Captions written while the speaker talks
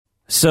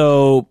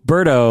So,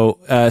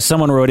 Berto,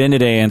 someone wrote in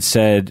today and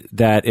said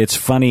that it's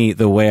funny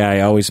the way I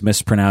always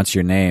mispronounce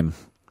your name.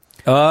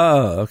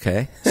 Oh,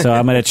 okay. So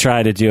I'm going to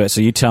try to do it.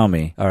 So you tell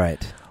me. All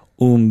right.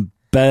 Umberto.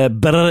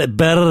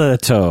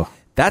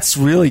 That's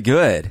really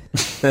good.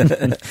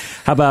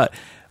 How about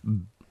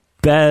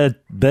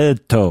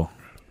Beto?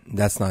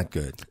 That's not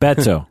good.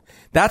 Beto.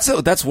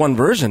 That's one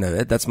version of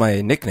it. That's my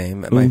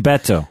nickname.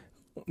 Umberto.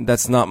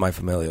 That's not my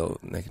familial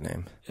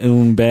nickname.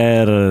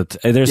 Umberto.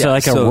 There's a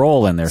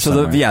roll in there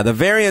somewhere. The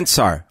variants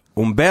are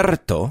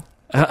Umberto.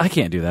 I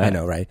can't do that. I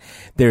know, right?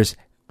 There's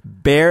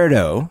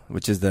Berto,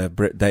 which is the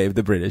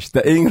British,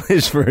 the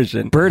English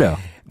version. Berto.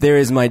 There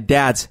is my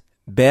dad's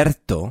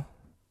Berto.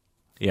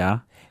 Yeah.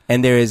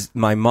 And there is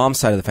my mom's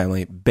side of the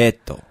family,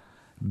 Beto.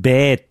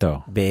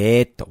 Beto.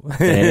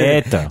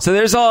 So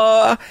there's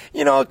a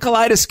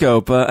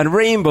kaleidoscope, a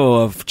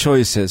rainbow of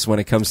choices when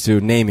it comes to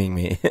naming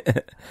me.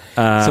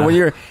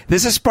 So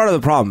this is part of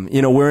the problem.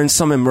 We're in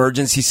some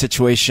emergency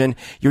situation.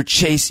 You're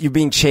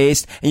being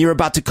chased, and you're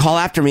about to call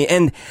after me,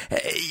 and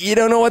you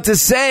don't know what to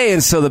say,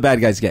 and so the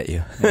bad guys get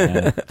you.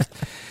 Yeah.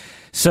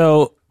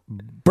 So,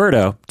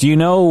 Berto, do you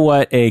know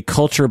what a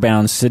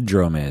culture-bound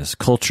syndrome is?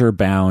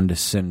 Culture-bound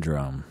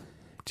syndrome.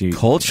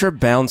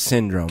 Culture-bound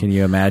syndrome. Can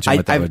you imagine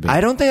what that would be?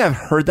 I don't think I've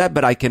heard that,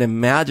 but I can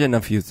imagine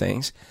a few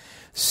things.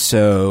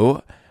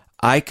 So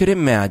I could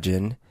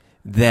imagine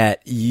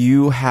that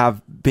you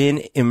have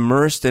been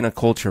immersed in a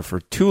culture for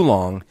too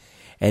long,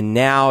 and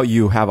now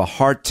you have a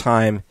hard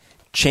time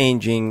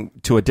changing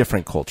to a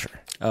different culture.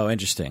 Oh,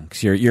 interesting.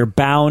 So you're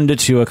bound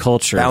to a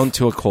culture. Bound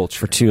to a culture.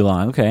 For too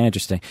long. Okay,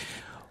 interesting.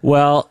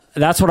 Well,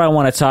 that's what I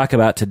want to talk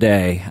about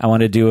today. I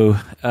want to do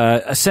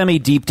a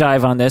semi-deep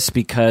dive on this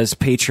because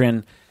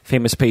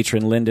famous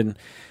patron Lyndon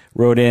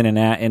wrote in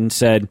and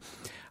said,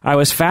 I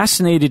was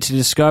fascinated to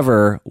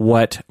discover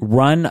what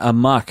run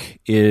amok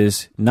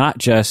is not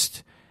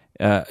just,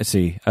 I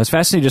was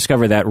fascinated to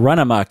discover that run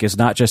amok is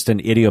not just an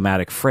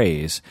idiomatic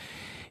phrase.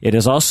 It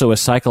is also a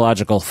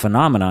psychological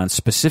phenomenon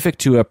specific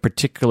to a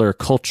particular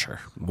culture.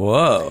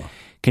 Whoa.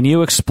 Can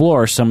you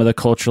explore some of the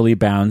culturally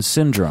bound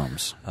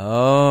syndromes?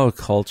 Oh,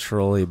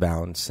 culturally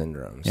bound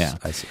syndromes. Yeah.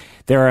 I see.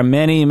 There are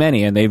many,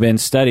 many, and they've been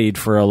studied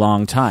for a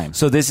long time.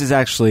 So this is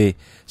actually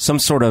some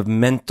sort of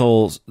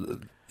mental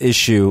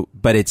issue,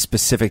 but it's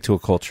specific to a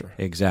culture.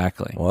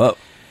 Exactly. Whoa.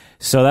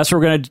 So that's what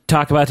we're going to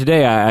talk about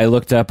today. I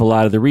looked up a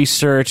lot of the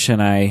research,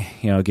 and I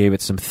gave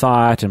it some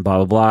thought and blah,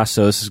 blah, blah.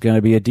 So this is going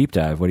to be a deep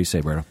dive. What do you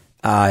say, Berto?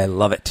 I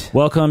love it.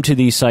 Welcome to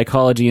the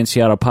Psychology in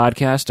Seattle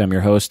podcast. I'm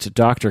your host,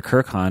 Dr.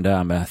 Kirk Honda.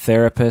 I'm a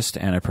therapist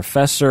and a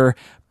professor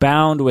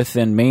bound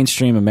within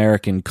mainstream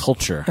American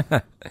culture.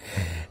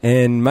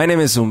 And my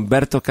name is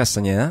Humberto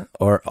Castañeda,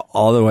 or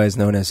otherwise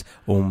known as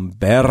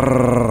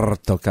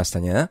Humberto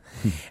Castañeda.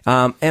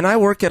 And I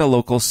work at a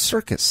local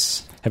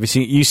circus. Have you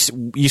seen,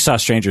 you saw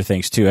Stranger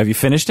Things too. Have you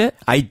finished it?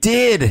 I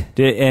did.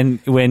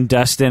 And when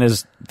Dustin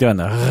is doing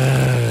the...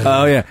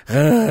 Oh,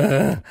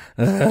 yeah.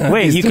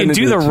 Wait, you can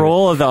do the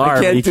roll of the R.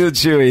 I can't do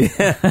Chewy.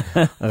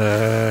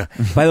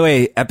 By the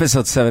way,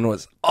 episode 7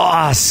 was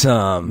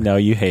awesome. No,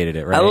 you hated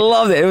it, right? I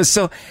loved it. It was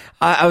so...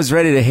 I was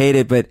ready to hate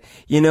it, but,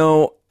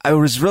 I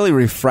was really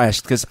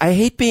refreshed because I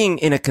hate being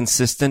in a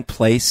consistent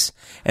place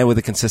and with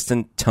a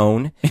consistent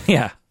tone.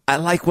 Yeah. I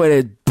like when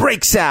it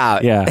breaks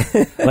out. Yeah.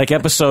 Like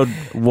episode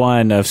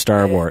 1 of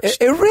Star Wars.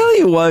 It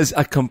really was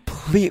a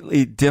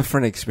completely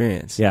different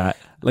experience. Yeah.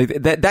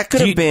 Like that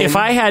could have been... If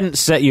I hadn't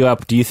set you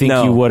up, do you think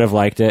you would have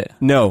liked it?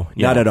 No,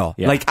 not at all.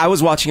 Yeah. Like I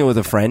was watching it with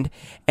a friend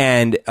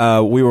and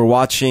we were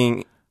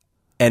watching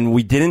and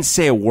we didn't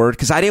say a word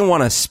because I didn't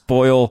want to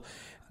spoil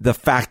the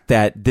fact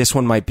that this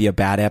one might be a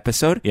bad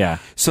episode. Yeah.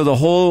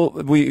 So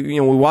we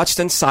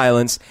watched in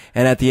silence,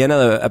 and at the end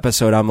of the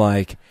episode, I'm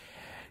like,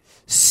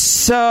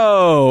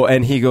 so,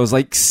 and he goes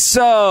like,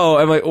 so,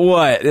 I'm like,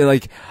 what? And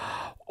like,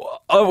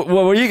 oh,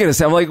 what were you going to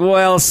say? I'm like,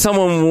 well,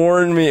 someone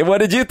warned me. What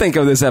did you think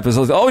of this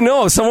episode? Oh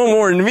no, someone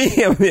warned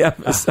me of the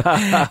episode.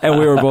 And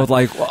we were both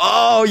like,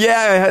 oh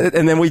yeah.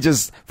 And then we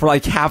just, for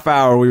like half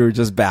hour, we were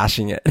just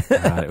bashing it.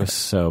 God, it was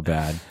so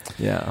bad.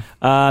 Yeah.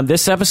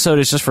 This episode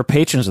is just for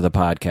patrons of the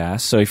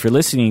podcast. So if you're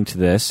listening to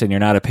this and you're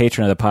not a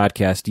patron of the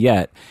podcast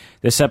yet,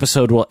 this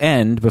episode will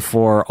end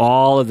before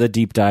all of the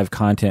deep dive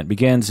content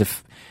begins.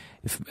 If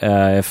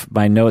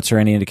my notes are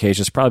any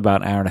indication, it's probably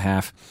about an hour and a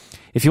half.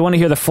 If you want to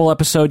hear the full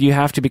episode, you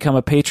have to become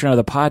a patron of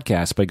the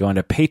podcast by going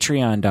to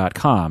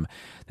patreon.com.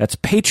 That's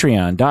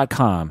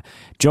patreon.com.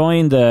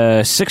 Join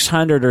the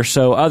 600 or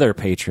so other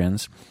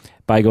patrons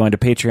by going to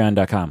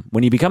patreon.com.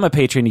 When you become a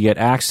patron, you get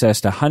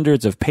access to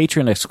hundreds of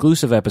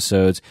patron-exclusive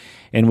episodes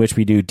in which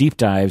we do deep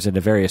dives into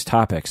various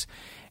topics.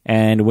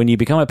 And when you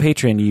become a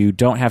patron, you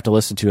don't have to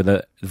listen to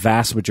the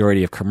vast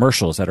majority of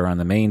commercials that are on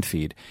the main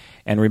feed.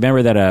 And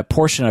remember that a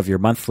portion of your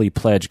monthly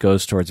pledge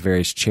goes towards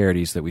various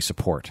charities that we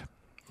support.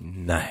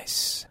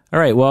 Nice. All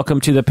right, welcome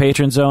to the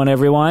Patron Zone,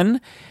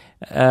 everyone.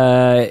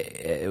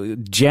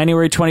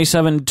 January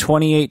 27,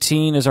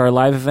 2018 is our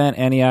live event,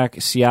 Antioch,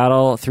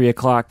 Seattle, 3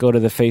 o'clock. Go to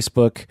the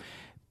Facebook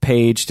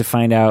page to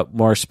find out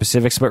more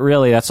specifics, but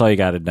really that's all you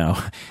got to know.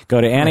 Go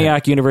to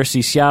Antioch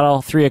University,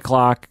 Seattle, 3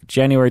 o'clock,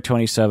 January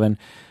 27,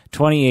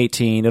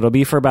 2018. It'll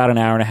be for about an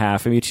hour and a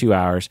half, maybe 2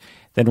 hours.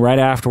 Then right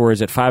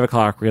afterwards at 5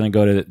 o'clock, we're going to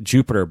go to the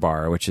Jupiter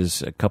Bar, which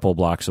is a couple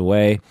blocks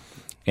away,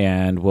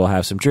 and we'll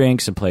have some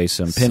drinks and play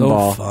some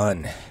pinball. So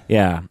fun.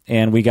 Yeah,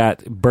 and we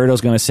got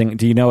Berto's going to sing.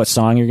 Do you know what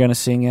song you're going to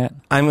sing yet?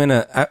 I'm going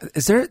to...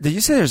 did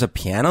you say there's a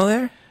piano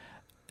there?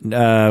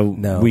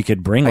 No. We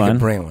could bring one. I could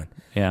bring one.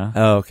 Yeah.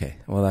 Oh, okay.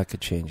 Well, that could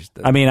change.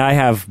 I mean, I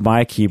have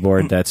my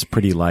keyboard that's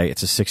pretty light.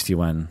 It's a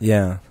 61.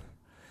 Yeah.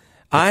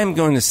 I'm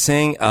going to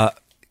sing a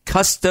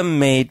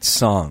custom-made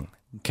song.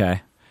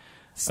 Okay.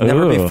 It's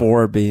never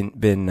before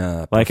been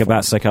like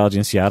about psychology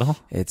in Seattle?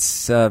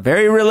 It's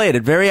very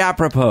related, very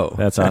apropos.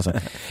 That's awesome.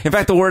 In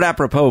fact, the word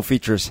apropos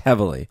features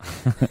heavily.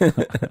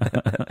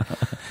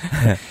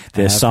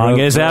 This song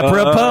is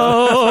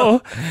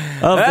apropos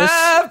of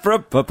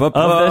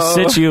the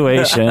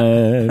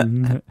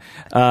situation.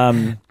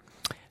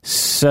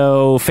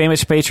 So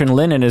famous patron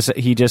Lyndon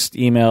he just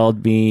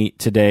emailed me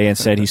today and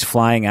said he's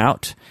flying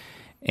out,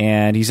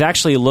 and he's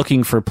actually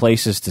looking for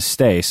places to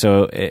stay.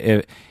 So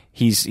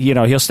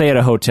he'll stay at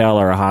a hotel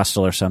or a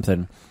hostel or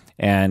something,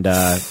 and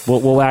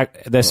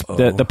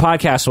the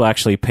podcast will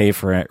actually pay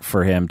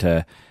for him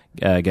to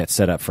get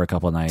set up for a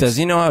couple of nights. Does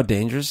he know how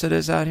dangerous it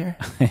is out here?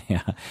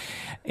 Yeah,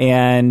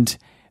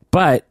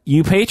 but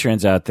you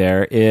patrons out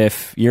there,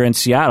 if you're in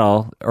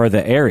Seattle or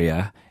the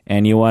area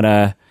and you want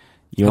to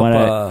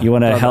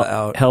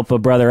help a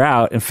brother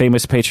out, and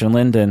famous patron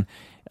Lyndon,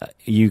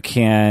 you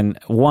can,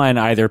 one,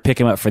 either pick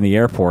him up from the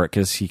airport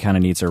because he kind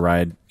of needs a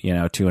ride,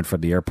 to and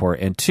from the airport,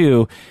 and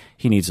two,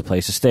 he needs a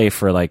place to stay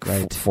for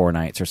 4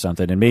 nights or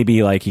something, and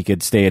maybe he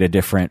could stay at a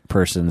different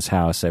person's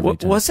house every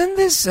time. Wasn't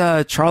this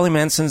Charlie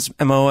Manson's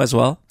MO as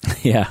well?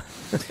 Yeah.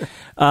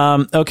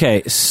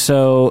 Okay,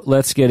 so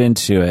let's get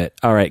into it.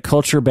 All right,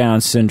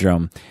 culture-bound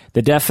syndrome.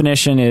 The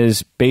definition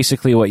is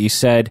basically what you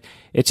said.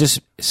 It's just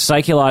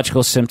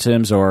psychological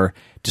symptoms or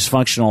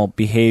dysfunctional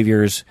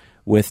behaviors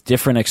with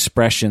different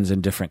expressions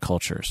in different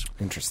cultures.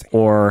 Interesting.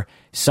 Or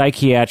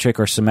psychiatric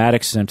or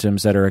somatic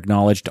symptoms that are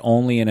acknowledged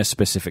only in a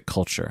specific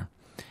culture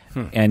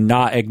and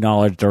not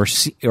acknowledged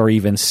or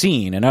even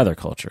seen in other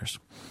cultures.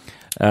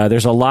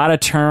 There's a lot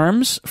of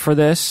terms for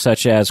this,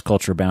 such as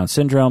culture-bound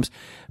syndromes,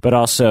 but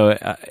also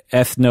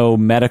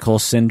ethnomedical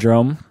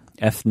syndrome,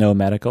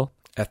 ethnomedical,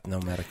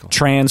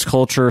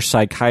 transculture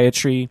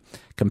psychiatry,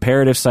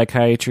 comparative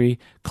psychiatry,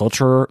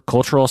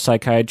 cultural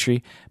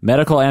psychiatry,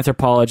 medical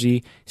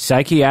anthropology,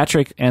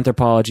 psychiatric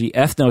anthropology,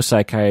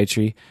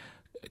 ethno-psychiatry,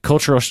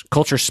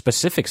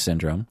 culture-specific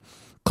syndrome,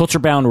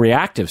 culture-bound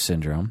reactive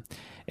syndrome,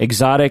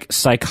 exotic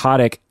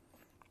psychotic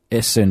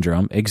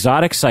syndrome,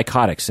 exotic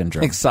psychotic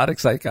syndrome. Exotic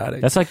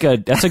psychotic. That's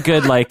a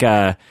good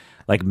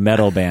like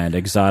metal band,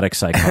 exotic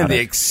psychotic. The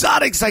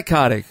exotic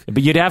psychotic.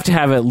 But you'd have to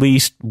have at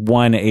least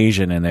one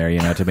Asian in there,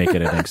 to make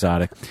it an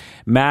exotic.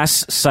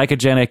 Mass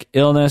psychogenic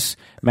illness,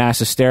 mass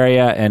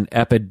hysteria, and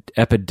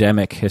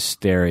epidemic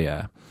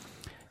hysteria.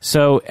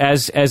 So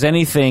as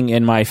anything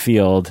in my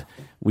field,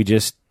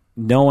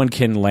 no one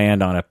can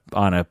land on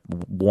a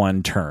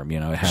one term,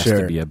 it has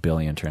to be a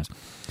billion terms.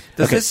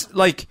 Does this,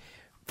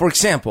 for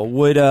example,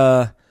 would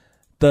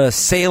the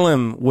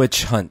Salem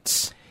witch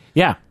hunts?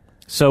 Yeah.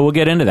 So we'll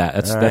get into that.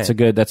 That's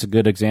a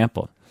good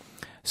example.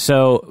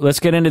 So let's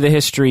get into the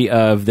history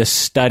of the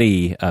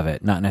study of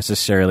it, not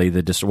necessarily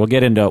the disorder.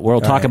 We'll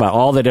talk about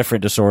all the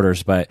different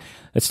disorders, but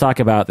let's talk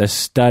about the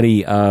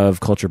study of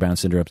culture-bound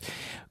syndromes.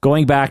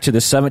 Going back to the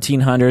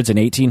 1700s and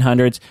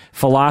 1800s,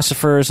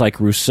 philosophers like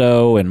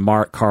Rousseau and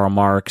Karl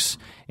Marx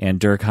and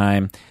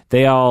Durkheim,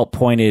 they all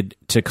pointed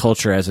to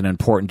culture as an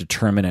important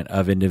determinant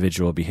of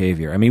individual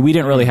behavior. I mean, we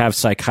didn't really have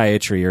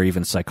psychiatry or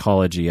even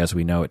psychology as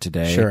we know it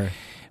today. Sure.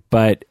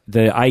 But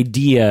the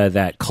idea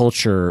that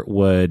culture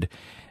would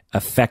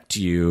affect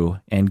you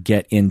and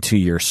get into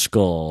your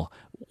skull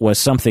was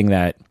something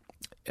that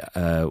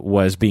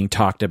was being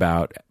talked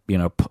about,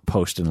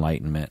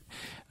 post-Enlightenment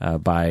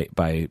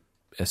by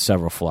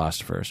several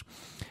philosophers.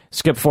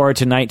 Skip forward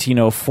to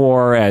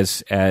 1904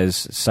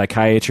 as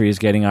psychiatry is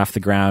getting off the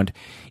ground.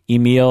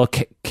 Emil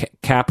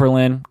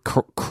Kraepelin,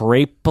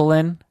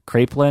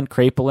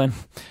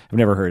 I've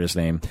never heard his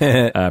name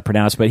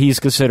pronounced, but he's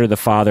considered the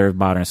father of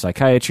modern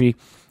psychiatry.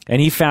 And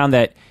he found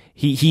that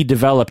he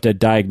developed a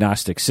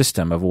diagnostic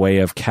system, of a way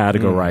of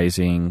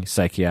categorizing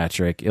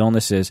psychiatric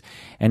illnesses.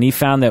 And he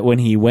found that when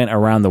he went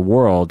around the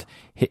world,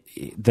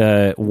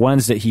 the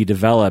ones that he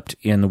developed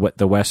in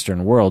the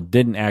Western world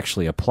didn't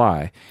actually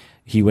apply.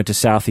 He went to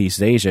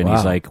Southeast Asia and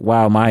he's like,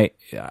 wow,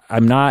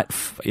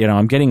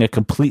 I'm getting a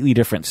completely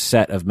different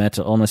set of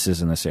mental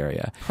illnesses in this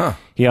area. Huh.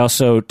 He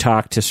also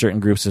talked to certain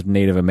groups of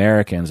Native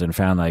Americans and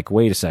found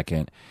wait a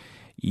second,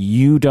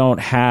 you don't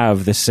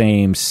have the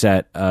same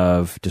set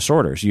of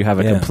disorders. You have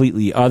a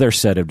completely other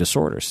set of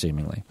disorders,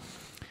 seemingly.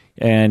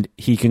 And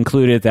he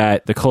concluded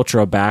that the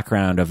cultural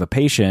background of a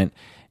patient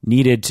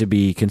needed to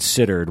be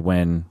considered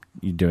when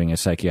you're doing a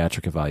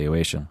psychiatric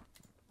evaluation.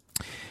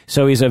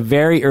 So he's a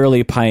very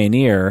early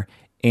pioneer,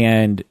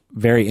 and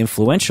very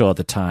influential at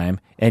the time,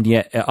 and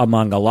yet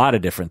among a lot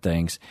of different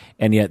things,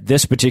 and yet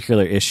this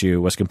particular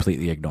issue was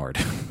completely ignored.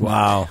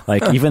 Wow.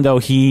 Like, even though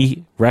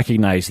he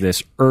recognized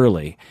this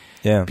early,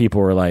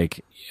 people were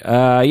like,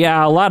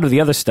 yeah, a lot of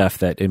the other stuff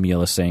that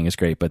Emil is saying is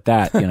great, but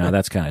that,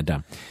 that's kind of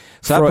dumb.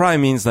 So that probably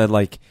means that,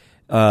 like,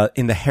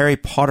 in the Harry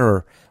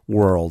Potter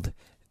world,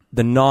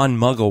 the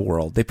non-Muggle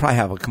world, they probably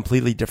have a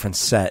completely different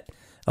set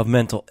of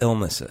mental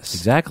illnesses.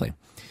 Exactly.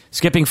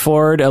 Skipping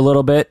forward a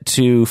little bit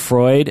to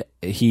Freud,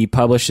 he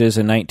publishes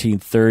in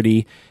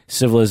 1930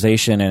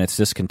 Civilization and Its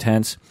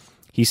Discontents.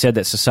 He said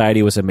that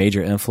society was a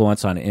major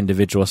influence on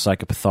individual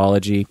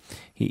psychopathology.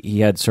 He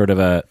had sort of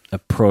a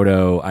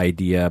proto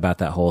idea about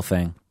that whole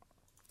thing.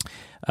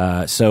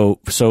 So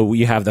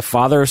you have the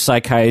father of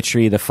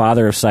psychiatry, the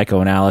father of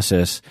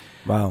psychoanalysis,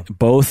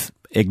 both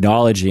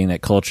acknowledging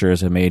that culture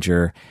is a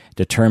major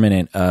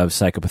determinant of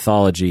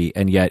psychopathology,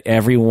 and yet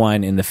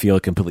everyone in the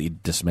field completely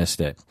dismissed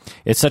it.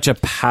 It's such a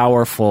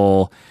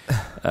powerful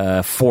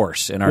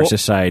force in our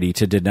society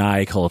to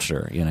deny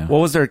culture. What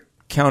was their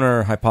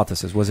counter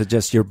hypothesis? Was it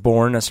just you're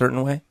born a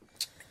certain way?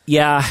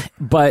 Yeah,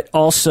 but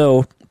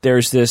also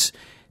there's this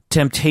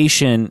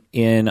temptation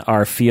in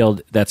our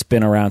field that's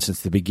been around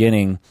since the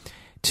beginning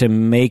to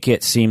make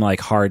it seem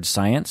like hard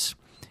science,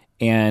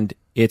 and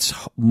it's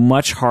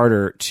much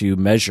harder to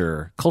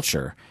measure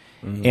culture.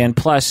 Mm-hmm. And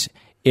plus,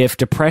 if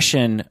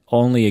depression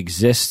only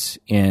exists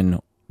in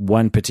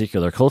one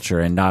particular culture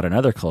and not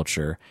another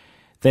culture,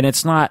 then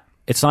it's not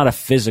a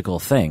physical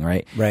thing,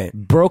 right? Right.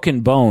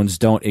 Broken bones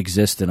don't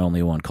exist in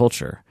only one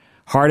culture.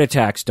 Heart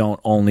attacks don't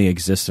only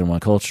exist in one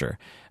culture.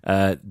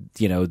 The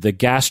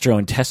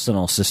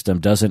gastrointestinal system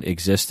doesn't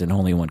exist in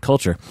only one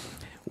culture.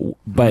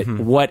 But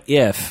what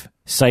if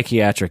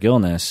psychiatric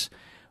illness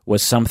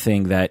was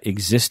something that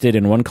existed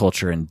in one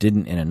culture and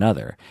didn't in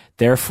another?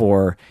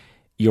 Therefore,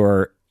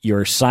 your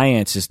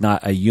science is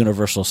not a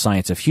universal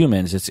science of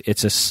humans.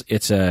 It's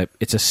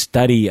a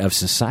study of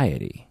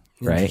society,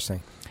 right?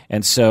 Interesting.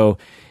 And so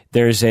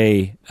there's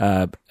a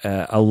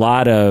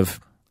lot of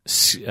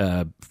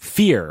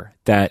fear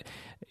that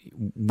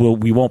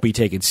we won't be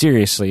taken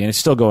seriously, and it's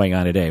still going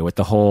on today with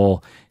the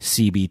whole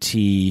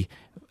CBT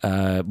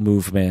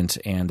movement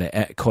and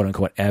the quote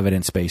unquote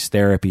evidence-based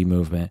therapy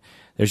movement.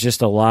 There's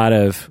just a lot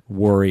of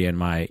worry in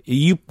my.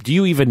 Do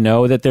you even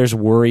know that there's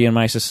worry in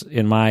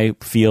my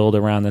field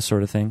around this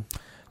sort of thing?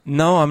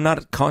 No, I'm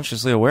not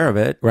consciously aware of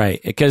it. Right,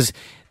 because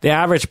the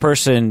average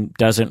person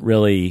doesn't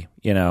really,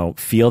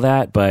 feel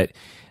that. But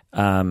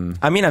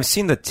I've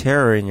seen the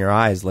terror in your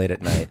eyes late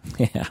at night.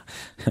 Yeah.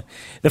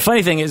 The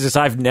funny thing is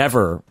I've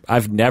never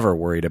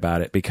worried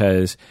about it,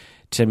 because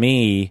to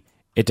me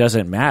it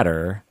doesn't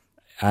matter.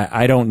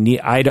 I don't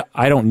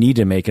need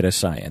to make it a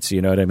science.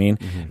 You know what I mean?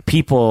 Mm-hmm.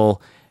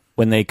 People,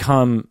 when they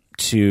come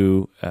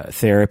to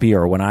therapy,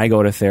 or when I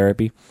go to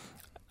therapy,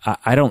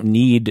 I don't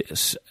need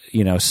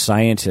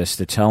scientists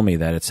to tell me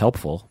that it's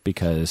helpful,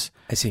 because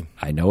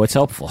I know it's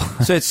helpful.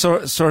 So it's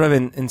sort of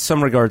in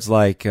some regards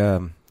like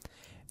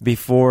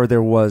before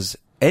there was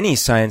any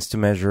science to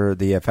measure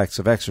the effects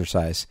of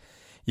exercise,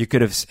 you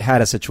could have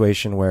had a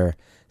situation where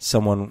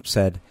someone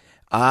said,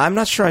 "I'm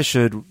not sure I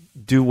should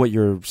do what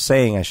you're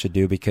saying I should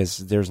do because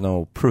there's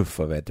no proof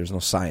of it. There's no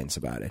science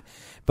about it."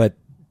 But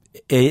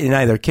in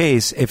either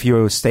case, if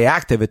you stay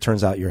active, it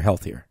turns out you're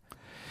healthier.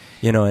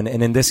 And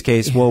in this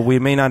case, well, we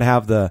may not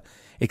have the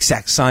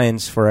exact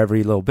science for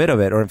every little bit of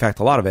it, or in fact,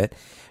 a lot of it.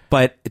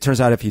 But it turns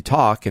out if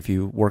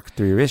you work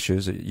through your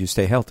issues, you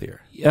stay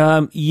healthier.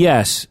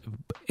 Yes,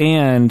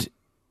 and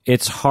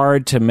it's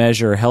hard to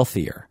measure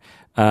healthier.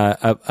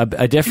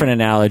 A different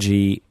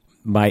analogy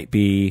might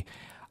be,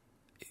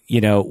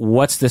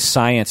 what's the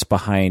science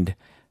behind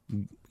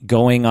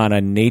going on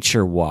a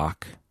nature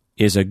walk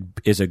is a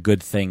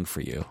good thing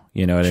for you?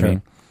 You know what I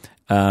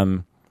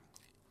mean?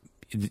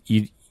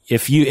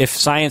 If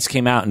science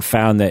came out and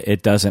found that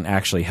it doesn't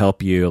actually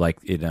help you, like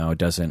it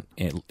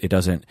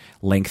doesn't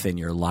lengthen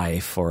your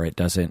life, or it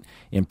doesn't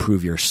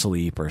improve your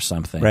sleep or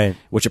something, right?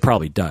 Which it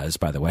probably does,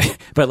 by the way.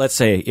 But let's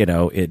say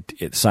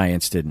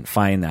science didn't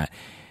find that.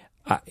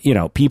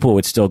 People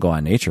would still go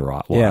on nature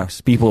walks. Yeah.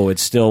 People would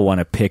still want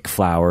to pick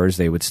flowers.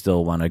 They would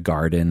still want to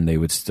garden. They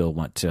would still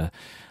want to,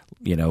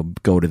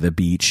 go to the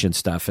beach and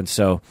stuff. And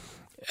so,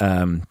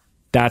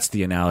 that's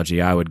the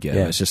analogy I would give.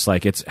 Yeah. It's just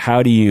like, it's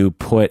how do you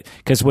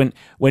because when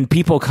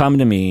people come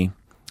to me,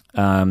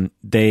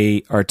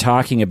 they are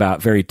talking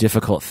about very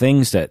difficult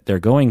things that they're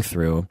going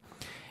through,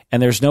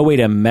 and there's no way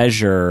to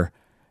measure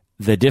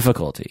the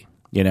difficulty,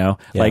 Yeah.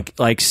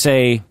 Like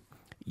say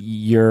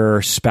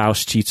your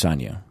spouse cheats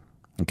on you,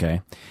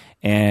 okay?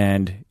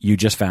 And you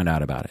just found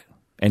out about it,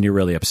 and you're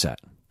really upset,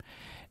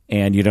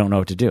 and you don't know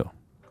what to do.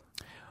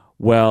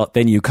 Well,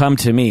 then you come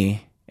to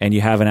me, and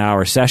you have an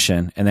hour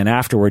session, and then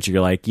afterwards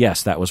you're like,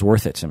 yes, that was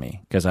worth it to me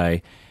because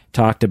I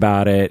talked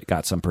about it,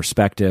 got some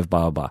perspective,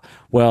 blah, blah, blah.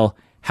 Well,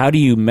 how do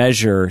you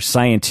measure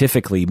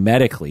scientifically,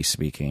 medically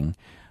speaking,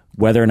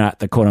 whether or not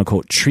the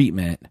quote-unquote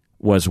treatment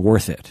was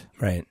worth it?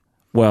 Right.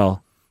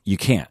 Well, you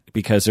can't,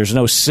 because there's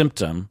no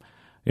symptom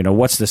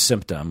what's the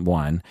symptom?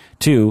 1,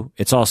 2,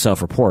 it's all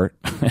self-report.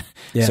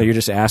 So you're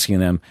just asking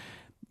them,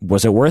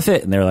 was it worth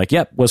it? And they're like,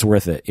 yep, was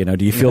worth it.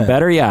 Do you feel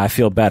better? Yeah, I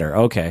feel better.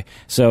 Okay.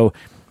 So,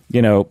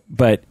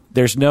 but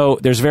there's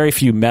very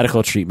few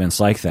medical treatments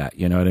like that.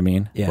 You know what I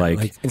mean? Yeah.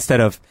 Like instead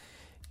of,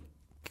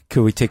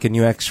 could we take a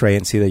new x-ray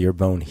and see that your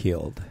bone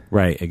healed?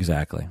 Right.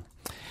 Exactly.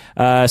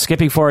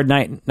 Skipping forward,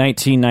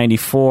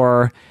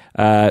 1994,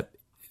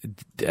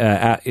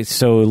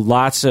 so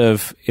lots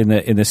of, in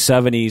the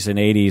 70s and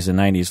 80s and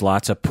 90s,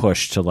 lots of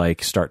push to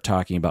like start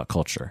talking about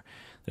culture.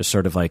 There's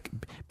sort of like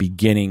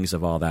beginnings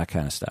of all that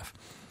kind of stuff.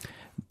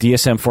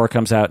 DSM-4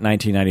 comes out in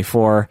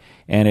 1994,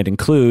 and it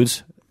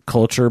includes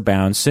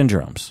culture-bound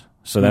syndromes.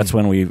 So that's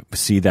when we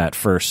see that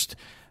first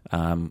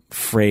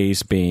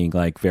phrase being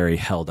like very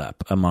held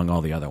up among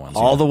all the other ones.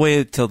 All the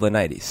way till the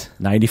 90s.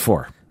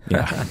 94.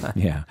 Yeah.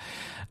 Yeah.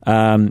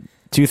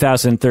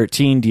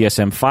 2013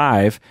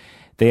 DSM-5,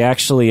 they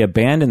actually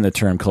abandoned the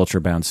term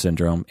culture-bound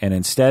syndrome and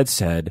instead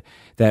said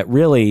that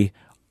really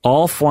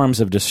all forms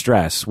of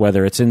distress,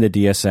 whether it's in the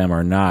DSM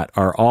or not,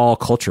 are all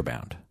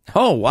culture-bound.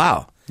 Oh,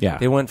 wow. Yeah.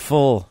 They went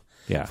full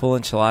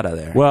enchilada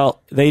there.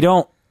 Well, they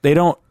don't,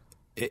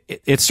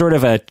 it's sort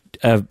of a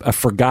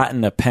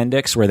forgotten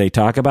appendix where they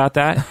talk about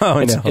that.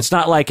 It's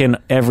not like in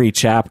every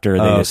chapter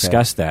they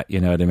discuss that, you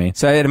know what I mean?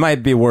 So it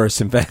might be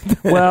worse, in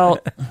fact. Well,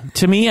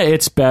 to me,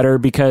 it's better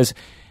because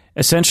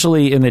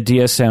essentially in the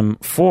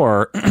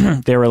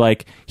DSM-4, they were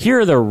like, here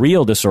are the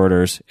real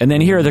disorders, and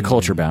then here are the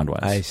culture-bound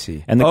ones. I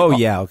see. And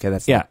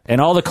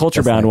and all the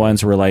culture-bound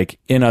ones were like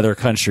in other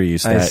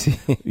countries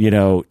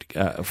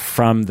that,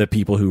 from the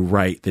people who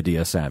write the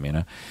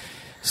DSM,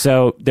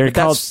 So they're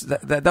called...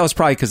 That was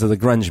probably because of the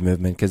grunge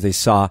movement, because they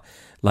saw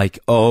like,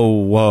 oh,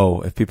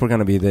 whoa, if people are going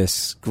to be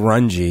this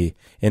grungy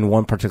in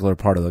one particular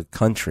part of the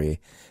country,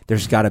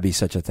 there's got to be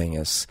such a thing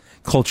as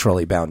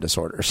culturally bound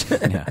disorders.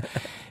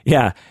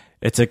 Yeah.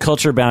 It's a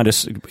culture bound,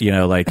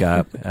 like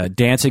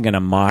dancing in a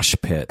mosh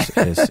pit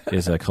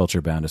is a culture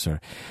bound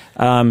disorder.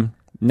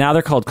 Now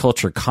they're called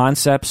cultural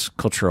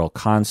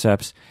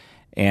concepts,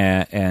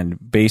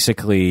 and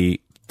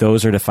basically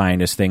those are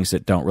defined as things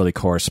that don't really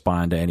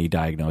correspond to any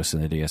diagnosis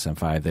in the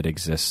DSM-5 that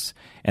exists,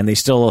 and they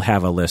still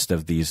have a list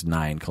of these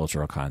 9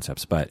 cultural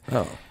concepts. But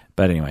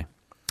anyway,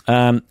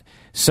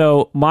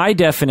 so my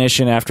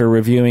definition after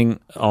reviewing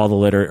all the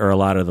or a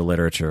lot of the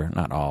literature,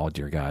 not all,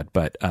 dear God,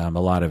 but a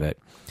lot of it.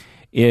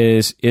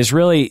 Is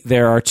really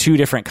there are 2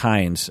 different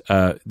kinds.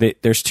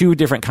 There's 2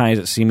 different kinds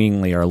that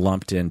seemingly are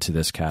lumped into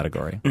this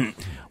category.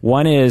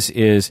 One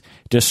is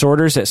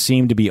disorders that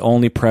seem to be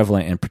only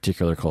prevalent in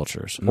particular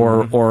cultures,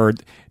 or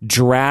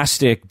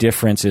drastic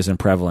differences in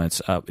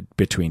prevalence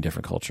between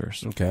different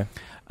cultures. Okay.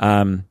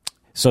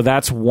 So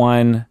that's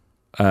one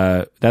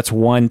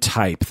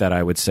type that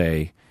I would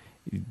say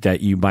that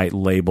you might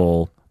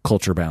label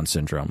culture-bound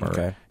syndrome,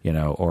 or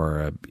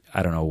or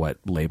I don't know what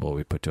label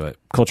we put to it.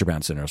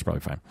 Culture-bound syndrome is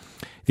probably fine.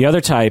 The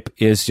other type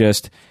is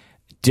just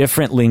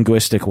different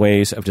linguistic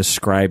ways of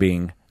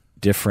describing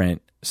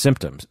different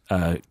symptoms,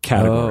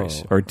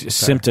 categories,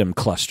 symptom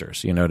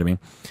clusters. You know what I mean?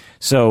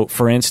 So,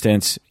 for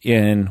instance,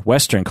 in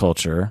Western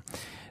culture,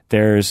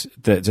 there's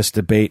this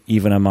debate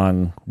even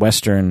among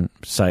Western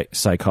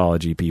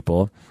psychology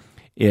people.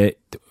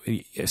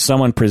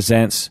 Someone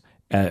presents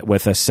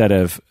with a set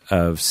of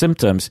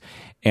symptoms,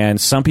 and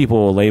some people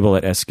will label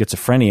it as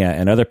schizophrenia,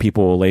 and other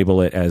people will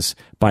label it as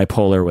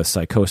bipolar with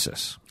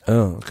psychosis.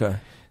 Oh, okay.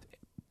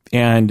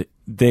 And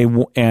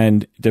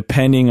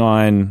depending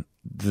on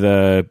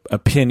the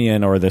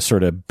opinion or the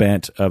sort of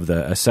bent of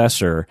the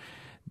assessor,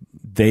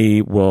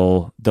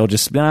 they'll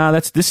just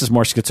this is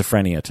more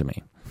schizophrenia to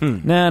me.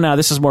 No,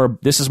 this is more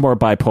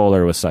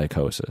bipolar with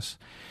psychosis,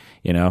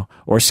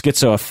 or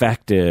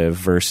schizoaffective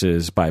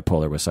versus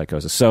bipolar with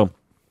psychosis.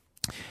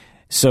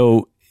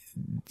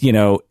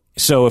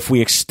 So if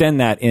we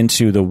extend that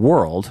into the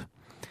world,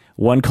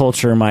 one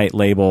culture might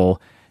label,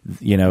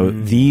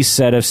 these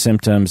set of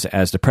symptoms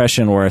as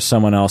depression, whereas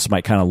someone else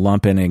might kind of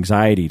lump in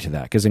anxiety to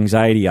that, because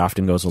anxiety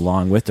often goes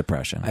along with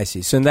depression. I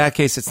see. So in that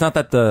case, it's not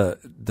that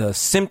the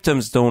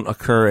symptoms don't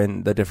occur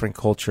in the different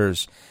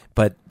cultures,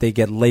 but they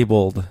get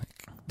labeled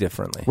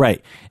differently.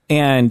 Right.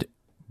 And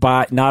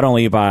not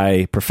only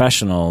by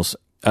professionals,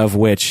 of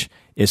which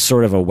is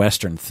sort of a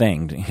Western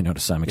thing, to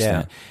some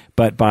extent,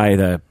 but by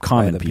the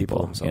common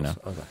people themselves.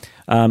 Okay.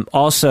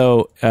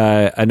 Also,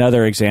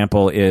 another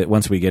example is,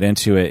 once we get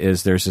into it,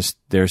 is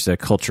there's a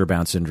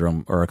culture-bound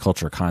syndrome or a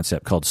culture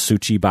concept called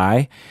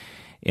Tsuchibai.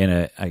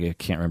 I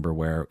can't remember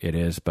where it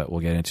is, but we'll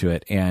get into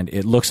it, and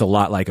it looks a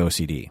lot like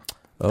OCD.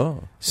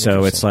 Oh,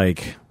 so it's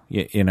like,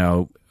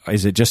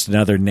 is it just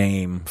another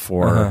name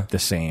for the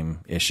same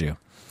issue?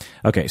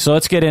 Okay, so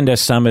let's get into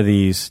some of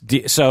these.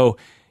 So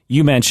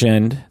you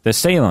mentioned the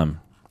Salem.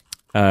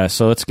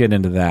 So let's get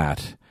into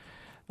that.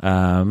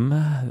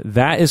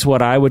 That is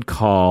what I would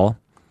call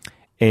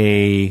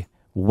a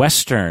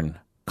Western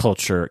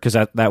culture, because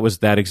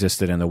that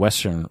existed in the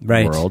Western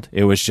world.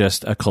 It was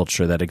just a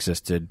culture that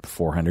existed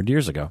 400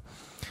 years ago.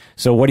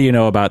 So what do you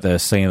know about the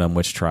Salem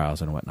witch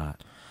trials and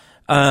whatnot?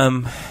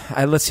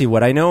 Let's see.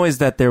 What I know is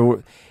that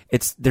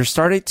there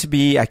started to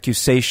be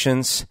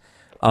accusations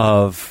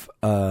of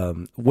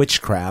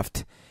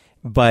witchcraft,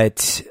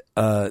 but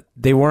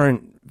they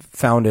weren't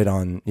founded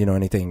on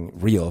anything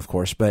real, of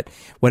course. But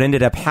what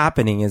ended up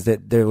happening is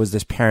that there was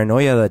this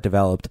paranoia that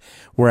developed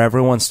where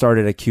everyone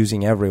started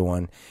accusing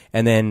everyone,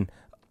 and then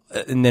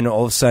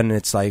all of a sudden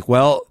it's like,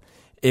 well,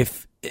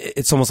 if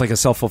it's almost like a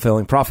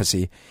self-fulfilling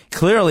prophecy.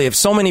 Clearly, if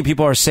so many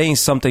people are saying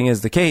something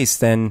is the case,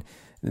 then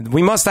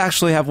we must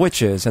actually have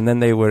witches. And then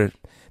they went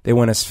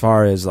as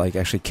far as like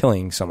actually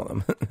killing some of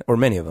them or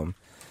many of them.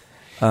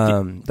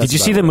 Did you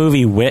see the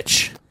movie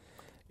Witch?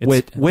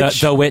 Which?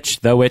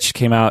 The Witch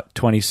came out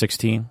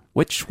 2016.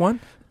 Which one?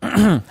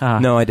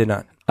 No, I did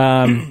not.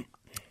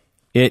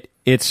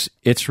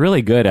 It's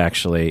really good,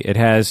 actually. It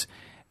has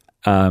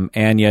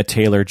Anya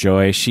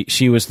Taylor-Joy.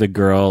 She was the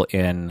girl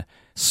in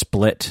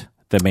Split,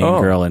 the main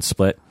girl in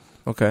Split.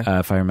 Okay,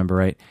 if I remember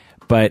right.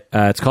 But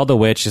it's called The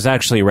Witch. It's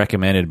actually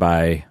recommended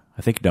by,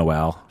 I think,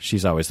 Noelle.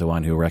 She's always the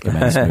one who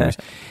recommends movies.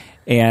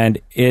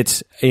 And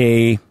it's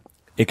a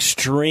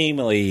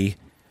extremely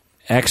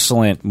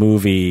excellent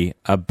movie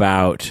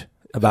about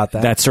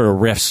that sort of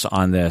riffs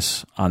on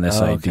this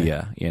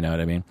idea. Okay. You know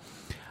what I mean?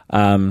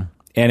 And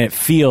it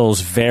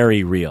feels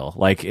very real,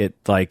 like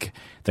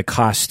the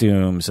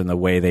costumes and the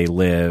way they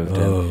lived,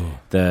 and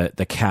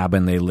the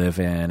cabin they live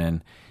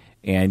in,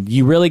 and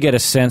you really get a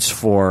sense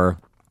for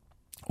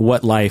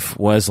what life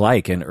was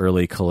like in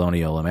early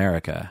colonial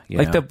America,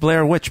 like the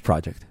Blair Witch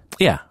Project.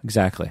 Yeah,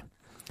 exactly.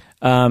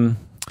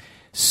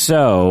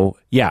 So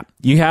yeah,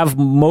 you have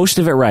most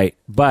of it right,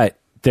 but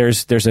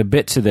there's a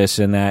bit to this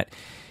in that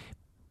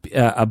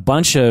a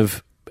bunch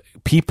of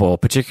people,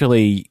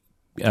 particularly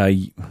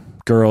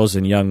girls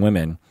and young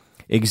women,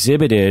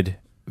 exhibited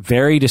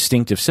very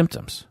distinctive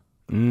symptoms.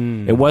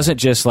 It wasn't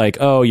just like,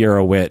 oh, you're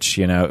a witch,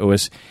 It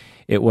was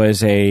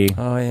a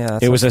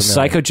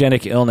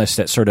psychogenic illness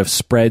that sort of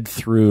spread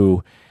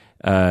through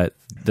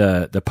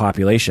the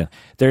population.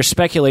 There's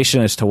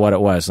speculation as to what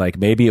it was. Like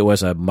maybe it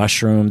was a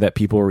mushroom that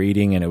people were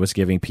eating and it was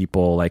giving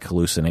people like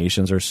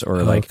hallucinations or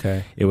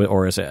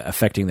or is it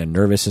affecting the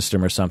nervous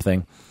system or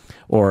something,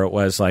 or it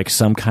was like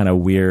some kind of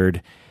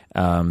weird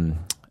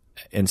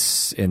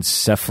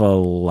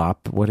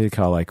encephalop. What do you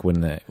call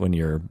when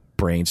your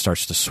brain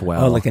starts to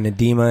swell? Oh, like an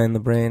edema in the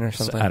brain or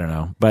something? I don't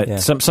know,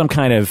 but some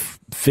kind of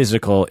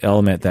physical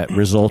ailment that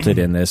resulted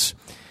in this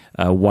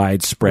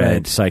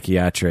widespread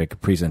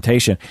psychiatric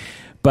presentation.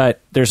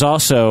 But there's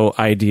also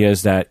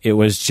ideas that it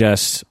was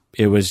just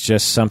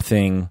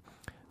something.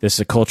 This is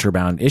a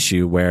culture-bound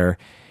issue where,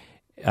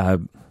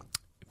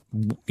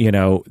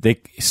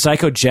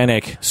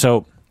 psychogenic.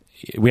 So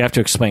we have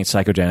to explain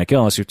psychogenic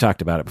illness. We've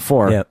talked about it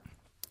before. Yep.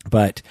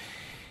 But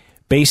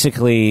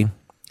basically,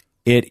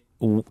 if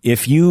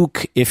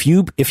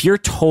you're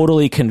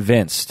totally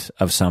convinced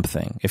of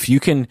something, if you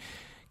can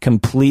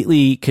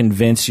completely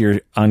convince your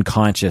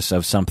unconscious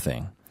of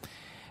something,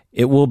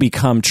 it will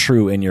become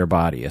true in your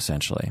body,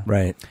 essentially.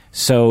 Right.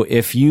 So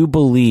if you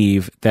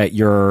believe that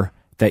you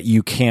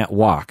can't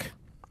walk,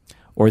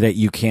 or that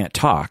you can't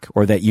talk,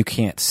 or that you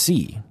can't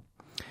see,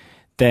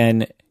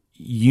 then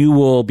you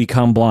will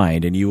become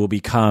blind, and you will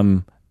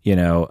become,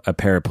 a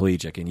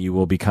paraplegic, and you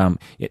will become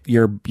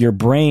your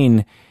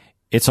brain.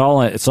 It's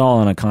all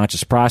an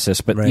unconscious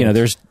process, but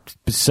there's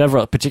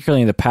several,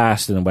 particularly in the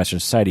past in Western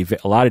society,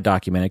 a lot of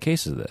documented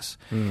cases of this.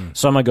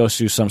 Someone goes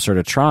through some sort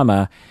of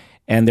trauma,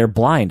 and they're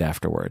blind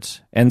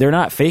afterwards, and they're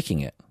not faking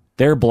it.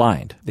 They're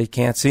blind. They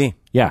can't see.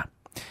 Yeah,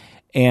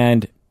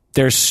 and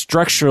there's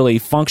structurally,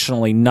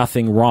 functionally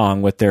nothing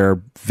wrong with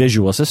their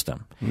visual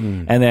system.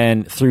 And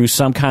then through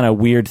some kind of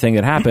weird thing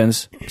that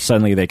happens,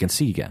 suddenly they can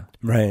see again.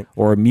 Right.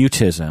 Or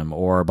mutism,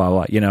 or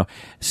blah blah.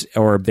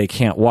 Or they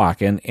can't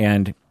walk,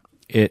 and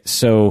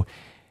so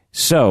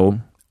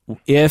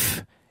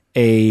if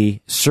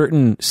a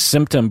certain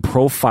symptom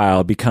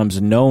profile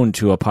becomes known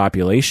to a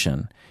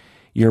population,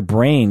 your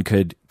brain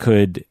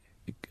could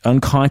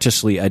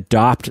unconsciously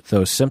adopt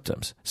those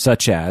symptoms,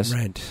 such as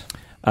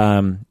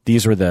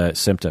these were the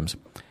symptoms: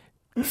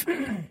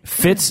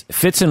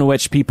 fits in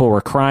which people were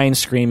crying,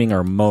 screaming,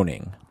 or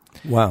moaning.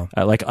 Wow,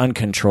 like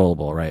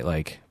uncontrollable, right?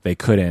 Like they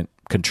couldn't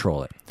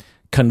control it.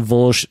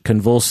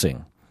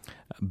 Convulsing.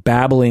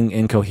 Babbling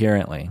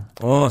incoherently.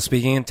 Oh,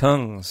 speaking in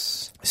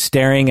tongues.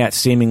 Staring at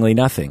seemingly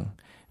nothing.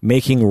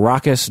 Making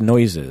raucous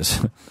noises.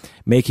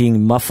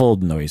 Making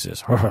muffled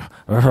noises.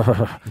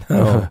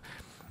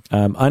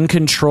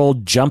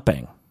 Uncontrolled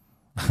jumping.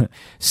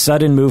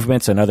 Sudden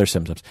movements and other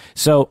symptoms.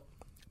 So,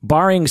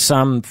 barring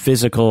some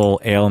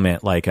physical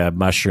ailment like a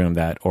mushroom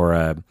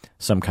or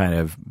some kind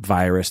of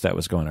virus that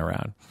was going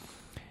around,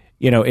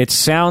 it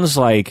sounds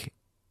like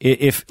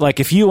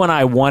if you and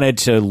I wanted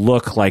to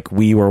look like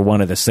we were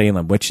one of the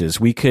Salem witches,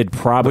 we could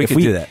probably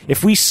do that.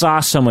 If we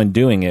saw someone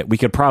doing it, we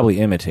could probably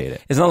imitate it.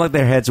 It's not like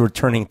their heads were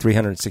turning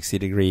 360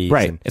 degrees.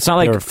 Right. It's not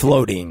like they were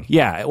floating.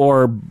 Yeah,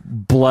 or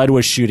blood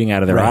was shooting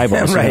out of their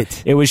eyeballs.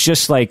 Right. It was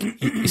just like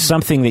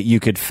something that you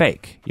could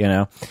fake,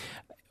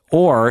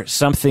 or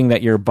something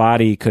that your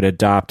body could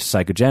adopt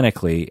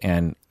psychogenically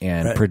and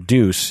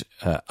produce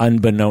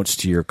unbeknownst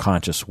to your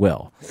conscious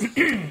will.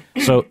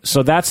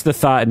 So that's the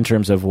thought in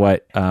terms of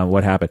what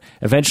happened.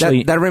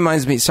 Eventually, that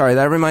reminds me. Sorry,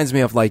 that reminds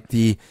me of like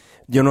the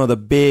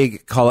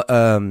big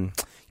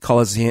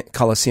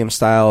Colosseum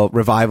style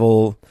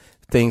revival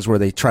things where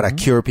they try to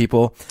cure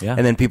people,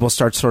 and then people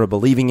start sort of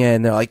believing it,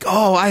 and they're like,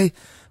 "Oh, I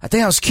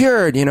think I was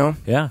cured,"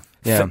 Yeah.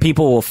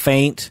 People will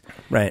faint.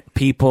 Right.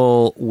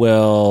 People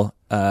will,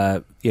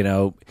 they'll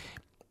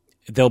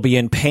be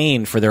in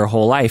pain for their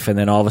whole life, and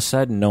then all of a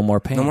sudden, no more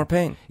pain. No more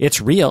pain.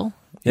 It's real.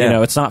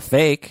 Yeah. It's not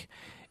fake.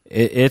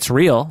 It's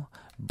real,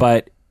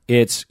 but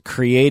it's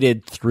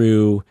created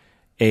through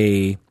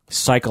a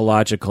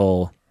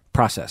psychological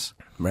process.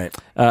 Right.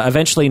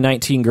 Eventually,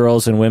 19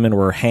 girls and women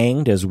were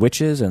hanged as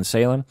witches in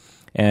Salem,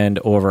 and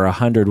over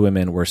 100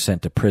 women were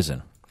sent to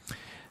prison.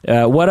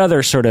 What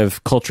other sort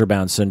of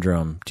culture-bound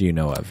syndrome do you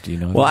know of?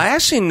 Well, I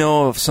actually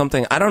know of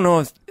something. I don't know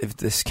if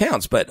this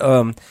counts, but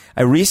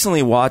I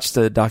recently watched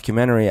a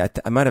documentary.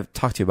 I might have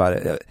talked to you about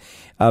it,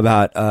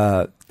 about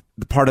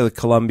the part of the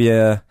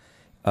Colombia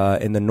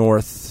in the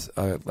north,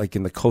 like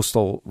in the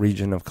coastal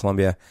region of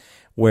Colombia,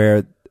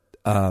 where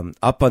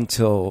up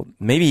until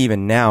maybe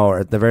even now, or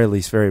at the very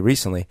least very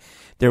recently,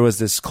 there was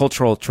this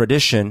cultural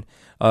tradition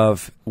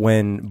of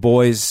when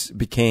boys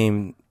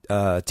became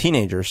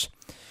teenagers,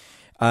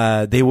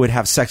 they would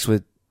have sex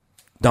with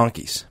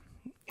donkeys,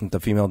 the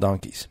female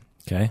donkeys.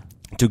 Okay.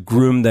 To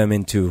groom them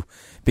into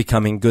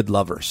becoming good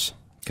lovers.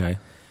 Okay.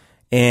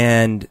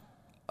 And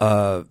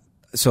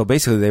so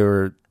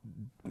basically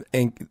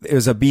it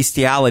was a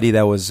bestiality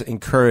that was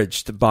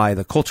encouraged by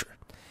the culture.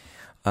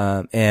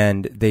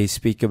 And they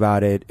speak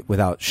about it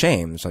without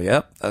shame. So,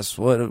 yep, that's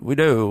what we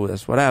do.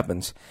 That's what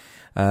happens.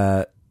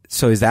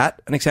 So is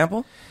that an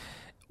example?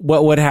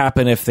 What would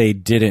happen if they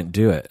didn't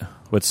do it?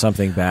 Would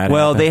something bad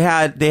Well,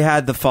 happen? they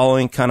had the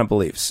following kind of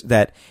beliefs,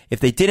 that if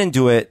they didn't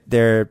do it,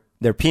 their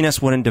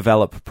penis wouldn't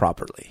develop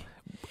properly.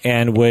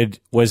 And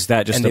was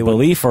that just a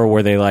belief, or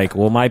were they like,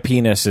 well, my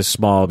penis is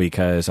small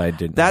because I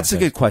didn't? That's a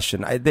good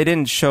question. They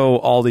didn't show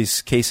all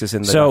these cases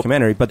in the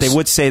documentary, but they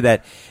would say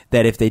that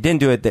if they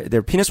didn't do it,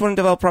 their penis wouldn't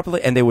develop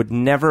properly, and they would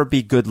never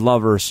be good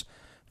lovers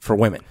for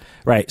women.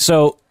 Right.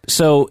 So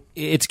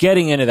it's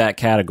getting into that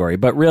category,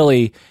 but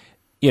really,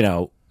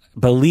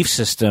 belief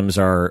systems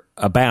are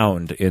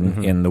abound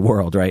in the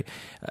world, right?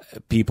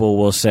 People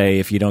will say,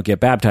 if you don't get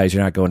baptized,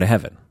 you're not going to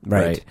heaven,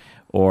 right?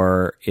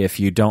 Or if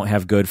you don't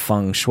have good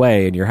feng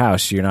shui in your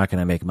house, you're not going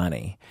to make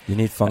money. You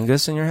need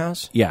fungus in your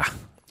house? Yeah.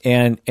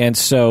 And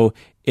so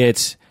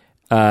it's,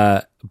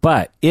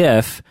 but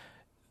if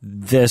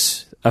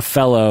a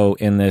fellow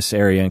in this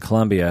area in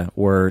Colombia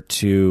were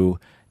to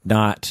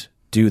not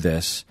do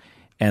this,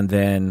 and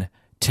then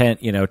 10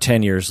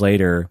 years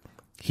later,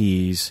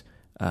 he's,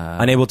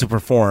 unable to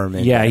perform.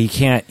 He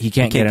can't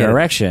get an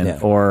erection,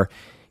 or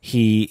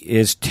he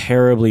is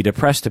terribly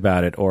depressed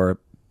about it, or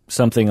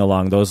something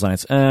along those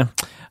lines.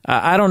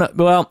 I don't know.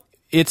 Well,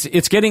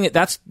 it's getting it.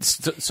 That's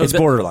so it's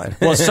borderline.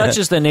 Well, such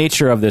is the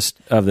nature of this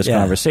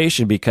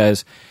conversation,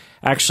 because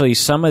actually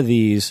some of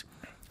these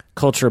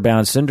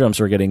culture-bound syndromes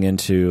we're getting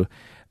into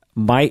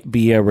might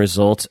be a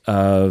result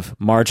of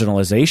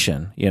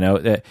marginalization.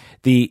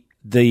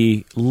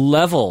 The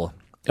level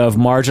of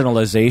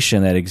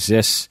marginalization that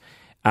exists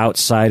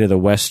outside of the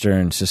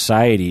Western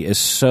society is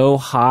so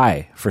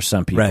high for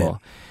some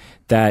people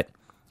that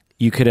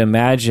you could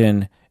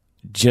imagine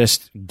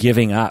just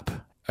giving up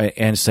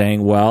and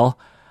saying, well,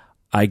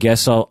 I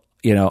guess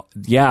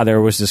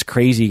there was this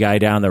crazy guy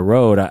down the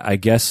road. I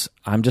guess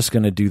I'm just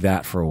going to do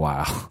that for a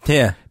while.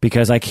 Yeah.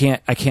 Because I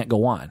can't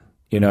go on.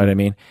 You know what I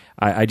mean?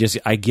 I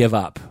give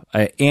up.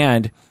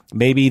 And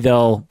maybe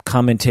they'll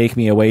come and take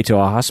me away to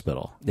a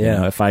hospital.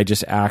 Yeah. If I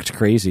just act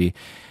crazy,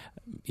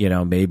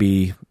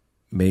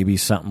 maybe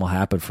something will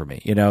happen for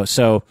me.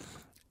 So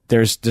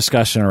there's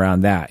discussion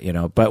around that,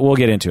 but we'll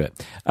get into it.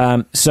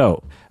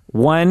 So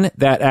one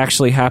that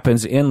actually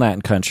happens in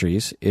Latin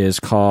countries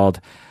is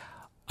called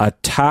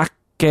ataque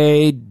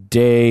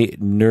de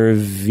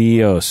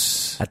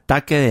nervios.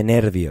 Ataque de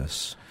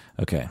nervios.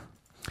 Okay.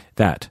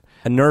 That.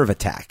 A nerve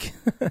attack.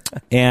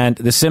 And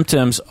the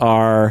symptoms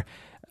are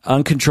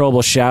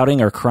uncontrollable shouting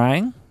or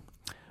crying,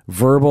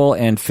 verbal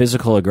and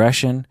physical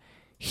aggression,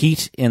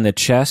 heat in the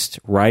chest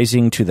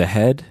rising to the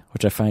head,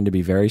 which I find to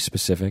be very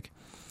specific,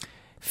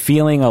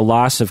 feeling a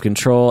loss of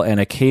control, and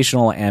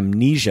occasional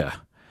amnesia.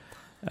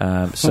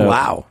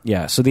 Wow.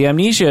 Yeah, so the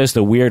amnesia is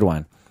the weird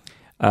one.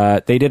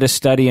 They did a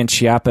study in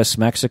Chiapas,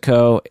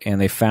 Mexico,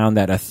 and they found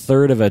that a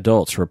third of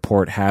adults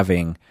report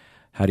having,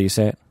 how do you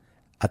say it?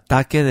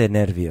 Ataque de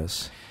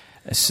nervios.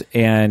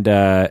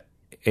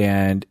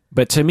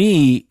 But to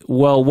me,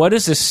 well, what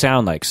does this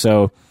sound like?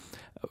 So,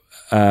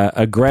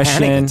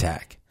 aggression. Panic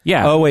attack.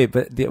 Yeah. Oh, wait,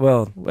 but,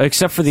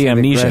 except for the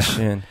amnesia.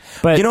 Aggression.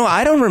 But,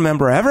 I don't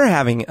remember ever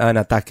having an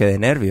ataque de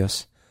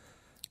nervios.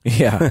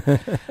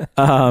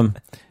 Yeah.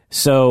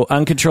 So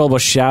uncontrollable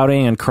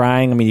shouting and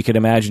crying. I mean, you could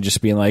imagine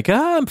just being like,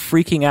 I'm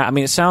freaking out. I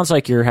mean, it sounds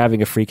like you're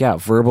having a freak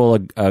out. Verbal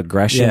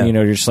aggression,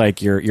 you're just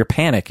like, you're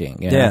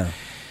panicking. Yeah.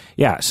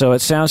 Yeah, so it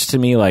sounds to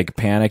me like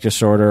panic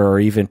disorder or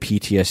even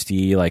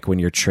PTSD, like when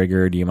you're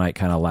triggered, you might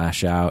kind of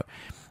lash out.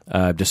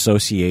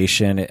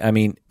 Dissociation. I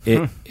mean,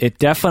 it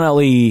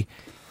definitely,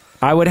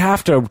 I would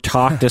have to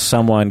talk to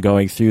someone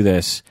going through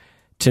this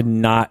to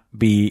not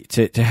be,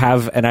 to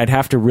have, and I'd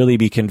have to really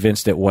be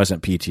convinced it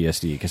wasn't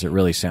PTSD because it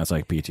really sounds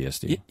like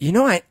PTSD. You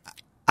know,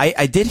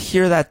 I did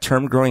hear that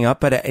term growing up,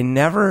 but I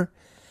never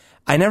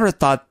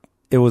thought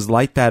it was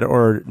like that,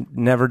 or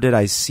never did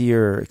I see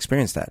or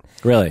experience that.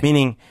 Really?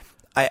 Meaning,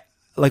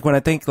 like when I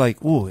think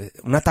like, ooh,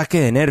 un ataque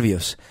de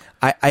nervios,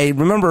 I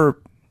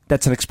remember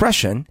that's an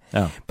expression,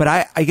 but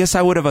I guess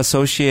I would have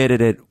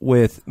associated it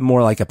with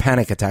more like a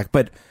panic attack,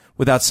 but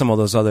without some of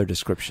those other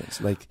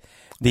descriptions, like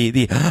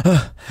the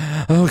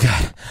oh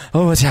God,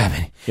 oh, what's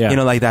happening? Yeah. You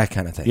know, like that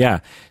kind of thing. Yeah.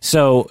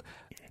 So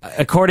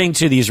according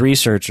to these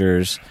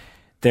researchers,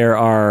 there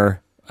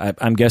are,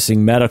 I'm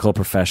guessing, medical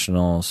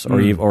professionals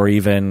or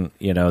even,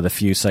 you know, the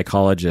few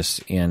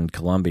psychologists in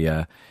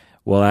Colombia.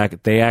 Well,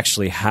 they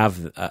actually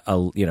have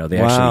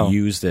actually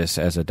use this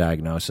as a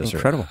diagnosis.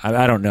 Incredible.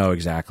 I don't know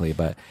exactly,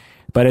 but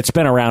it's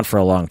been around for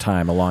a long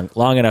time,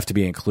 long enough to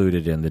be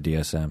included in the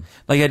DSM.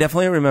 Like I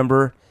definitely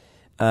remember,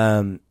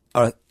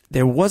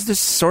 there was this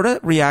sort of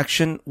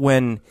reaction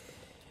when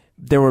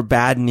there were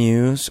bad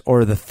news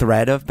or the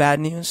threat of bad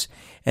news.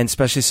 And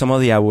especially some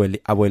of the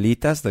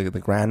abuelitas, the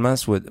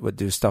grandmas would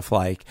do stuff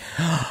like,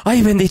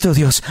 ay, bendito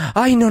Dios.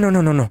 Ay, no. You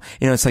know,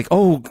 it's like,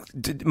 oh,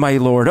 my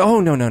Lord. Oh,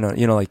 no.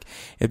 You know, like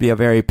it'd be a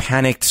very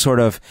panicked sort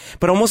of,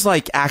 but almost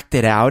like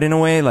acted out in a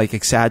way, like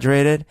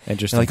exaggerated.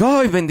 Interesting. Like,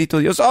 oh, bendito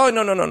Dios. Oh,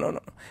 no.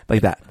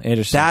 Like that.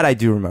 Interesting. That I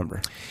do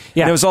remember.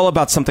 Yeah. And it was all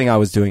about something I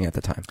was doing at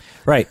the time.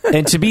 Right.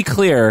 And to be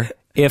clear,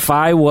 if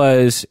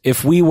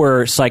we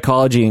were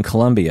psychology in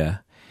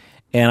Colombia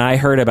and I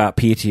heard about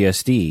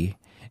PTSD,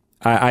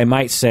 I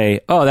might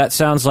say, oh, that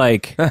sounds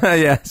like...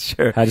 yeah,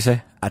 sure. How do you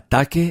say?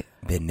 Ataque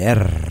de nervios.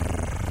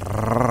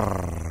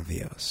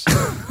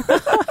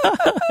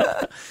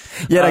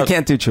 Yet I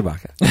can't do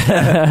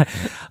Chewbacca.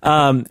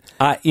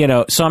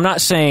 So I'm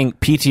not saying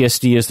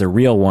PTSD is the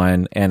real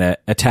one and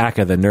Attack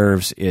of the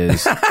Nerves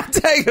is...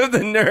 Attack of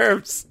the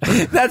Nerves.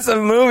 That's a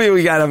movie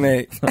we got to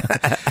make.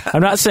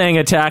 I'm not saying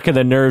Attack of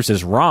the Nerves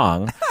is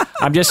wrong.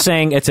 I'm just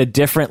saying it's a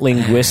different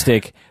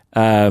linguistic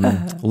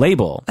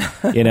label.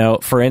 You know,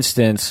 for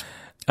instance,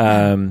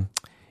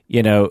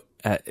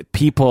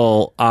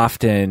 people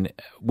often,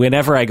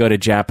 whenever I go to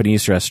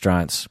Japanese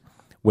restaurants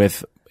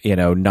with, you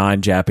know,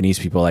 non-Japanese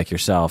people like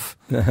yourself,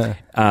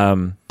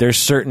 there's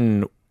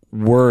certain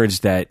words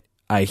that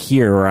I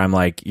hear where I'm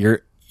like,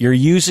 you're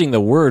using the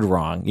word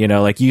wrong. You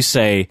know, like you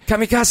say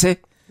kamikaze.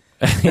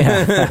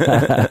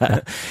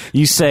 Yeah.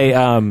 You say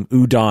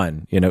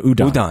udon, you know,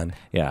 udon. Udon.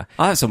 Yeah.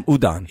 I have some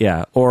udon.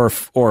 Yeah. Or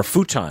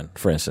futon,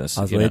 for instance.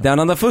 I was laid down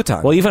on the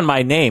futon. Well, even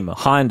my name,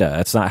 Honda,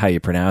 that's not how you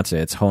pronounce it.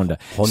 It's Honda.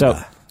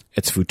 So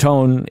it's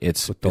futon,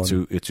 it's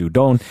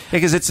udon.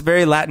 Because it's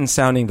very Latin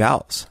sounding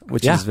vowels,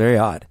 which is very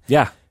odd.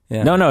 Yeah.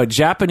 No,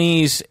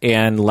 Japanese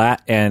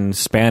and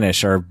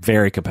Spanish are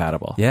very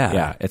compatible. Yeah.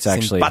 Yeah. It's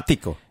actually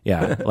simpático.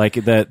 Yeah. Like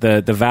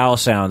the vowel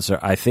sounds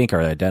I think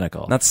are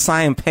identical. Not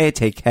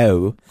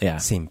simpático. Yeah.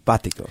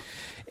 Simpático.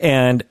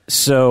 And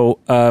so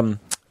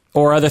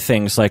or other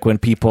things like when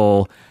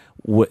people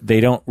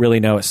they don't really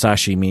know what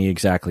sashimi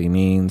exactly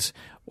means,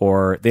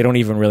 or they don't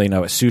even really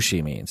know what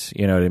sushi means.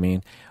 You know what I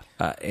mean?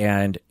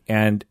 And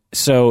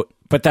so,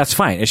 but that's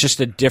fine. It's just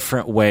a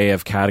different way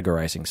of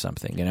categorizing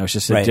something. You know, it's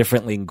just a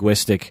different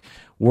linguistic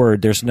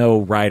word. There's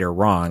no right or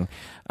wrong.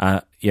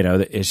 You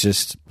know, it's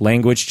just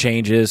language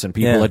changes and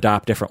people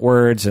adopt different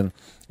words. And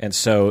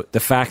so the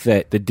fact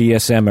that the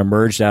DSM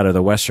emerged out of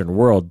the Western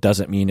world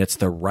doesn't mean it's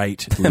the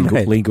right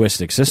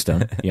linguistic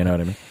system. You know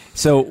what I mean?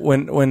 So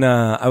when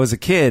I was a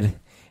kid,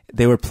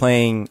 they were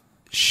playing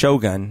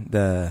Shogun,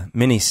 the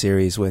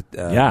miniseries with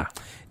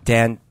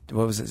Dan.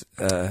 What was his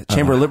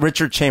Chamberlain?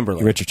 Richard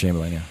Chamberlain. Richard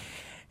Chamberlain. Yeah.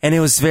 And it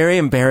was very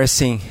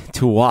embarrassing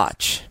to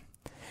watch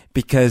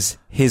because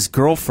his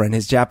girlfriend,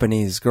 his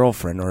Japanese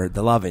girlfriend, or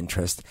the love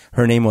interest,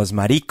 her name was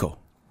Mariko.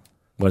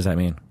 What does that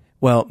mean?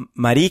 Well,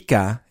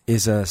 marika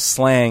is a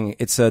slang.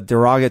 It's a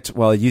derogatory.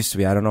 Well, it used to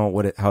be. I don't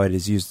know how it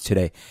is used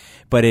today,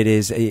 but it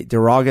is a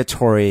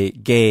derogatory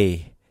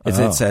gay.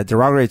 It's a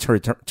derogatory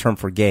term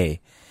for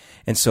gay.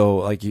 And so,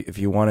 like, if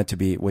you wanted to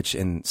be, which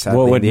sadly in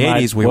the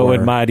 80s we were. What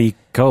would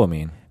mariko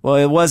mean? Well,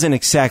 it wasn't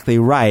exactly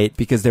right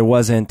because there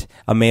wasn't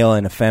a male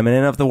and a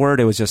feminine of the word.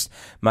 It was just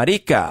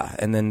marica,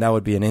 and then that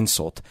would be an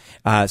insult.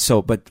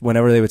 But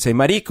whenever they would say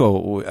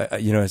marico,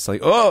 it's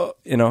like, oh,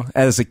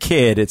 as a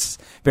kid, it's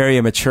very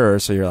immature.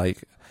 So you're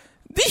like,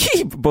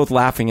 both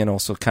laughing and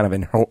also kind of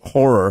in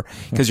horror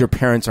because your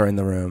parents are in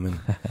the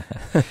room.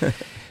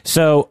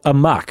 So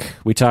amok,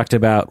 we talked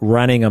about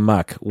running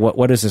amok.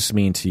 What does this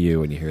mean to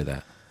you when you hear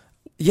that?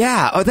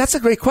 Yeah, that's a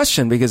great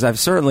question because I've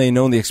certainly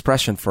known the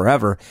expression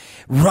forever.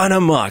 Run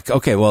amok.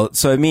 Okay, well,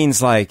 so it means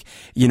like,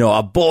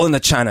 a bull in the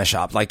china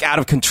shop, like out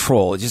of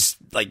control, just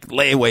like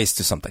lay waste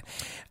to something.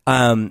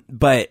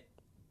 But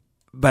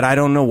I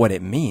don't know what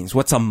it means.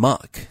 What's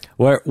amok?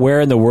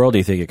 Where in the world do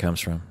you think it comes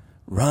from?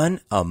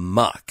 Run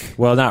amok.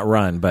 Well, not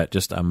run, but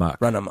just amok.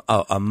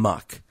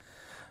 Amok.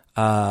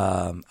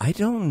 I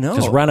don't know.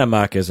 Because run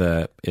amok is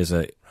a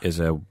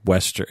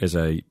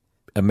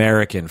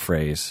American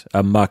phrase.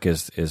 Amok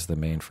is the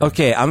main phrase.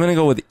 Okay, I'm gonna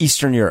go with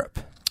Eastern Europe.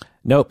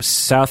 Nope,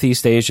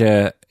 Southeast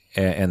Asia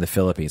and the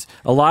Philippines.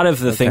 A lot of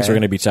the things we're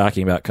going to be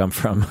talking about come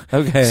from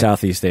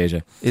Southeast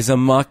Asia. Is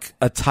amok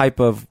a type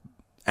of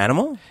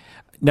animal?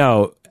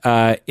 No,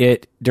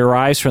 it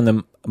derives from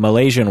the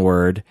Malaysian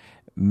word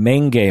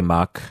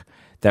mengemuk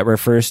that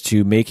refers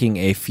to making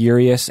a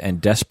furious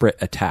and desperate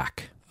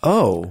attack.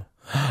 Oh,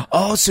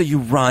 so you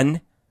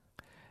run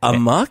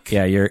amok?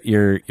 Yeah,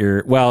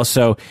 you're well,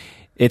 so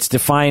it's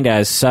defined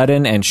as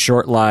sudden and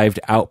short-lived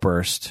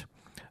outburst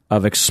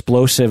of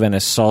explosive and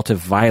assaultive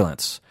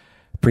violence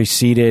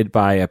preceded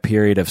by a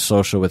period of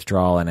social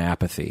withdrawal and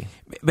apathy.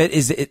 But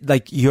is it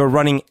like you're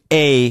running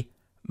a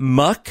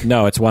muck?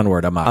 No, it's one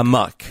word, amok.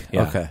 Amok.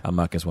 Yeah, okay.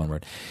 Amok is one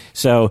word.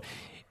 So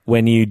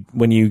when you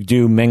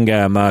do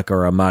menga amok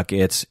or amok,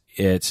 it's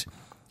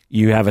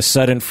you have a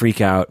sudden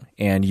freak out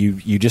and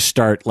you just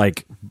start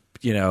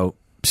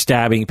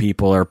stabbing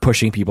people or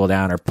pushing people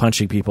down or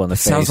punching people in the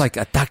face. Sounds like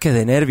ataque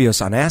de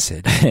nervios on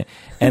acid.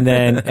 and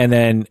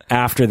then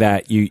after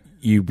that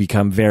you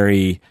become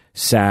very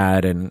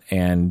sad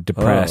and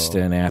depressed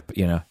and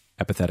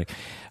apathetic,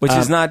 which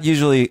is not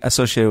usually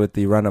associated with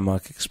the run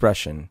amok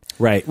expression.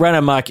 Right, run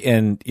amok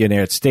in the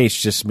United States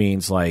just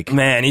means like,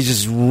 man, he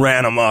just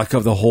ran amok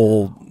of the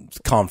whole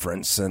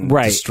conference and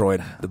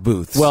destroyed the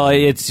booths. Well,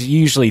 it's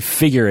usually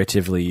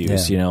figuratively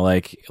used. Yeah.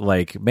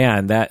 Like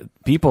man, that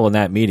people in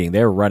that meeting,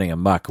 they're running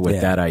amok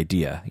with that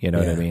idea. You know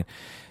what I mean?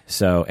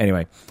 So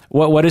anyway,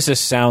 what does this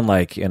sound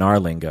like in our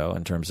lingo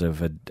in terms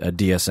of a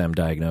DSM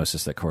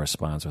diagnosis that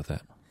corresponds with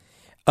it?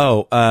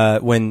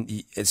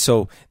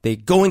 So they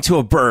go into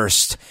a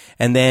burst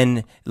and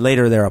then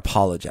later they're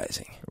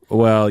apologizing.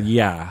 Well,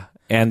 yeah,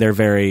 and they're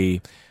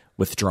very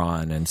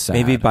withdrawn and sad.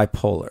 Maybe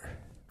bipolar.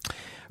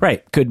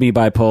 Right, could be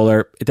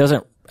bipolar. It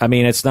doesn't. I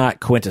mean, it's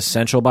not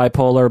quintessential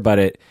bipolar, but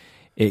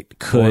it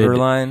could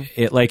borderline.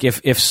 It like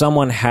if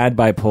someone had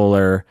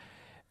bipolar.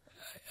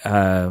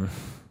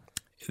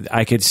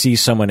 I could see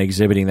someone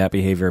exhibiting that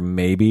behavior,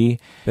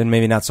 maybe, but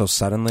maybe not so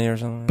suddenly or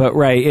something. But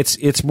right,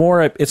 it's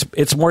more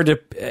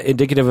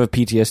indicative of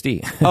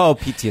PTSD. Oh,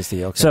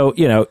 PTSD. Okay. So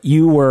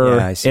you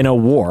were in a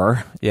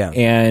war,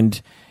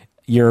 and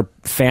your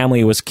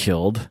family was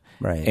killed,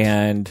 right?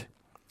 And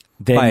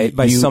then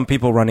by some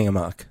people running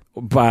amok,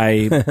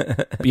 by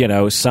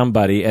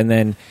somebody, and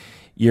then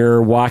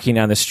you're walking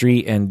down the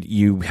street and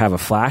you have a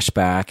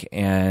flashback,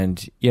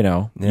 and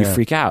you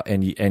freak out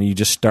and you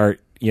just start.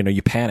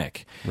 You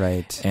panic.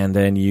 Right. And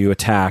then you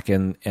attack,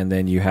 and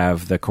then you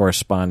have the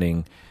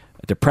corresponding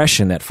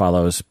depression that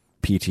follows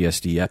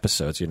PTSD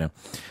episodes,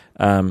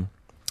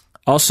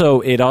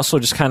 Also, it also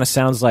just kind of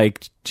sounds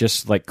like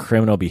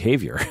criminal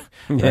behavior,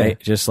 right?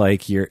 Just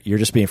like you're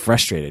just being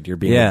frustrated.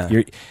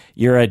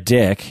 You're a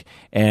dick,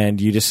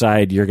 and you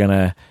decide you're going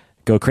to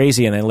go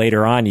crazy, and then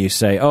later on you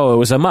say, "Oh, it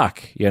was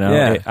amok."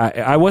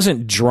 I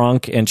wasn't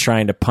drunk and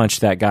trying to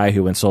punch that guy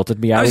who insulted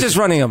me. I was just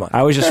running amok.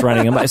 I was just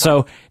running amok.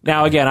 So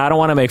now again, I don't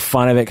want to make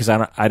fun of it because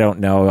I don't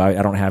know.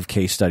 I don't have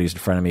case studies in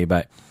front of me,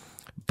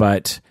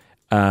 but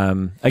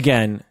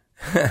again,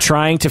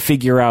 trying to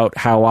figure out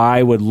how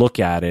I would look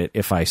at it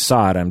if I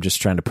saw it. I'm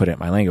just trying to put it in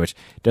my language.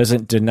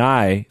 Doesn't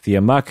deny the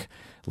amok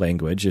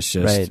language. It's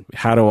just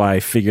how do I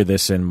figure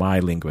this in my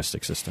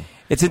linguistic system?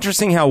 It's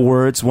interesting how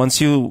words, once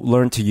you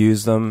learn to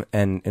use them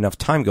and enough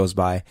time goes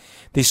by,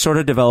 they sort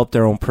of develop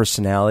their own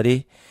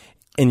personality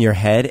in your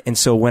head. And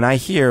so when I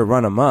hear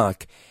run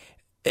amok,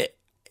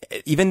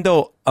 even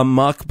though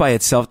amok by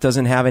itself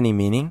doesn't have any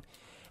meaning,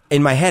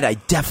 in my head I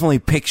definitely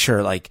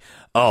picture like,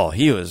 oh,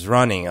 he was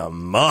running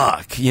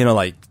amok,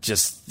 like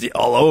just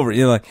all over,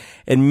 like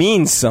it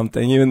means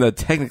something, even though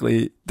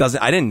technically it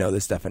doesn't. I didn't know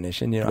this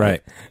definition,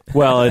 Right.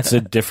 Well, it's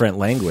a different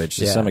language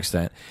to some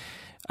extent.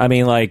 I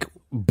mean, like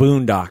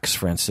boondocks,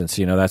 for instance,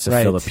 that's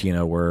a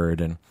Filipino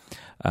word. And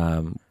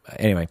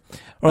anyway.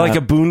 Or like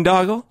a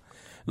boondoggle.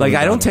 Like,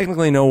 I don't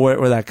technically know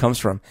where that comes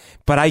from,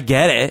 but I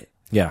get it.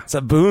 Yeah. It's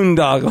a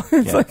boondoggle.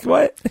 It's like,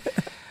 what?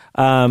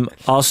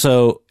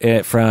 Also,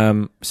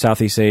 from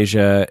Southeast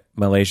Asia,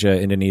 Malaysia,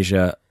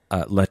 Indonesia,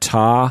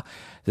 Latah,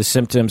 the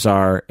symptoms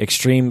are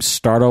extreme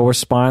startle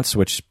response,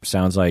 which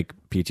sounds like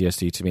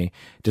PTSD to me,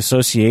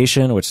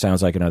 dissociation, which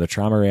sounds like another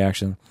trauma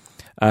reaction,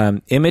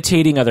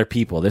 imitating other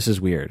people. This is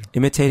weird.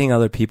 Imitating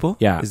other people?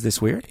 Yeah. Is this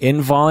weird?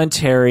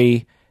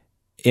 Involuntary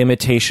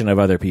imitation of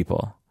other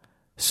people.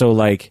 So,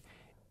 like,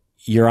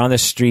 you're on the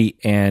street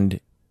and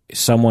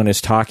someone is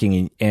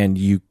talking and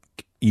you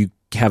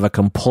have a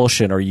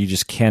compulsion, or you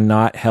just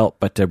cannot help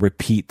but to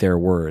repeat their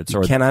words.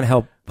 Or cannot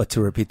help but to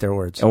repeat their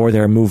words. Or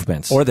their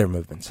movements.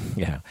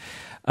 Yeah.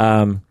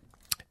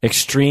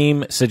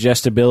 Extreme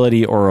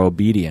suggestibility or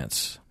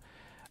obedience.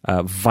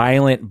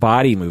 Violent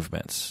body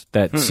movements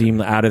that seem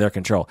out of their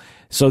control.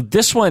 So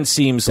this one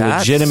seems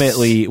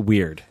legitimately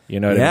weird. You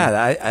know what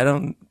I mean? Yeah, I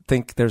don't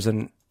think there's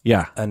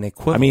Yeah. an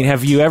equivalent. I mean,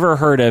 have you ever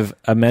heard of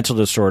a mental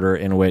disorder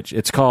in which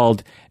it's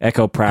called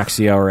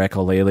echopraxia or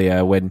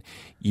echolalia, when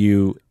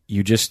you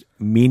just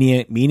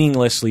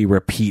meaninglessly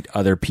repeat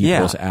other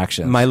people's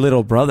actions? My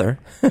little brother,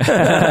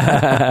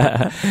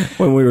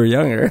 when we were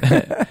younger.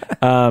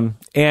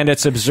 And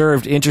it's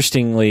observed,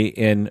 interestingly,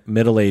 in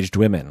middle-aged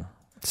women.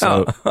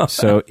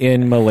 So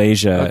in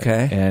Malaysia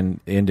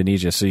and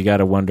Indonesia. So you got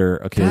to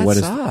wonder, okay,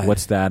 That's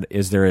what's that?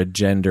 Is there a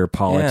gender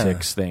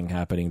politics thing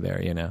happening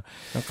there? You know.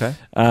 Okay.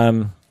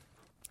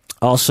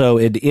 Also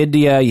in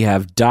India, you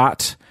have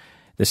DOT.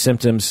 The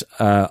symptoms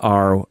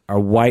are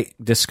white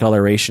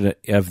discoloration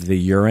of the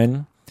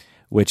urine,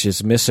 which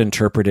is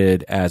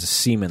misinterpreted as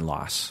semen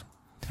loss.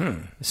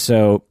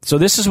 So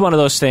this is one of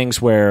those things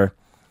where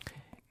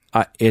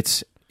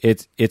it's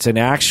an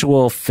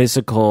actual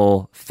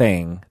physical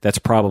thing that's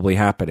probably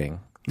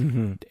happening,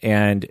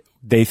 and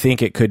they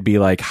think it could be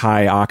like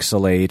high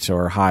oxalate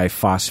or high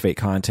phosphate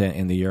content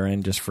in the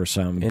urine just for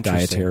some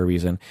dietary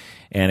reason,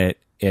 and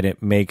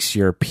it makes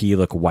your pee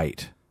look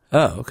white.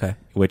 Oh, okay.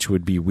 Which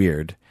would be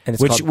weird. And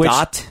it's called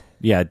DOT?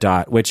 Yeah,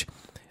 DOT, which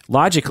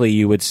logically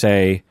you would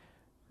say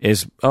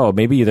is,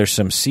 maybe there's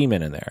some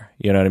semen in there.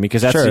 You know what I mean?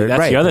 Because that's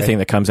the other thing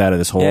that comes out of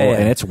this hole,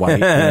 and it's white. You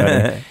know what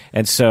I mean?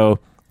 And so,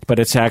 but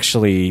it's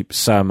actually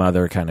some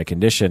other kind of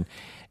condition.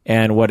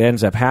 And what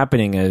ends up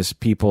happening is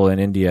people in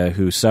India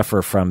who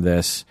suffer from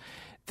this,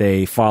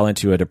 they fall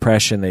into a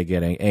depression, they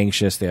get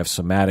anxious, they have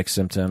somatic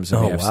symptoms,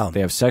 and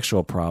they have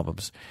sexual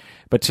problems.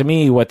 But to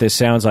me, what this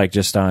sounds like,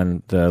 just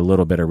on the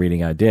little bit of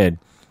reading I did,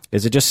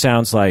 is it just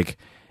sounds like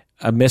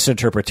a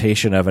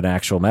misinterpretation of an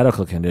actual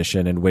medical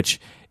condition in which,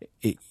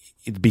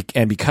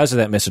 and because of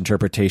that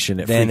misinterpretation,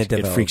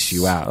 it freaks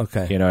you out.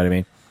 Okay. You know what I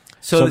mean?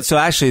 So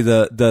actually,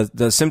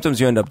 the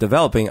symptoms you end up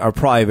developing are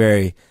probably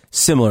very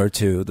similar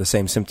to the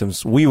same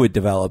symptoms we would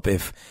develop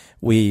if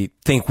we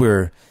think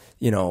we're,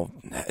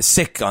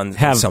 sick on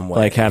some way.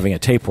 Like having a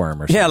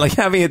tapeworm or something. Yeah, like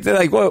having it,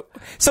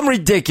 some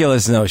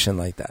ridiculous notion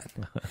like that.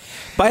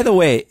 By the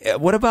way,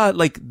 what about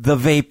like the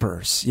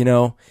vapors,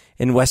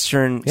 in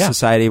Western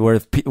society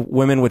where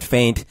women would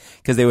faint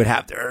because they would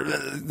have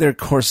their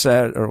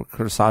corset or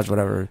corsage,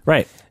 whatever.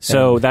 Right.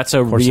 So that's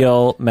a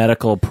real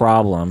medical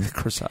problem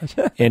corsage.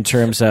 In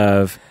terms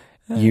of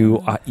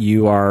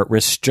you are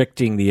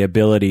restricting the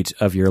ability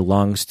of your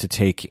lungs to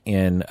take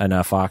in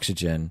enough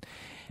oxygen.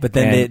 But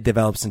then it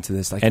develops into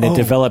this it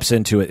develops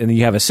into it, and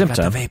you have a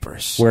symptom the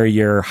vapors where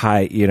you're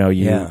high,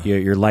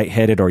 you're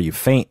lightheaded or you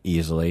faint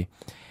easily,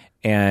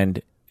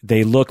 and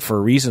they look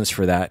for reasons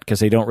for that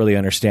because they don't really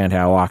understand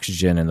how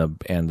oxygen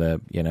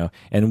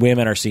and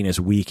women are seen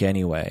as weak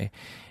anyway.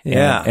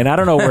 Yeah, and I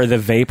don't know where the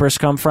vapors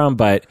come from,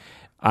 but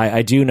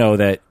I do know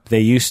that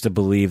they used to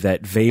believe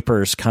that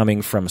vapors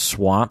coming from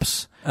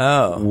swamps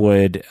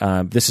would.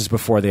 This is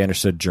before they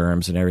understood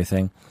germs and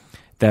everything.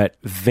 That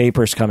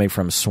vapors coming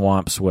from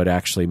swamps would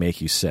actually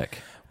make you sick.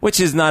 Which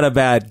is not a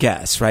bad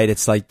guess, right?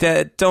 It's like,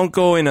 don't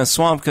go in a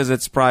swamp because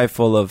it's probably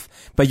full of,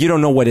 but you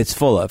don't know what it's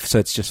full of, so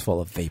it's just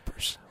full of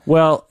vapors.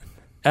 Well,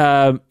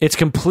 it's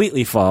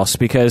completely false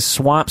because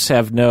swamps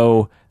have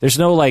there's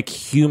no like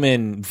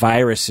human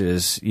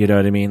viruses, you know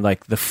what I mean?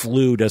 Like the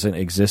flu doesn't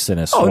exist in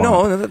a swamp.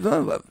 Oh,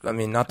 no. I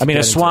mean, not to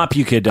a swamp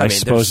you could, I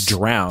suppose,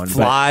 drown.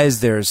 Flies,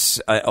 there's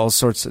all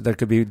sorts there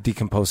could be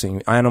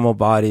decomposing animal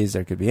bodies,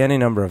 there could be any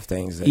number of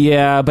things.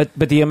 But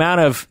the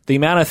amount of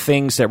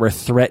things that were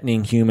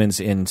threatening humans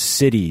in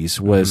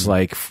cities was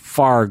like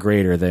far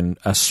greater than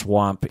a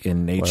swamp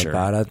in nature.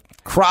 What about a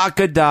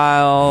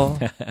crocodile?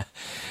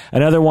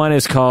 Another one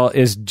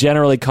is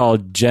generally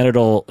called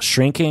genital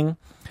shrinking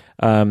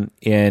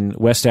in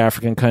West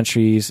African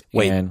countries.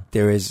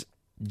 There is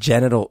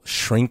genital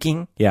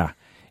shrinking? Yeah,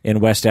 in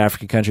West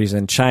African countries.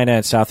 In China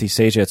and Southeast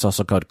Asia, it's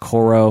also called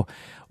Koro,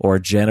 or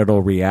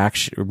genital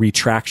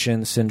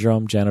retraction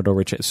syndrome.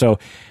 So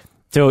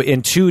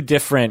in two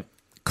different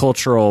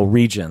cultural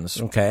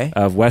regions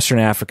of Western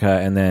Africa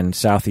and then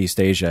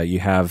Southeast Asia, you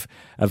have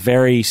a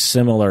very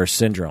similar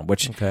syndrome,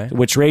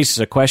 which raises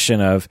a question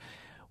of,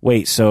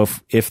 so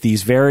if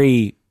these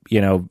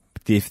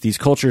if these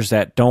cultures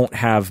that don't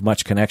have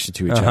much connection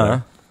to each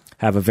other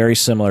have a very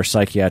similar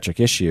psychiatric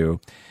issue,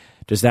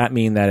 does that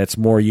mean that it's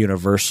more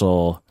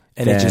universal?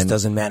 And it just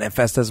doesn't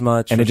manifest as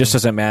much? And it just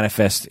doesn't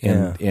manifest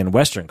in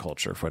Western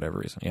culture for whatever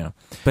reason. Yeah.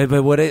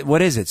 But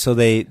what is it? So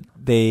it's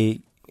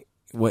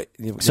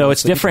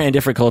different in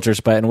different cultures,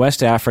 but in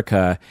West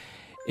Africa,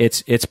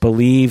 it's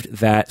believed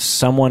that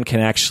someone can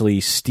actually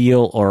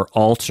steal or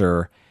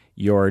alter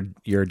your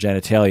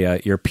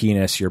genitalia, your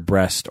penis, your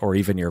breast, or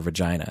even your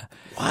vagina.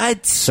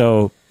 What?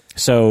 So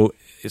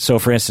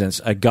for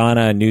instance, a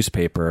Ghana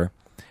newspaper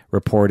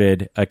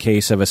reported a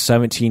case of a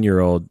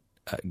 17-year-old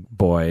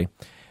boy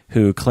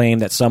who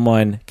claimed that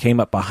someone came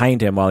up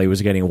behind him while he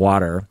was getting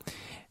water,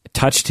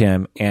 touched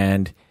him,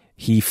 and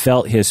he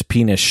felt his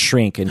penis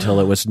shrink until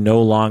it was no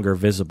longer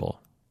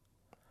visible.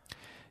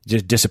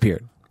 Just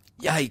disappeared.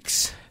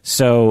 Yikes.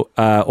 So,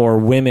 or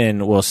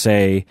women will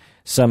say,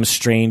 some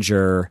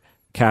stranger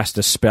cast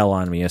a spell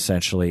on me,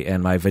 essentially,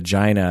 and my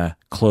vagina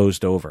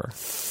closed over.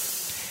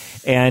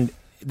 And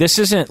this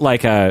isn't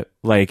like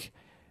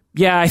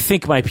yeah, I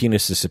think my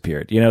penis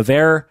disappeared.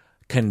 They're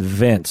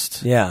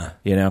convinced. Yeah.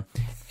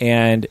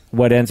 And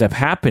what ends up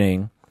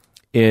happening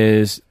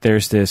is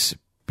there's this,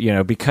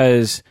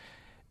 because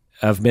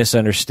of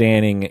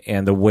misunderstanding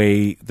and the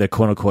way the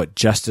quote unquote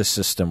justice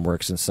system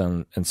works in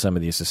some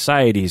of these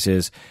societies,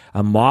 is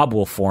a mob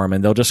will form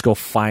and they'll just go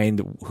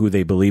find who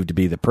they believe to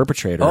be the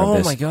perpetrator of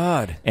this. Oh my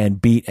God.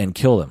 And beat and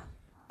kill them.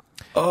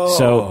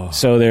 Oh.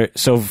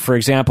 So for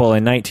example,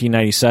 in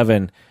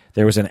 1997,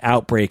 there was an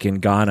outbreak in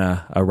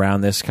Ghana around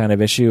this kind of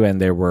issue,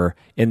 and there were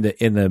in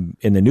the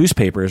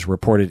newspapers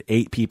reported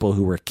 8 people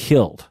who were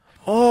killed.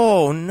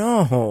 Oh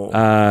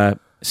no.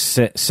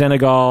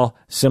 Senegal,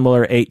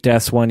 similar, 8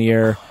 deaths one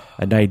year.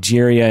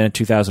 Nigeria in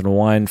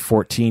 2001,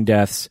 14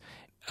 deaths.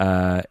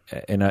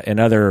 In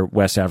other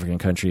West African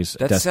countries.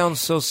 That sounds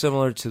so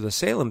similar to the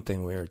Salem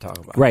thing we were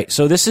talking about. Right.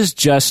 So this is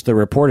just the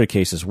reported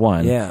cases,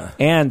 one. Yeah.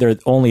 And they're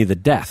only the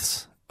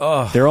deaths.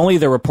 Oh. They're only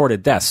the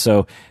reported deaths.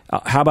 So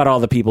how about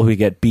all the people who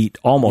get beat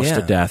almost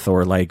to death,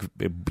 or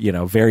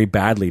very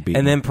badly beaten?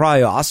 And then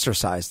probably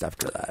ostracized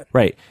after that.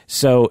 Right.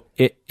 So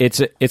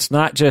it's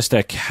not just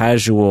a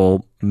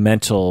casual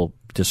mental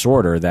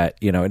disorder that,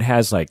 it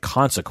has like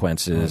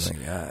consequences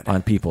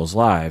on people's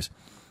lives.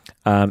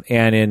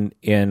 And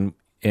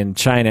in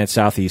China and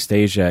Southeast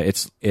Asia,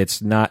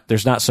 it's not,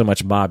 there's not so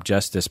much mob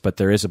justice, but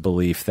there is a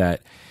belief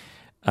that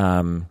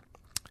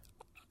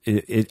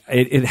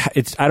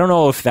it's I don't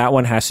know if that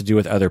one has to do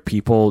with other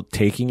people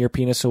taking your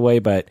penis away,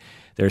 but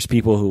there's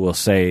people who will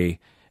say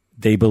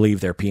they believe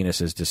their penis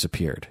has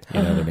disappeared.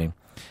 You know what I mean?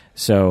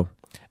 So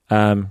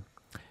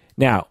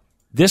now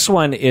this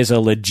one is a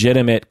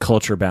legitimate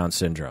culture bound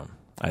syndrome,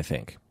 I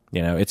think.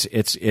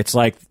 It's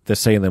like the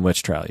Salem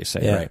witch trial, you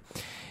say, right?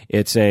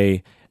 It's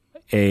a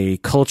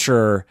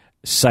culture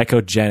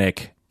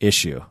psychogenic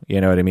issue.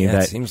 You know what I mean? Yeah,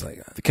 that seems like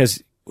that.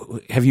 Because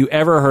have you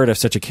ever heard of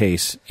such a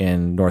case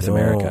in North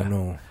America?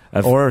 No.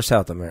 Or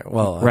South America.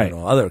 Well, I don't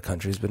know, other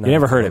countries, but not you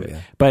never heard of it.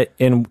 But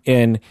in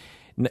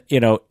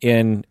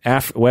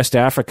West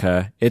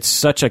Africa, it's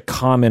such a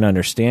common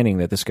understanding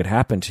that this could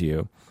happen to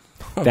you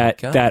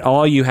that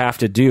all you have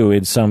to do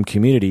in some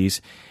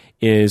communities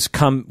is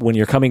when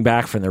you're coming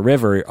back from the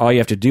river, all you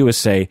have to do is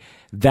say,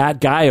 that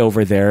guy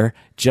over there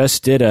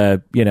just did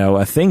a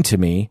thing to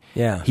me.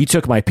 Yeah. He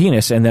took my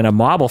penis, and then a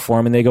mob will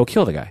form and they go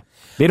kill the guy.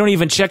 They don't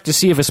even check to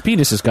see if his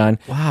penis is gone,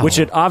 which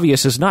it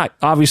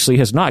obviously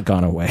has not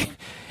gone away.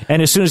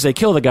 And as soon as they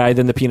kill the guy,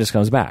 then the penis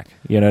comes back.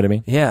 You know what I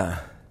mean? Yeah.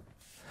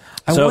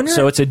 So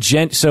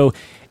it's so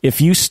if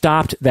you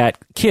stopped that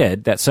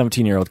kid, that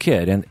 17-year-old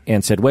kid,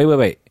 and said,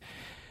 wait,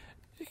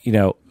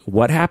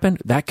 what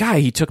happened? That guy,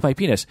 he took my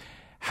penis.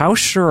 How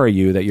sure are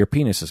you that your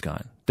penis is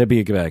gone? That'd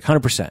be like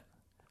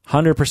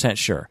 100%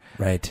 sure.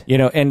 Right.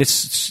 And it's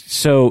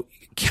so,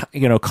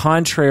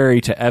 contrary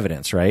to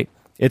evidence, right?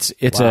 It's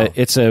a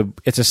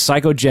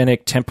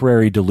psychogenic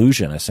temporary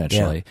delusion,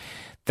 essentially,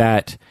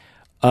 that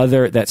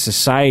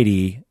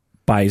society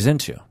buys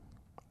into,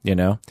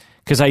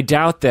 because I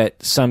doubt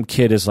that some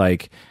kid is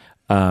like,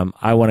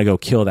 I want to go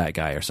kill that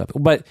guy or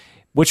something, but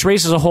which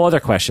raises a whole other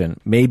question.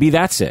 Maybe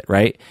that's it,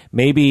 right?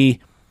 Maybe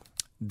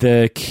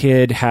the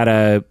kid had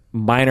a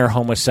minor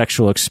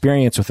homosexual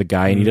experience with a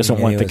guy and he doesn't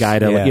want the guy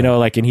to,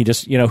 and he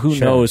just, who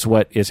knows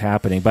what is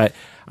happening. But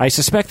I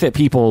suspect that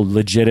people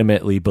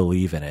legitimately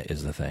believe in it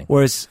is the thing.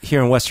 Whereas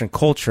here in Western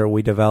culture,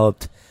 we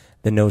developed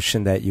the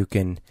notion that you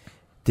can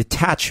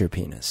detach your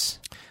penis.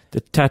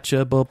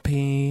 Detachable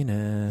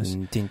penis.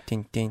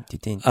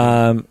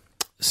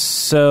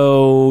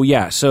 So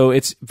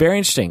it's very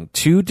interesting.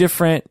 2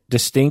 different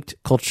distinct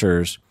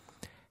cultures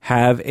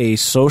have a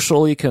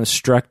socially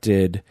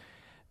constructed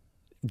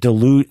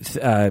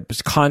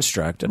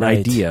construct, an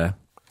idea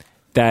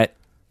that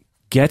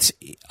gets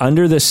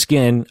under the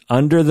skin,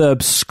 under the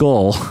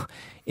skull,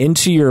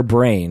 into your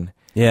brain.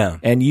 Yeah.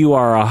 And you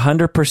are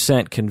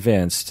 100%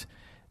 convinced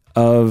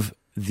of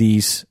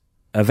these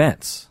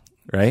events,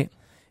 right?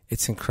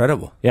 It's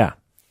incredible. Yeah.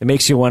 It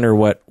makes you wonder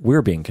what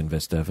we're being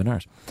convinced of in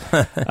ours.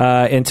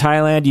 In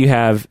Thailand, you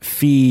have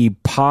Phi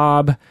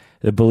Pob,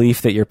 the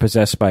belief that you're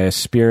possessed by a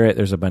spirit.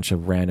 There's a bunch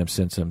of random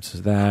symptoms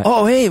of that.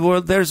 Oh, hey,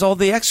 well, there's all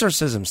the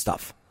exorcism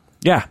stuff.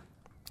 Yeah.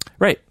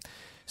 Right.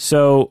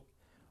 So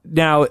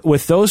now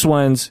with those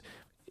ones,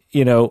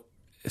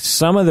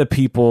 some of the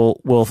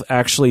people will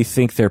actually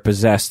think they're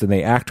possessed and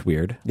they act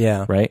weird.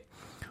 Yeah. Right.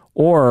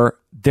 Or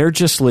they're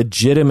just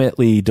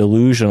legitimately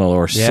delusional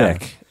or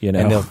sick,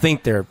 And they'll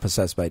think they're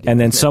possessed by demons. And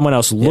then someone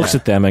else looks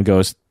at them and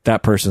goes,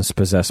 that person's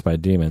possessed by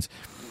demons.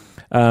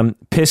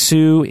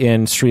 Pisu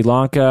in Sri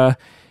Lanka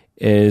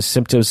is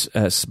symptoms,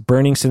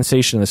 burning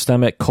sensation in the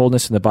stomach,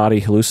 coldness in the body,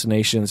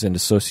 hallucinations, and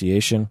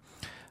dissociation.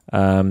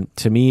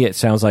 To me, it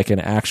sounds like an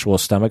actual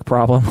stomach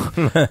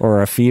problem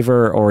or a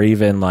fever or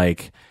even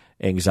like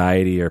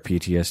anxiety or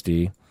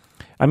PTSD.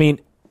 I mean,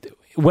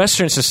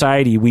 Western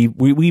society,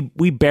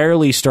 we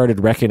barely started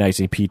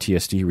recognizing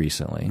PTSD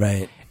recently.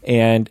 Right.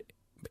 And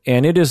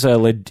it is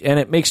and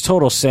it makes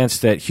total sense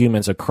that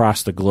humans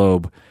across the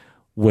globe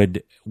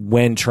would,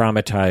 when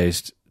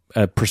traumatized,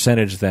 a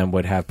percentage of them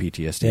would have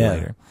PTSD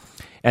later.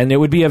 And it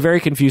would be a very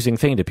confusing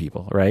thing to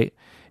people, right?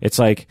 It's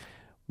like,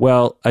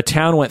 well, a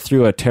town went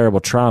through a terrible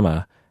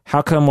trauma.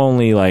 How come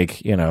only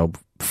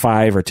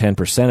 5 or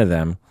 10% of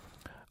them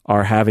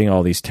are having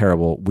all these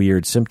terrible,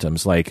 weird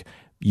symptoms like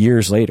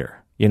years later?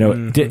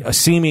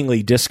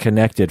 Seemingly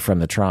disconnected from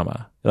the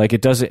trauma. Like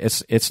it doesn't.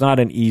 It's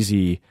not an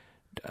easy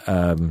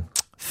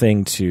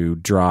thing to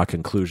draw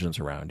conclusions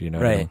around. You know,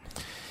 right?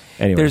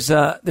 Anyway,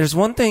 there's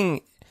one thing.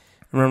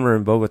 I remember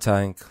in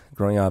Bogota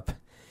growing up,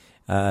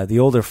 the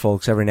older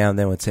folks every now and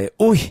then would say,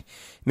 "Uy,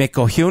 me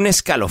cogió un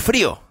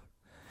escalofrío,"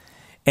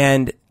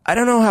 and I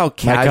don't know how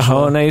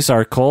casual. My cojones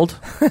are cold.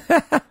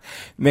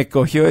 Me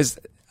cogió is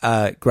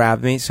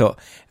grabbed me. So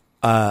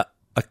a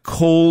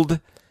cold.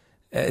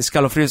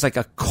 Escalofrío is like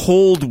a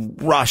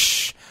cold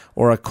rush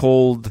or a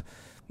cold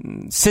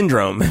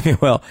syndrome, if you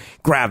will,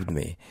 grabbed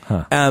me.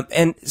 Huh.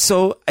 And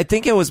so I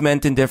think it was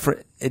meant in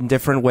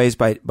different ways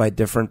by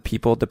different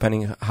people,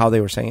 depending how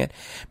they were saying it.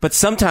 But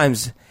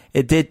sometimes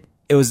the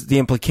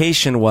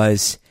implication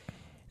was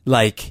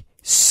like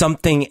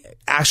something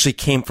actually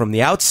came from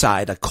the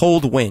outside, a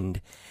cold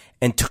wind,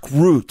 and took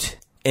root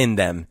in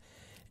them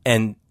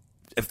and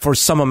for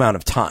some amount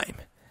of time.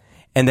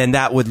 And then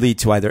that would lead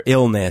to either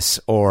illness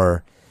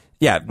or...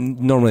 Yeah,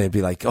 normally it'd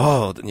be like,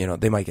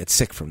 they might get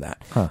sick from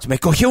that. Huh. So me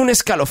cogió un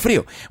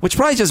escalofrío, which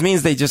probably just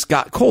means they just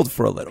got cold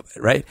for a little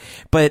bit, right?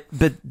 But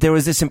there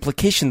was this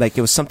implication like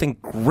it was something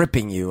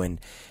gripping you and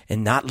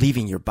not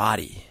leaving your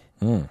body,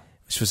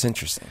 which was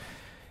interesting.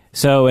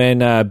 So in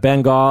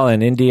Bengal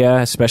and India,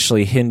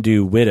 especially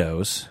Hindu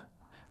widows,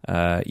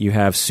 you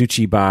have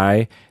Suchi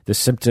Bai. The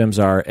symptoms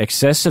are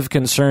excessive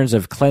concerns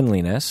of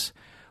cleanliness,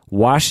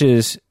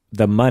 washes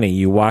the money.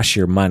 You wash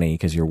your money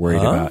because you're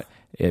worried about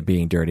it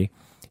being dirty.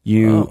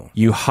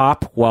 You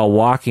hop while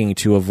walking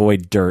to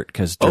avoid dirt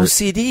because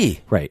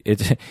OCD. Right.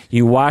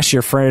 You wash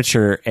your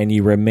furniture and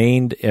you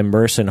remained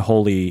immersed in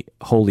holy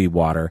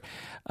water.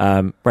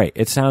 Right.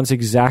 It sounds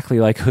exactly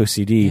like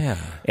OCD. Yeah.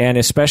 And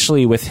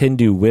especially with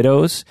Hindu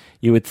widows,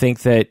 you would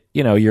think that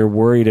you're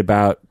worried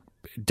about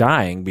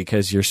dying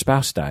because your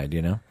spouse died.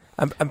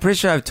 I'm pretty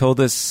sure I've told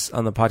this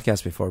on the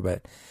podcast before,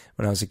 but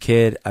when I was a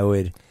kid, I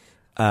would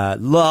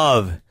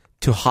love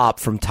to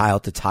hop from tile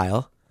to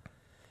tile.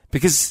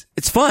 Because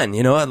it's fun,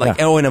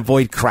 and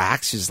avoid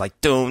cracks. Just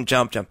like, boom,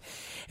 jump.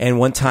 And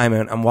one time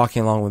I'm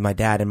walking along with my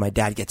dad, and my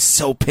dad gets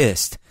so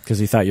pissed. Because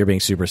he thought you're being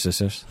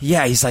superstitious?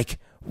 Yeah, he's like,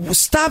 well,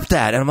 stop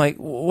that. And I'm like,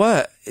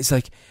 what? It's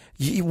like,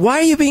 why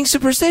are you being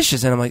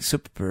superstitious? And I'm like,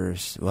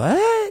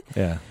 what?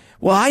 Yeah.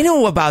 Well, I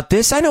know about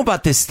this. I know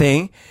about this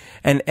thing.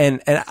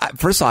 And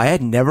first of all, I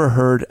had never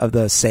heard of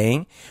the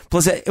saying.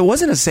 Plus, it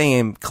wasn't a saying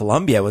in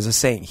Colombia. It was a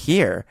saying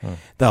here.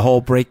 The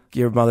whole break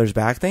your mother's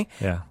back thing.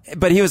 Yeah.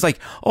 But he was like,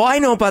 oh, I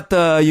know about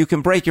you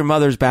can break your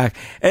mother's back.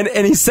 And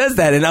he says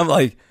that. And I'm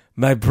like,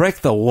 I break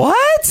the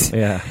what?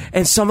 Yeah.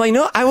 And so I'm like,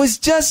 no, I was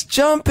just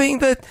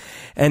jumping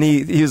and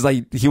he was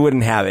like, he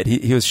wouldn't have it.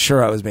 He was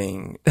sure I was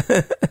being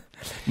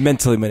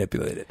mentally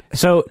manipulated.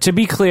 So to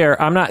be clear,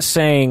 I'm not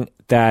saying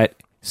that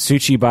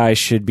Suchi Bai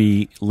should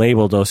be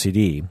labeled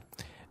OCD.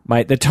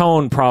 The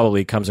tone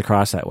probably comes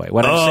across that way.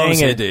 What I'm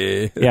saying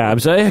is, I'm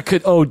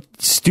saying,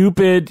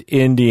 stupid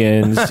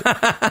Indians.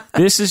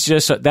 This is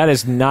that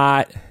is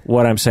not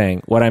what I'm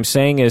saying. What I'm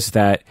saying is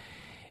that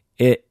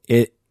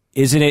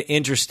isn't it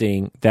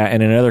interesting that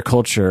in another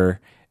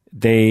culture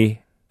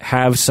they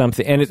have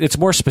something, and it's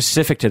more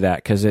specific to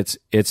that because it's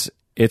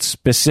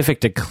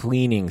specific to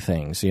cleaning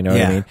things. You know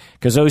what I mean?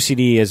 Because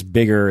OCD is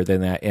bigger than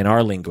that in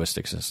our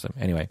linguistic system.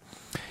 Anyway.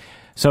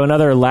 So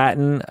another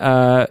Latin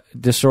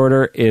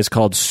disorder is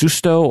called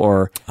susto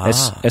or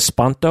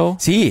espanto.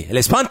 Sí, el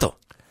espanto.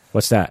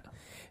 What's that?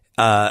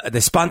 The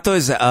espanto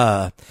is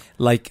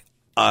like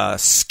a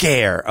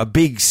scare, a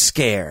big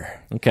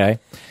scare. Okay.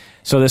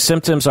 So the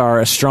symptoms are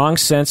a strong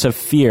sense of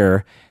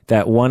fear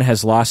that one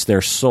has lost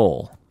their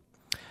soul.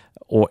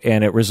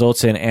 And it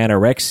results in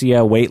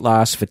anorexia, weight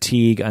loss,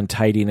 fatigue,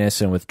 untidiness,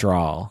 and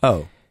withdrawal.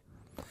 Oh,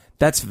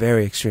 that's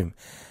very extreme.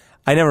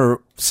 I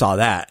never saw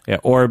that. Yeah,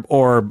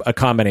 or a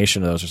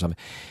combination of those or something.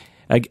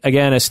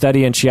 Again, a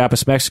study in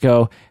Chiapas,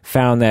 Mexico,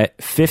 found that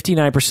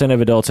 59%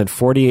 of adults and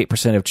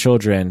 48% of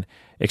children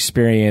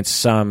experience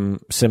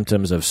some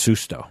symptoms of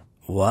susto.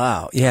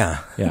 Wow. Yeah.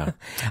 Yeah.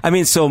 I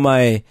mean, so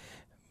my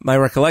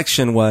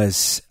recollection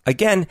was,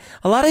 again,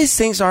 a lot of these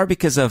things are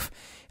because of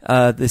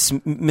this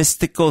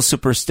mystical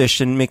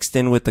superstition mixed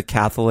in with the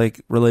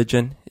Catholic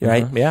religion,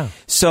 right? Mm-hmm. Yeah.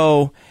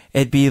 So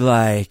it'd be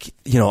like,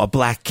 a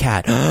black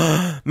cat.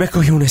 Me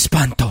cogió un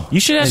espanto. You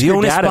should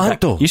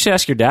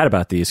ask your dad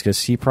about these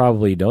because he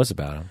probably knows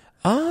about them.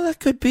 Oh, that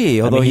could be.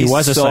 Although he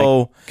was a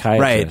psychiatrist.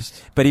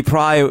 Right. But he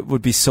probably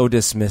would be so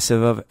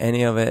dismissive of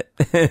any of it.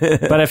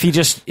 But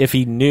if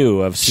he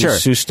knew of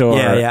Susto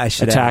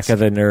or attack of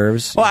the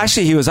nerves. Well,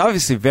 actually, he was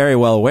obviously very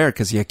well aware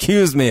because he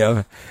accused me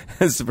of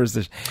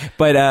superstition.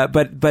 But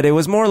it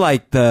was more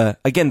like the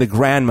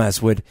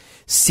grandmas would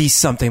see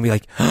something and be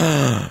like,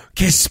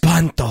 que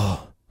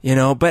espanto.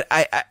 But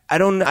I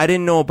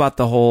didn't know about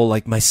the whole,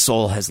 like, my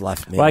soul has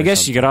left me. Well, I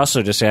guess you could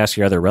also just ask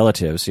your other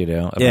relatives,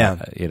 about,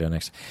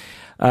 next.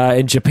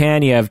 In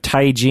Japan, you have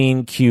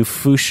Taijin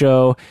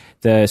Kyufusho.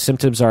 The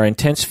symptoms are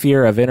intense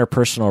fear of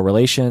interpersonal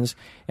relations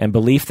and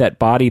belief that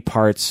body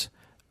parts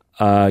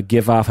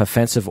give off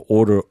offensive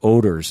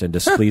odors and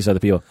displease other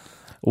people.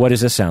 What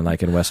does this sound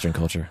like in Western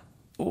culture?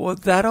 Well,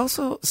 that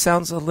also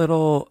sounds a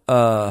little...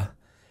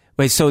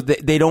 wait, so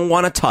they don't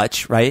want to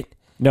touch, right?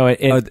 No,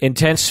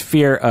 intense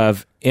fear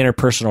of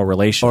interpersonal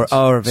relations.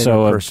 Of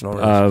interpersonal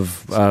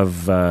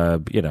relations.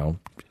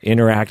 Of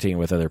interacting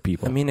with other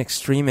people. I mean,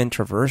 extreme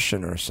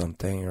introversion or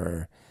something,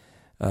 or...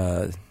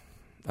 I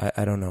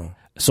don't know.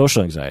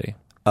 Social anxiety.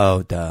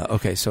 Oh, duh.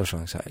 Okay, social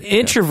anxiety.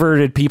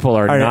 Introverted people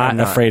are not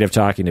afraid of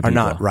talking to people.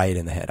 Are not right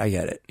in the head. I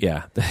get it.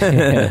 Yeah.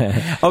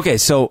 Okay,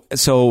 so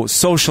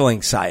social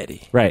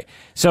anxiety. Right.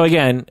 So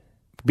again,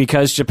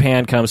 because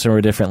Japan comes from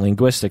a different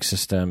linguistic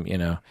system,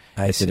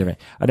 it's different.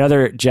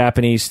 Another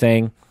Japanese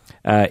thing,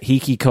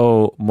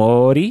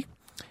 hikikomori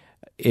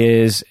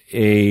is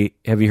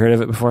have you heard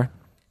of it before?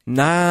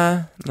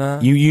 Nah.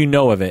 You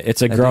know of it.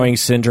 It's a growing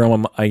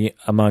syndrome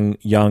among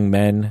young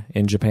men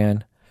in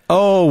Japan.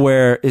 Oh,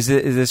 where is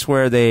this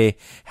where they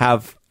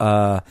have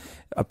a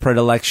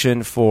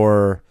predilection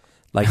for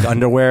like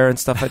underwear and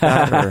stuff like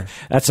that? Or?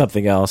 That's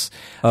something else.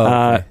 Oh,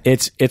 okay.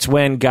 It's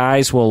when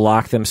guys will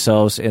lock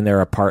themselves in their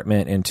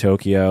apartment in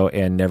Tokyo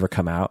and never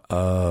come out.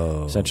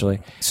 Oh,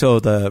 essentially. So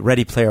the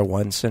Ready Player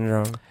One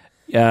syndrome.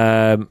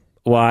 Well,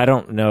 I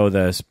don't know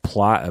the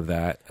plot of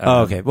that.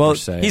 Okay. Well,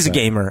 he's a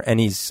gamer and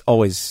he's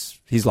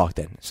locked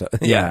in. So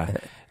yeah.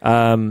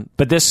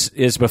 But this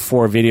is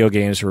before video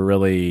games were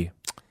really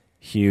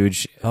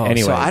huge.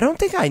 Anyway, so I don't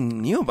think I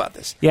knew about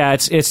this. Yeah,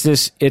 it's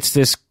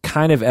this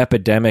kind of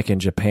epidemic in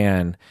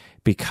Japan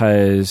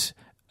because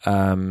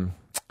a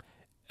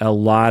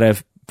lot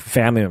of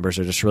family members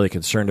are just really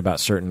concerned about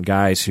certain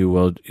guys who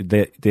will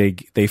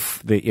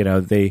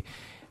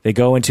they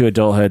go into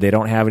adulthood. They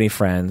don't have any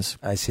friends.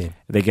 I see.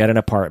 They get an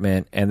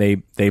apartment and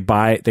they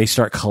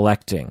start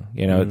collecting.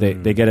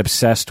 They get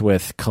obsessed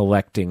with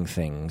collecting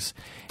things.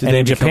 Do and they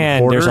in become Japan,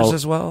 hoarders there's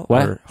as well?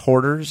 What? Or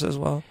hoarders as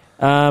well?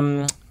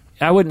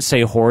 I wouldn't say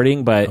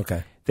hoarding, but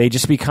okay. They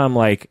just become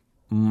like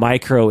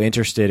micro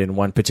interested in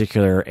one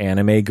particular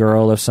anime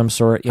girl of some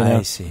sort.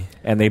 I see.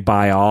 And they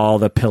buy all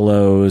the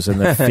pillows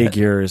and the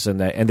figures and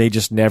they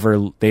just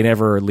never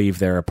leave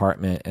their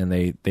apartment and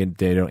they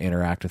don't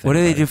interact with. What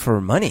anybody. do they do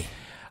for money?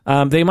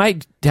 They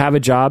might have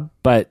a job,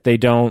 but they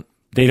don't.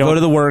 They don't go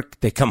to the work.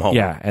 They come home.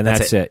 Yeah, and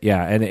that's it.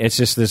 Yeah, and it's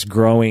just this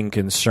growing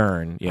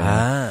concern,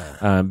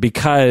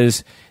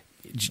 because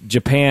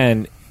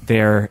Japan,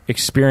 they're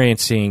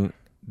experiencing.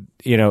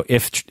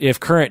 If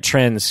current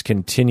trends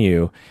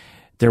continue,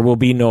 there will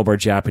be no more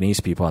Japanese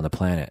people on the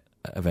planet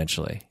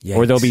eventually. Yikes.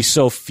 Or there'll be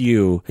so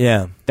few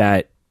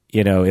that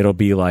it'll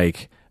be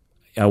like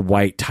a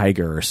white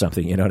tiger or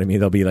something. You know what I mean?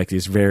 There'll be like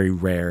these very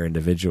rare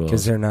individuals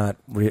because they're not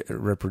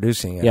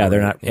reproducing. Yeah, they're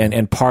not. Yeah.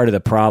 And part of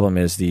the problem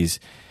is these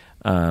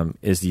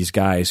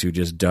guys who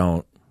just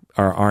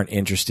aren't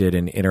interested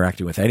in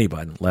interacting with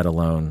anyone, let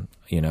alone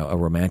a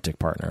romantic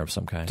partner of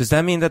some kind. Does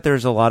that mean that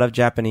there's a lot of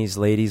Japanese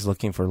ladies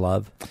looking for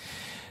love?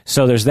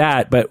 So there's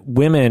that, but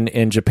women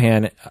in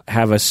Japan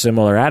have a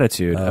similar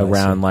attitude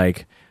around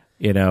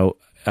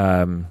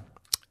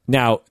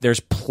now there's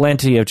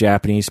plenty of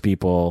Japanese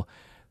people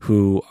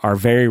who are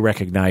very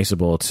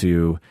recognizable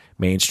to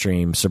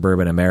mainstream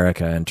suburban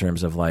America in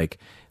terms of like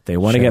they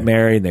want to get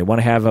married and they want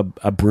to have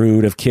a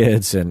brood of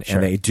kids and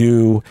they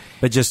do.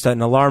 But just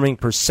an alarming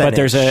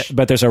percentage.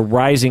 But there's a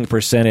rising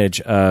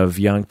percentage of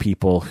young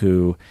people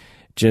who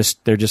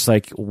they're just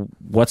like,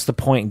 what's the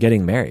point in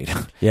getting married?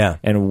 Yeah.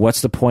 And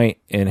what's the point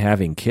in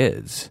having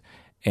kids?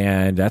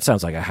 And that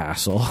sounds like a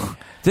hassle.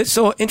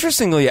 So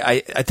interestingly, I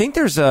think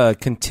there's a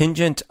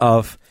contingent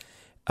of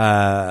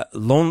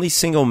lonely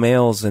single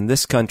males in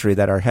this country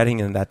that are heading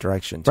in that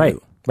direction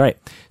too. Right.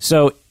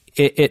 So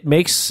it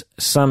makes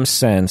some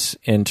sense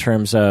in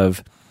terms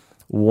of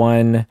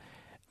one,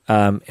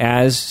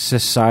 as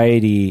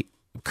society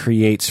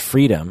creates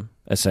freedom,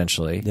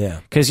 essentially. Yeah.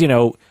 Because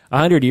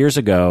 100 years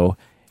ago.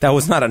 That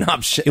was not an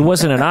option. It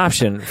wasn't an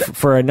option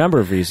for a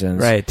number of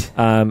reasons. Right.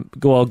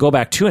 Go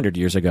back 200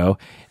 years ago.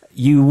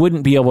 You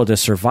wouldn't be able to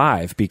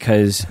survive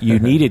because you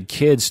needed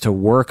kids to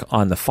work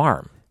on the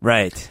farm.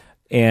 Right.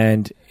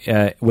 And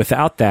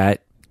without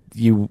that,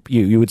 you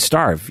would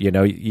starve.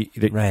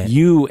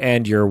 You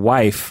and your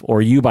wife,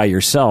 or you by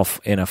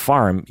yourself in a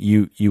farm,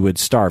 you would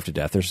starve to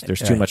death.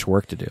 There's too much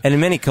work to do. And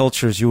in many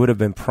cultures, you would have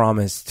been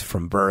promised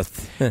from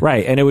birth.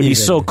 Right. And it would be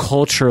so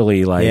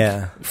culturally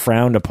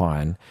frowned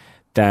upon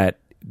that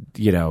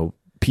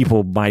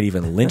people might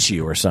even lynch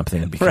you or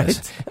something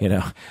because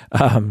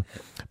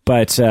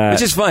but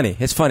it's just funny.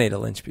 It's funny to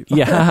lynch people.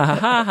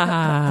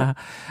 Yeah.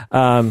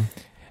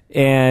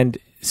 And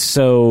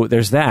so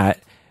there's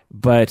that.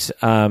 But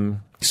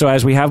so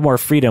as we have more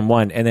freedom,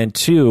 one, and then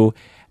two,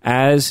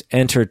 as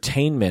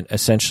entertainment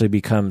essentially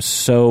becomes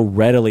so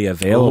readily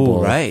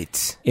available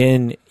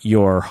in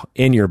your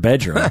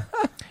bedroom,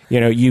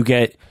 you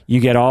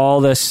get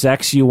all the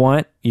sex you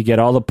want, you get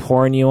all the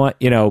porn you want,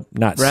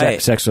 not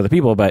sex with other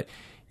people, but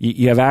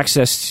you have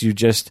access to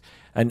just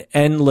an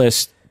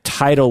endless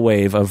tidal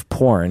wave of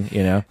porn,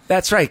 you know?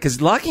 That's right,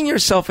 because locking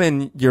yourself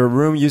in your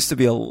room used to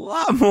be a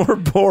lot more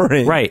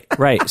boring. Right.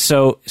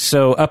 So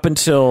up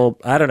until,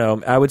 I don't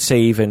know, I would say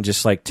even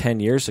just like 10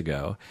 years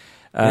ago,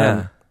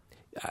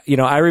 you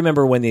know, I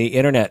remember when the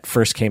internet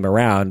first came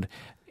around,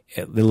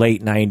 the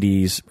late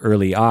 90s,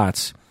 early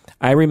aughts,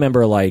 I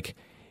remember like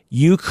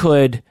you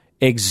could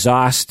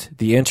exhaust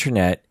the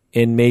internet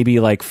in maybe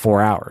like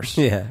 4 hours.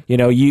 Yeah. You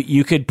know,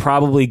 you could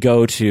probably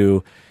go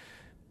to,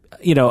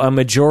 you know, a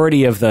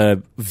majority of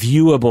the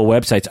viewable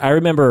websites. I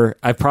remember,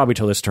 I've probably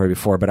told this story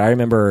before, but I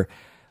remember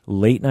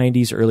late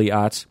 90s, early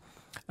aughts,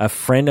 a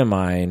friend of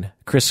mine,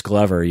 Chris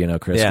Glover, you know,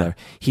 Glover,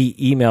 he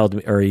emailed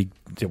me, or he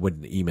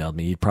wouldn't emailed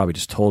me, he probably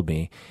just told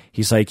me.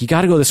 He's like, you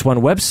got to go to this one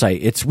website.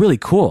 It's really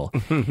cool.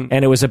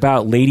 And it was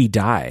about Lady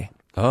Di.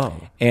 Oh.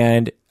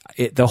 And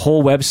the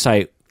whole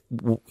website,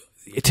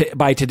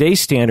 by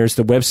today's standards,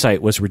 the website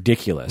was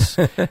ridiculous.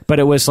 But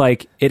it was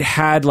like, it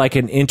had like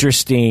an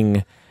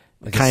interesting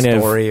like kind a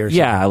story of, or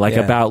something.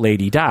 about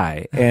Lady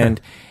Di. And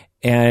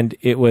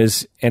it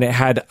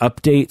had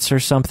updates or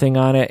something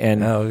on it.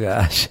 And oh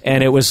gosh.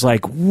 And it was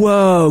like,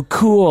 whoa,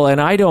 cool.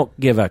 And I don't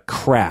give a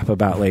crap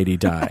about Lady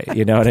Di.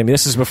 You know what I mean?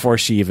 This is before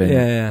she even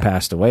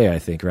passed away, I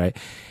think, right?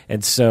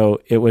 And so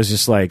it was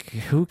just like,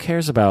 who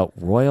cares about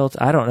royalty?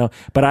 I don't know.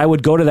 But I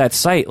would go to that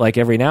site like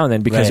every now and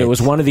then because it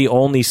was one of the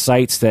only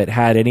sites that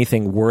had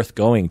anything worth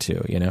going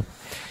to, you know?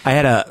 I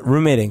had a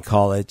roommate in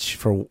college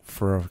for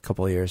a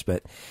couple of years,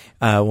 but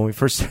when we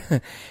first,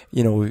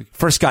 we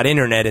first got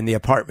internet in the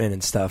apartment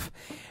and stuff,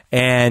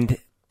 and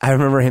I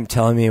remember him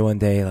telling me one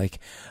day, like,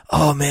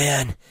 "Oh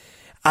man,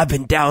 I've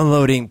been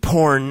downloading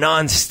porn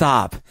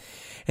nonstop,"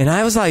 and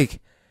I was like,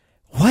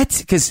 "What?"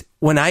 Because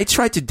when I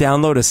tried to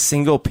download a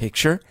single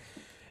picture,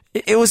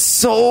 it was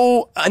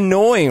so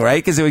annoying,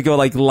 right? Because it would go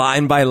like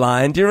line by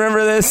line. Do you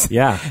remember this?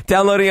 Yeah.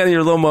 Downloading on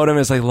your little modem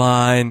is like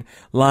line.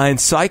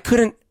 So I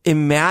couldn't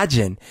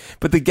imagine.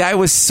 But the guy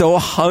was so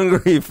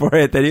hungry for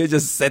it that he would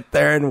just sit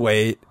there and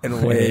wait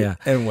and wait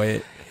and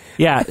wait.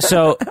 Yeah.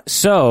 So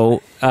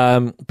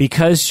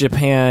because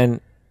Japan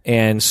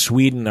and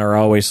Sweden are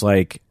always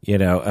like, you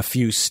know, a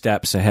few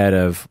steps ahead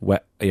of,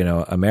 you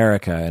know,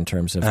 America in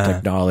terms of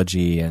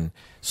technology and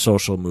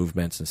social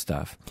movements and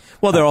stuff.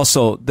 Well, they're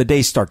also, the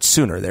day starts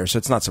sooner there, so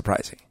it's not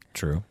surprising.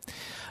 True.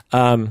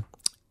 And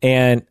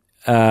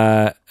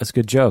that's a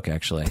good joke,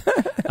 actually.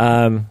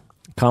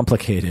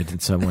 Complicated in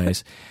some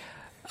ways.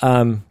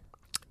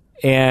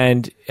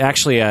 And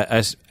actually,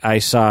 I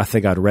saw a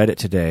thing on Reddit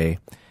today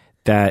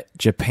that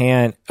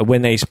Japan,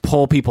 when they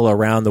poll people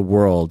around the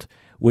world,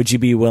 would you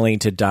be willing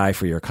to die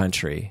for your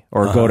country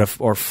or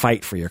or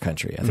fight for your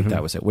country? I think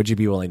that was it. Would you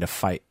be willing to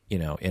fight, you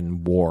know,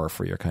 in war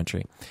for your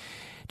country?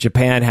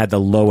 Japan had the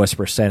lowest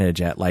percentage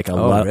at like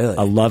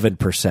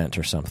 11%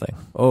 or something.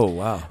 Oh,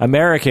 wow.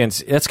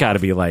 Americans, it's got to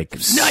be like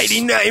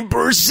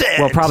 99%.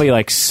 Well, probably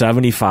like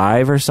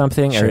 75 or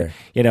something. Sure. Or,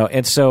 you know,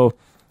 and so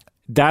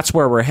that's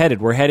where we're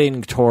headed. We're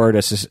heading toward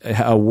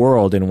a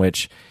world in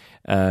which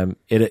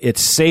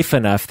it's safe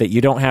enough that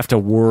you don't have to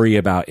worry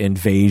about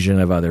invasion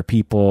of other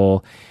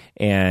people.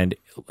 And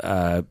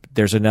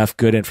there's enough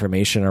good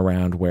information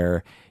around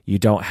where you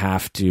don't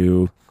have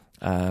to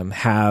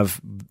have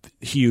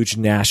huge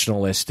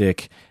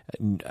nationalistic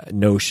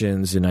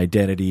notions and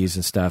identities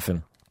and stuff.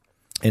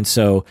 And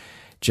so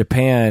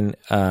Japan,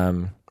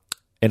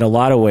 in a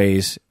lot of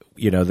ways,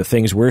 you know, the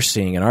things we're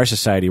seeing in our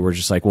society, we're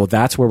just like, well,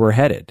 that's where we're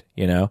headed.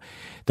 You know,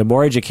 the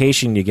more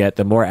education you get,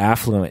 the more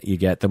affluent you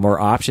get, the more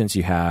options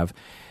you have,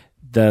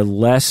 the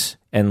less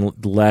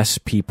and less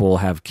people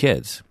have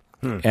kids.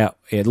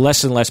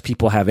 Less and less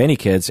people have any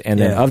kids. And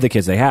then of the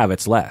kids they have,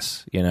 it's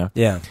less, you know?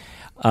 Yeah.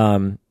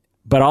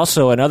 But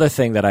also another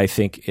thing that I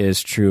think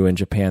is true in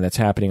Japan that's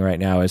happening right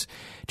now is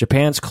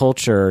Japan's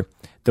culture,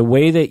 the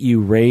way that you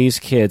raise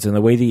kids and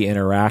the way that you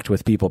interact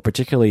with people,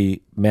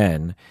 particularly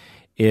men,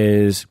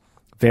 is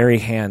very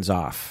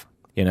hands-off.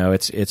 You know,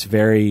 it's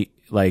very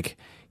like,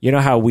 you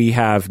know how we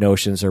have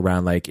notions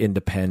around like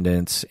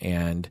independence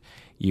and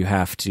you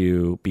have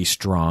to be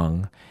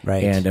strong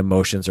and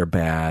emotions are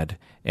bad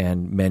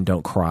and men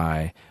don't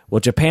cry. Well,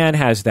 Japan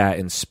has that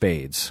in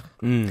spades.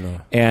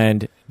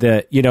 And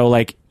you know,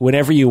 like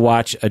whenever you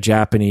watch a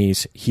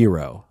Japanese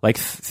hero, like,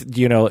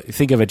 you know,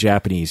 think of a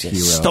Japanese hero.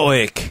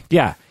 Stoic.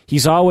 Yeah.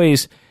 He's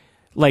always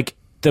like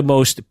the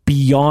most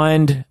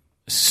beyond,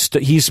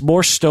 he's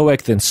more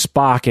stoic than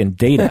Spock and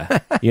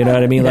Data. You know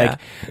what I mean? Like,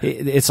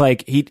 it's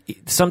like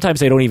sometimes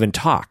they don't even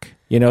talk,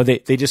 you know, they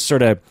just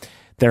sort of,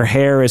 their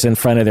hair is in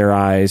front of their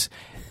eyes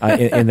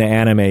in the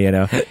anime, you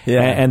know,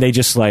 and they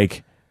just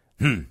like,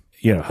 you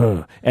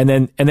know, and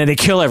then they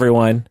kill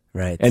everyone,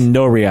 right? And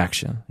no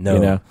reaction, you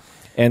know,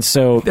 and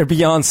so they're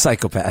beyond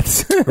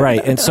psychopaths,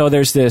 right? And so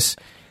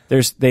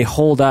they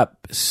hold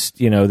up,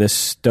 you know, this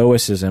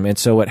stoicism, and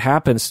so what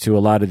happens to a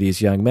lot of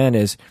these young men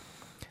is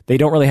they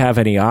don't really have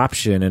any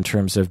option in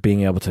terms of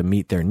being able to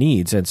meet their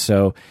needs, and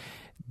so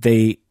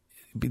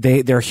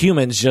they're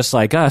humans just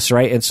like us,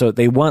 right? And so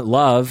they want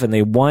love and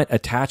they want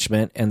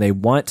attachment and they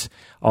want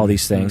all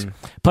these things.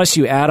 Plus,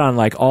 you add on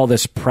like all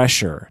this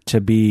pressure to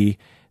be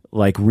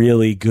like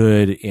really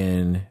good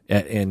in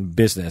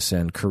business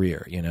and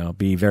career,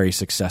 be very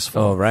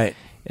successful. Oh, right.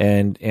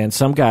 And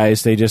some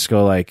guys, they just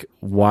go like,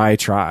 why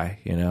try?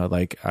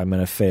 Like, I'm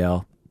going to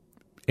fail.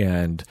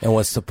 And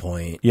what's the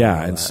point?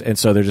 Yeah. And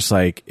so they're just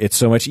like, it's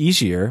so much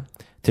easier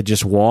to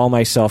just wall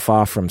myself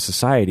off from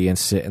society and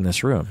sit in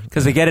this room.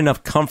 Because they get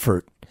enough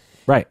comfort.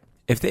 Right.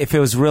 If it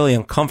was really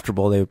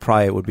uncomfortable, they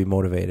would be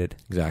motivated.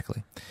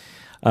 Exactly.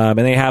 And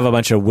they have a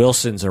bunch of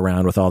Wilsons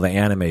around with all the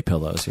anime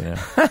pillows,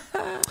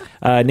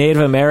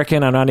 Native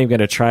American, I'm not even going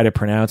to try to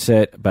pronounce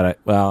it, but I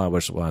might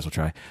as well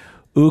try.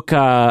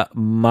 Uka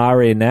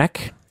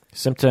Marinek.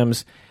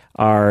 Symptoms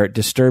are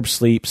disturbed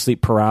sleep,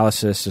 sleep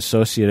paralysis,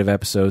 dissociative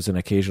episodes, and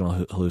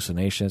occasional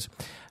hallucinations.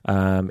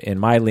 In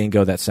my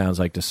lingo, that sounds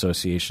like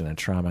dissociation and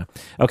trauma.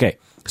 Okay,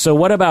 so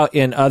what about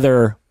in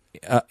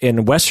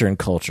Western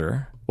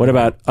culture? What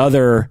about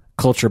other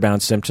culture-bound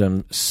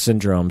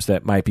syndromes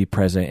that might be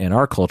present in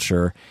our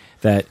culture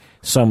that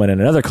someone in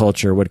another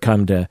culture would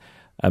come to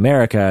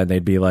America and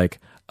they'd be like,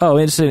 oh,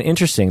 it's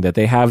interesting that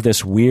they have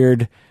this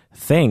weird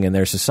thing in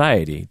their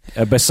society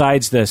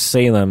besides the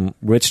Salem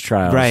witch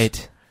trials.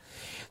 Right.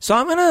 So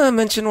I'm going to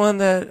mention one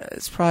that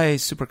is probably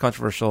super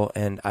controversial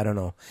and I don't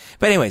know.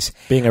 But anyways.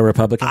 Being a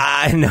Republican?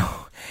 I know.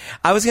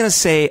 I was going to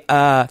say...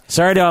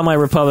 sorry to all my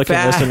Republican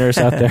listeners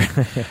out there.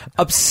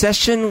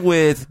 Obsession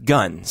with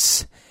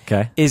guns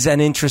is an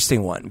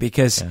interesting one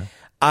because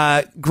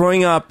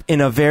growing up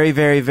in a very,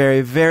 very,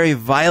 very, very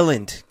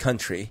violent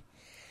country,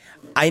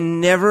 I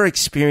never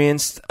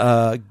experienced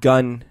a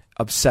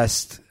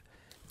gun-obsessed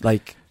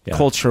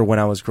culture when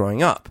I was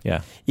growing up.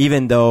 Yeah.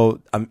 Even though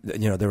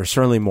there were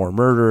certainly more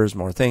murders,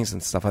 more things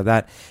and stuff like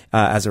that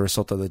as a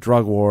result of the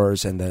drug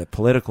wars and the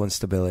political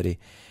instability.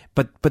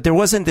 But there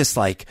wasn't this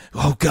like,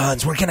 oh,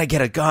 guns, where can I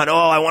get a gun? Oh,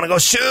 I want to go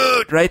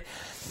shoot, right?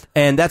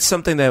 And that's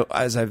something that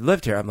as I've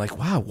lived here, I'm like,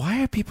 wow,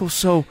 why are people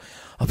so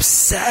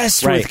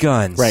obsessed with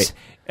guns? Right.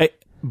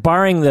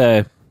 Barring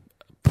the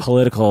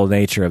political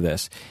nature of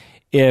this,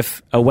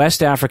 if a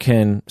West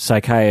African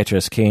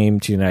psychiatrist came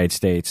to the United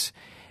States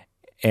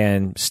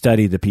and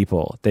studied the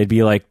people, they'd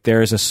be like,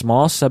 there's a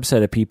small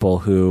subset of people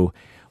who,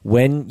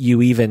 when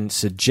you even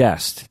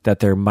suggest that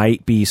there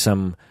might be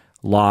some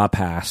law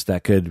passed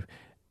that could,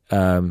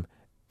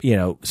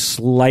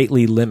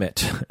 slightly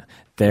limit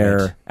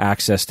their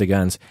access to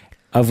guns,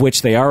 of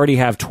which they already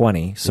have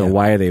 20, so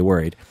why are they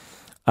worried?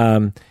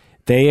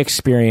 They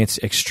experience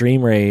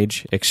extreme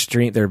rage,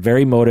 they're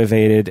very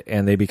motivated,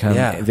 and they become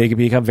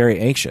very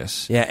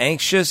anxious. Yeah,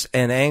 anxious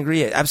and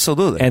angry,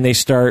 absolutely. And they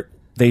start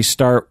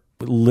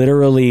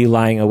literally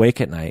lying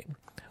awake at night,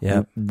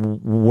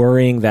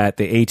 worrying that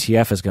the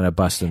ATF is going to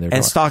bust in their door.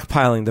 And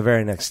stockpiling the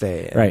very next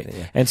day. Right.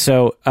 And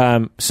so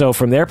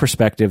from their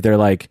perspective, they're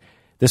like,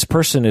 this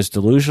person is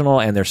delusional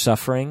and they're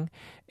suffering,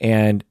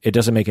 and it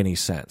doesn't make any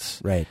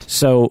sense. Right.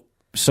 So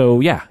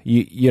yeah,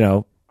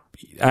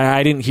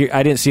 I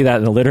didn't see that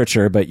in the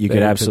literature, but you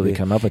could absolutely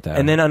come up with that.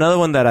 And then another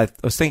one that I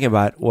was thinking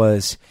about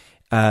was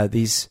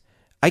these,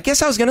 I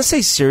guess I was going to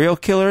say serial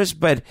killers,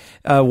 but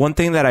one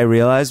thing that I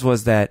realized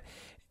was that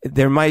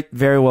there might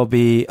very well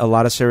be a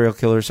lot of serial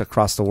killers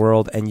across the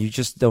world, and you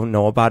just don't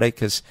know about it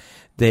because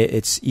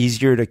it's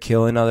easier to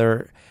kill in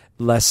other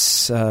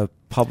less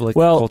public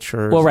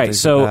cultures. Well, right.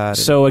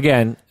 So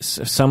again,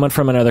 someone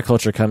from another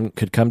culture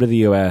could come to the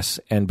U.S.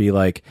 and be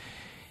like,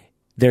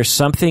 there's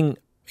something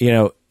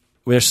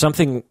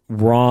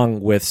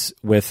wrong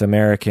with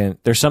American.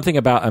 There's something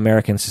about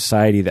American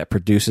society that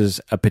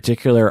produces a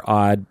particular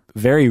odd,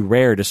 very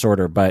rare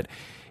disorder, but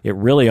it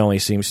really only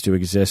seems to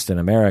exist in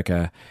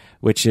America,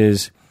 which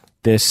is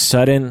this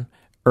sudden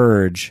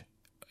urge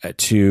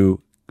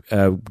to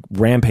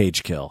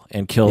rampage kill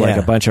and kill like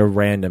a bunch of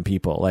random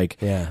people. Like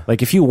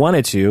if you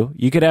wanted to,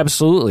 you could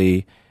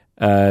absolutely,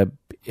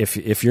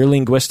 if your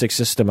linguistic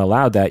system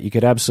allowed that, you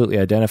could absolutely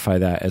identify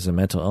that as a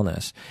mental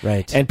illness.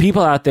 Right. And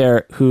people out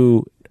there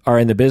who are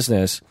in the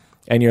business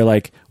and you're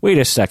like, wait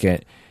a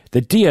second,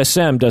 the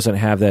DSM doesn't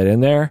have that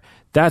in there.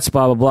 That's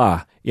blah,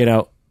 blah,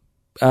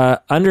 blah.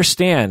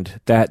 Understand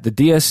that the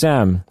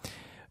DSM,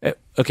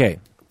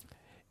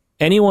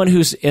 anyone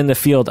who's in the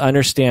field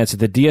understands that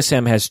the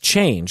DSM has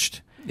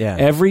changed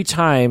every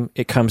time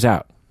it comes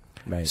out.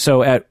 Right.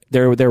 So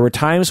there were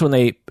times when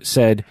they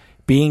said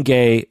being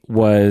gay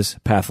was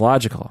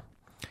pathological,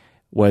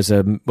 was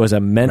a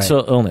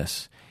mental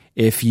illness.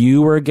 If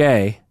you were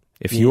gay,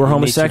 if you were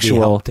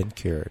homosexual, and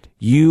cured.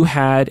 You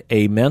had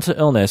a mental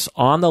illness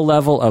on the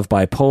level of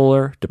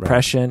bipolar,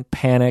 depression,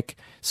 panic,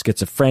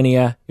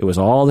 schizophrenia. It was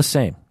all the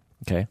same.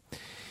 Okay.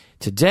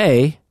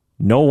 Today,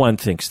 no one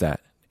thinks that,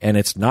 and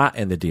it's not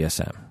in the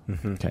DSM.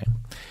 Mm-hmm. Okay.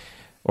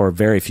 Or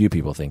very few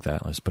people think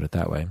that. Let's put it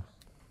that way.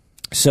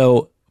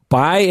 So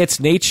by its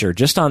nature,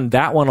 just on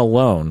that one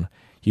alone,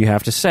 you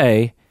have to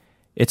say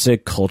it's a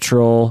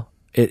culture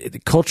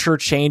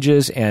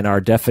changes and our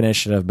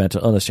definition of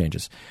mental illness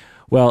changes.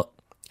 Well,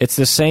 it's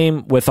the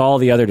same with all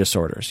the other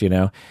disorders,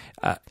 the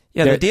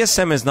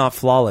DSM is not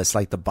flawless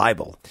like the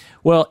Bible.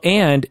 Well,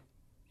 and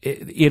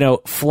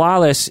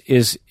flawless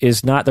is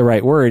not the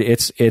right word.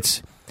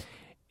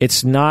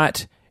 It's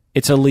not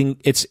it's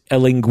a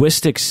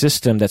linguistic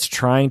system that's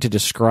trying to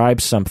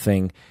describe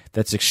something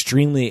that's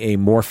extremely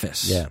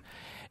amorphous. Yeah.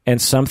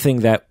 And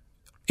something that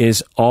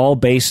is all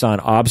based on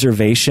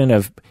observation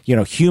of,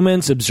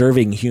 humans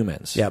observing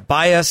humans. Yeah,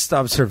 biased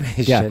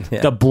observation.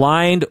 Yeah. The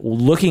blind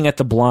looking at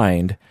the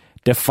blind,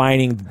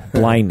 defining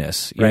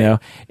blindness. You Right. know,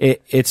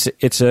 it's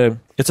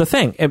a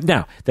thing. And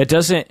now, that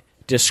doesn't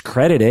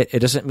discredit it. It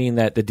doesn't mean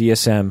that the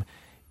DSM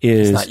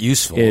is not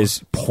useful,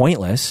 is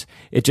pointless.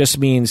 It just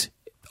means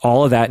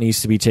all of that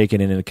needs to be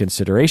taken into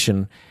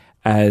consideration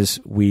as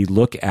we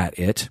look at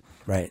it,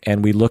 Right.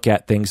 and we look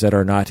at things that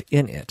are not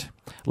in it,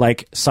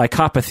 like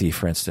psychopathy,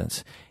 for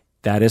instance.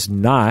 That is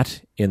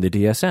not in the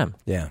DSM.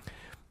 Yeah.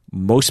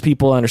 Most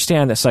people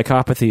understand that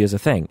psychopathy is a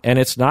thing, and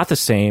it's not the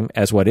same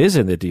as what is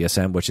in the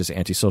DSM, which is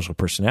antisocial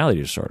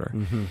personality disorder.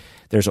 Mm-hmm.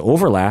 There's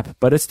overlap,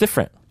 but it's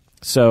different.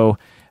 So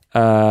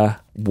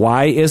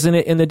why isn't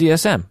it in the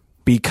DSM?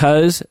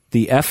 Because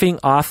the effing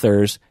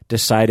authors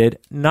decided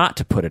not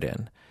to put it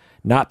in.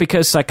 Not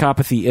because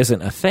psychopathy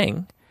isn't a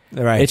thing.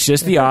 Right. It's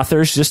just the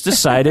authors just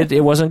decided it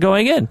wasn't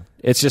going in.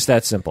 It's just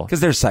that simple. Because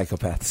they're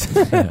psychopaths.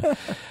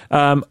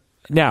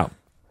 Now,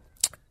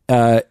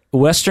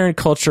 Western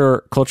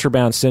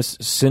culture-bound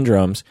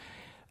syndromes,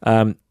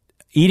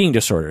 eating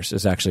disorders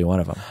is actually one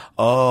of them.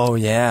 Oh,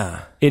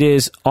 yeah. It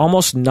is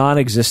almost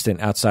non-existent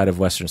outside of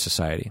Western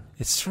society.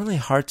 It's really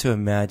hard to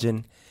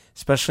imagine,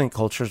 especially in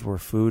cultures where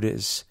food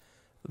is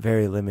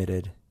very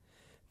limited,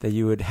 that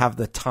you would have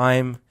the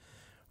time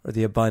or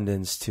the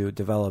abundance to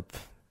develop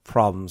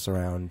problems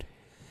around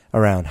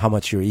how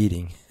much you're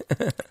eating.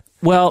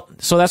 Well,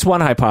 so that's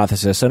one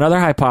hypothesis. Another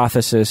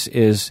hypothesis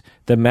is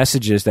the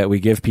messages that we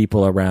give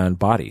people around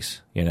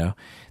bodies,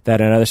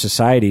 that in other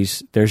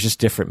societies, there's just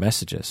different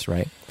messages,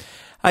 right?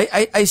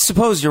 I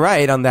suppose you're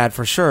right on that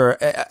for sure.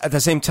 At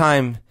the same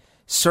time,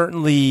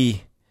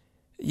 certainly,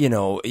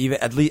 even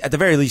at the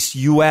very least,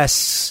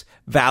 U.S.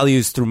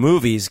 values through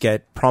movies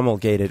get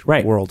promulgated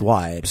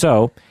worldwide.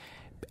 So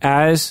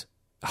as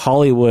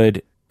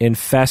Hollywood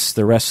infests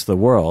the rest of the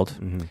world,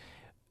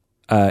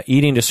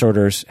 eating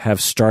disorders have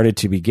started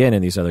to begin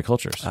in these other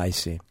cultures. I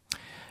see.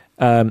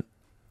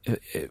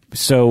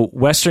 So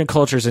Western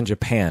cultures in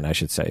Japan, I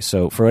should say.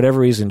 So for whatever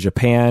reason,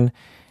 Japan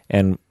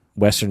and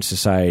Western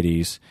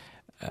societies,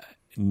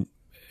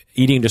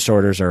 eating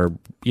disorders are,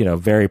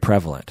 very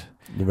prevalent.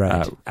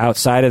 Right.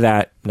 Outside of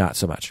that, not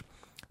so much.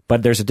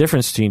 But there's a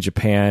difference between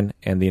Japan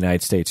and the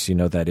United States. You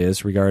know what that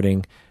is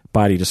regarding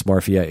body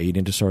dysmorphia,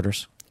 eating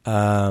disorders?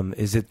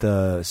 Is it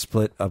the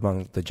split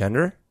among the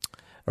gender?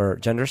 Or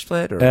gender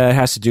split? Or? It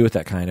has to do with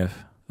that kind of.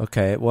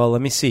 Okay, well,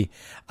 let me see.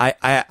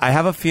 I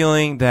have a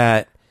feeling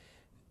that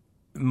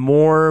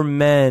more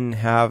men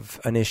have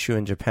an issue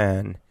in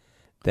Japan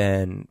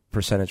than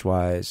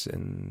percentage-wise.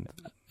 And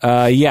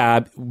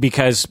yeah,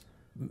 because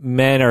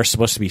men are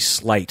supposed to be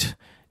slight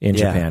in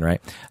Japan,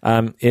 right?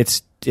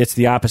 It's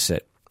the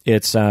opposite.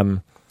 It's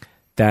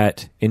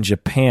that in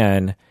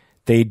Japan,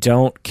 they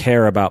don't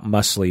care about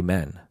muscly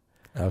men.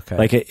 Okay.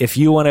 Like if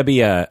you want to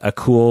be a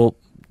cool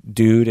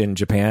dude in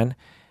Japan,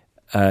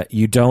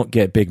 you don't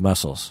get big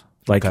muscles.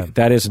 Like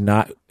that is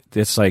not,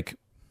 it's like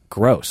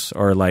gross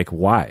or like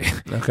why?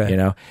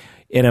 Okay.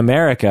 In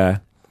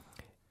America,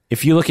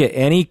 if you look at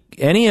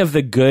any of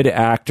the good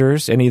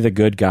actors, any of the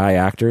good guy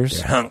actors,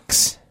 they're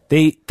hunks.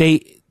 They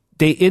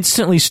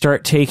instantly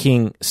start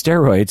taking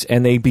steroids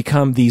and they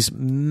become these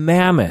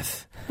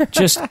mammoth,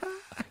 just,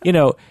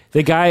 the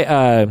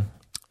guy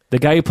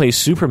who plays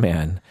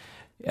Superman,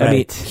 I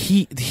mean,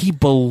 he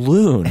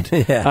ballooned.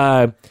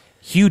 Yeah.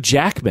 Hugh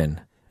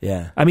Jackman.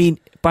 Yeah. I mean,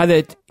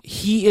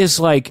 he's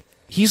like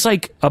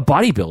a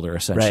bodybuilder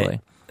essentially.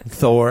 Right.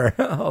 Thor,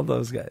 all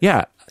those guys.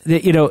 Yeah.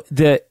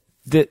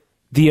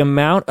 The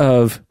amount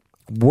of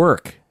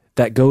work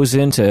that goes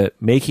into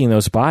making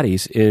those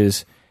bodies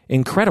is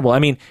incredible. I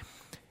mean,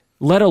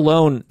 let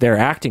alone their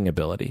acting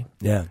ability.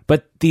 Yeah.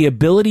 But the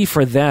ability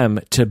for them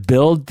to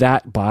build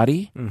that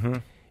body,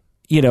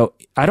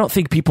 I don't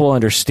think people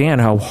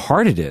understand how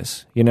hard it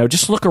is.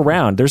 Just look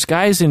around. There's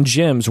guys in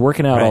gyms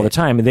working out all the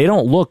time, and they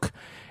don't look.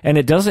 And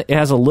it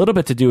has a little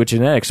bit to do with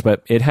genetics,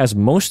 but it has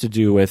most to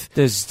do with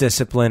there's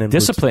discipline and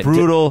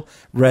brutal.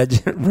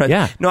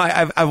 Yeah. No,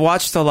 I've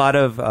watched a lot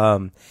of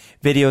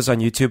videos on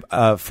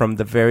YouTube from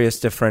the various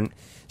different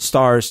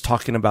stars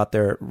talking about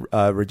their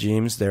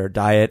regimes, their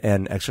diet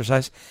and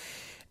exercise,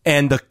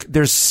 and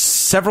there's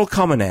several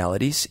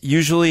commonalities.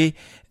 Usually,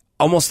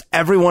 almost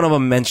every one of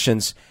them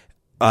mentions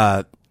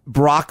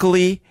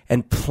broccoli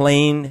and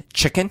plain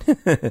chicken,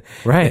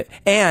 right?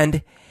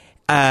 And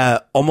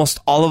almost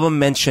all of them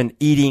mention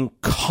eating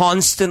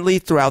constantly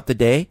throughout the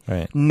day,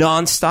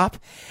 nonstop.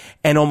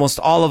 And almost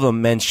all of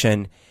them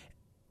mention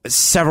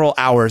several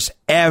hours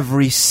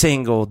every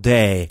single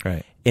day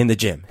in the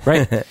gym.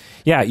 Right.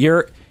 Yeah.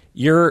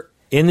 You're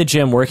in the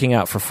gym working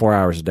out for 4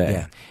 hours a day.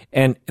 Yeah.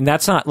 And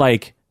that's not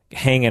like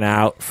hanging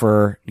out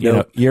for,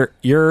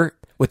 you're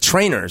with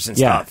trainers and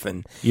stuff.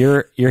 And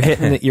you're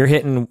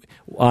hitting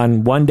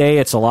on one day,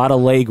 it's a lot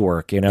of leg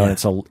work, and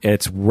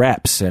it's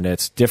reps and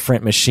it's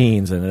different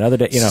machines, and another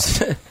day,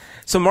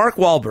 So Mark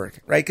Wahlberg,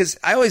 right? Because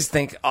I always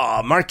think,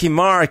 oh, Marky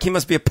Mark, he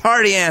must be a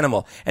party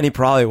animal. And he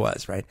probably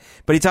was, right?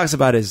 But he talks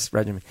about his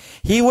regimen.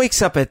 He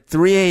wakes up at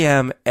 3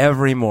 a.m.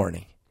 every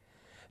morning.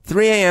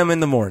 3 a.m. in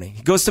the morning.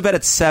 He goes to bed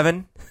at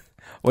 7,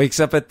 wakes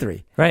up at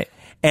 3. Right.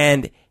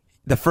 And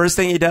the first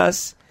thing he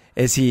does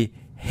is he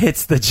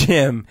hits the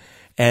gym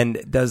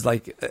and does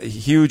like a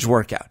huge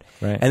workout.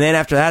 Right. And then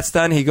after that's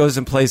done, he goes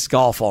and plays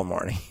golf all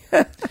morning.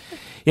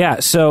 Yeah.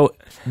 So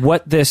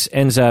what this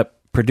ends up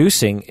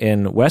producing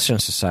in Western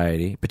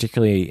society,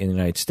 particularly in the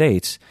United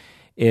States,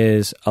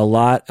 is a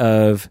lot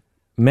of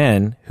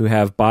men who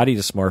have body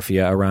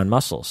dysmorphia around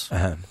muscles.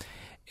 Uh-huh.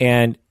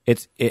 And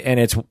it's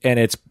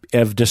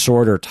of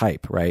disorder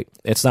type, right?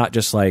 It's not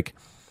just like,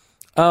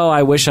 oh,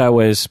 I wish I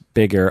was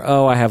bigger.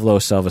 Oh, I have low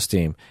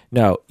self-esteem.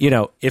 No,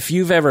 if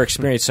you've ever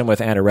experienced someone with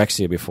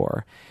anorexia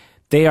before,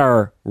 they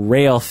are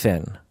rail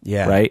thin,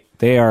 right?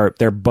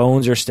 Their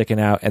bones are sticking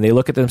out, and they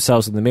look at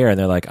themselves in the mirror and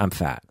they're like, I'm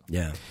fat.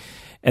 Yeah.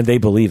 And they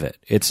believe it.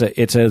 It's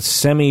a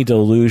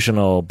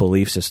semi-delusional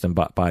belief system,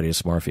 body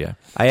dysmorphia.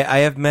 I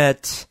have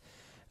met,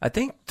 I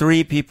think,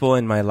 3 people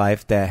in my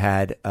life that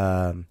had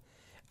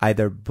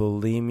either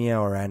bulimia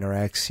or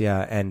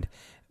anorexia, and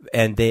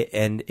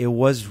it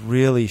was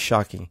really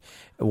shocking.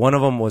 One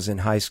of them was in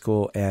high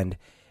school, and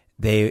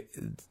they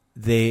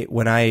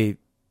when I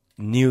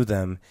knew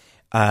them,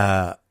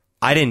 I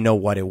didn't know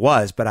what it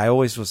was, but I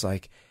always was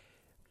like,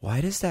 why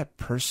does that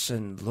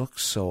person look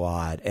so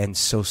odd and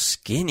so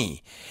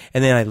skinny?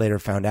 And then I later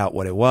found out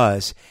what it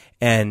was,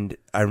 and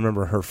I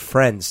remember her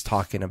friends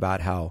talking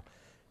about how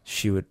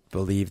she would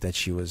believe that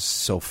she was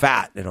so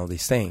fat and all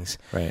these things.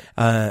 Right.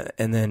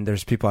 And then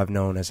there's people I've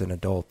known as an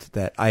adult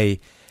that I'm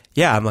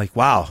like,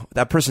 wow,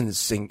 that person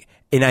is in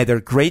either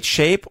great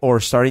shape or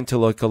starting to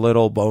look a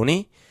little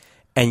bony,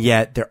 and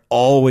yet they're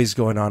always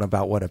going on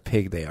about what a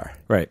pig they are.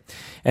 Right.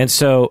 And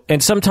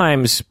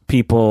sometimes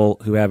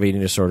people who have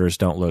eating disorders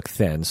don't look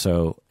thin.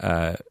 So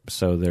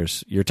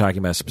you're talking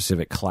about a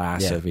specific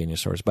class of eating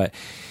disorders, but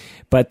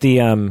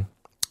there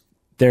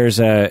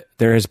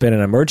has been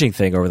an emerging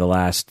thing over the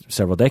last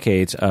several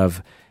decades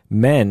of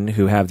men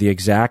who have the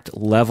exact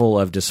level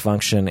of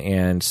dysfunction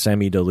and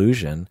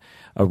semi-delusion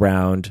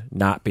around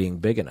not being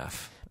big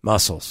enough.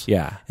 Muscles.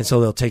 Yeah. And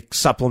so they'll take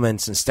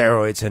supplements and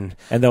steroids and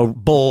they'll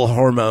bull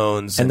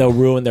hormones. And they'll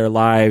ruin their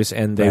lives,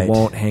 and they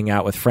won't hang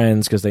out with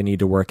friends because they need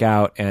to work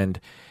out,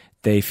 and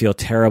they feel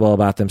terrible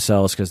about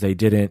themselves because they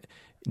didn't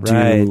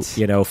do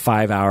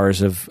 5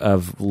 hours of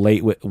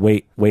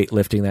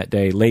weightlifting that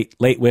day, late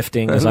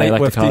lifting as I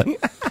like to call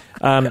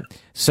it.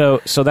 So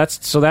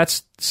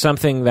that's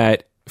something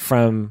that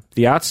from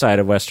the outside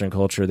of Western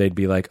culture they'd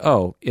be like,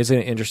 oh, isn't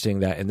it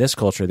interesting that in this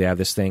culture they have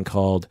this thing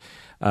called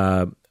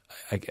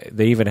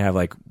they even have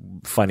like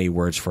funny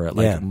words for it,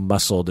 like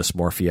muscle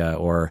dysmorphia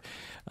or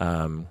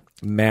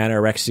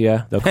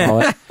manorexia, they'll call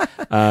it.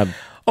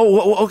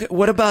 Okay.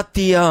 What about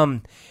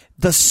the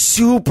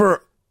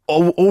super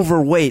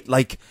overweight,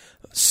 like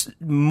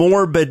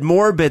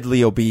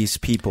morbidly obese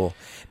people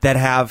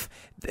that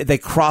they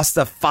cross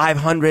the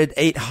 500,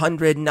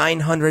 800,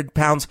 900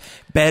 pounds,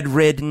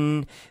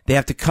 bedridden. They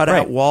have to cut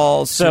out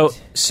walls. So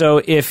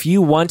if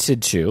you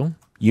wanted to,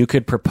 you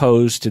could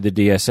propose to the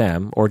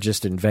DSM or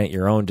just invent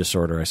your own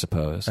disorder, I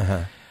suppose,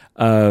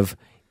 of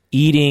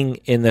eating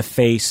in the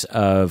face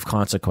of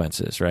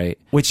consequences, right?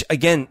 Which,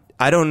 again,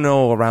 I don't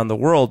know around the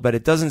world, but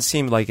it doesn't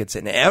seem like it's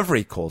in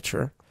every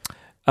culture.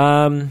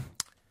 Every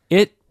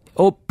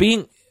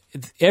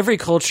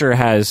culture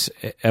has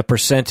a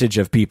percentage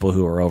of people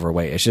who are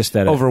overweight. It's just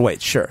that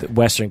overweight, sure.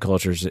 Western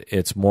cultures,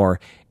 it's more,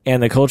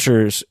 and the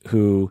cultures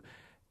who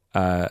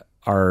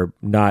are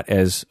not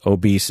as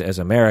obese as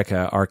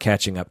America are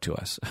catching up to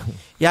us.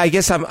 Yeah, I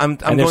guess I'm and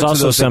going there's to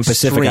also those some extremes.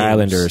 Pacific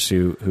Islanders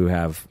who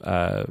have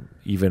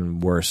even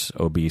worse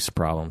obese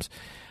problems.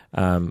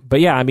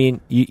 But yeah, I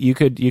mean, you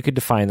could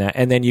define that,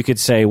 and then you could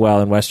say, well,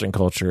 in Western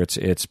culture,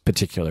 it's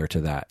particular to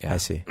that. Yeah. I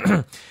see.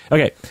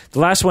 Okay, the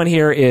last one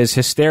here is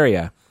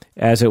hysteria,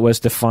 as it was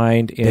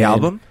defined in the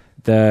album,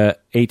 the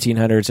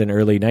 1800s and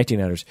early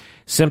 1900s.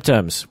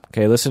 Symptoms.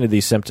 Okay, listen to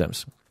these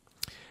symptoms.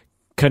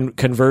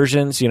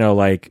 Conversions,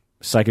 like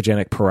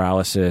psychogenic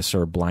paralysis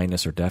or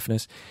blindness or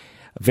deafness.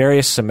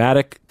 Various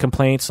somatic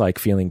complaints like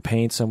feeling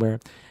pain somewhere.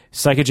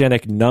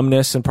 Psychogenic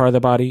numbness in part of the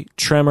body,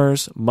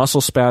 tremors,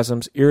 muscle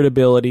spasms,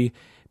 irritability,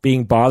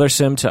 being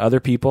bothersome to other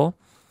people,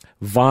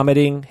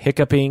 vomiting,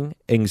 hiccuping,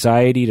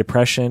 anxiety,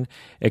 depression,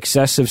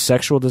 excessive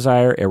sexual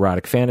desire,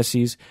 erotic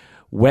fantasies,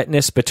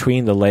 wetness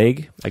between the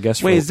leg, I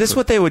guess. Wait, is this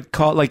what they would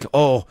call, like,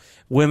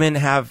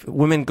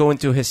 women go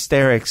into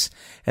hysterics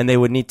and they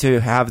would need to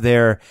have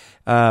their,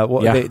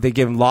 they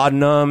give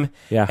laudanum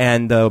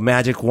and the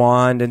magic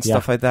wand and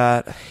stuff like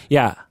that?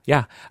 Yeah.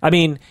 I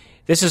mean,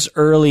 this is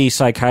early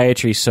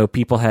psychiatry, so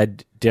people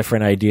had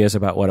different ideas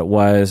about what it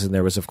was, and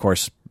there was, of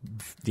course,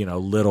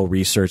 little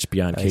research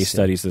beyond case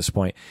studies at this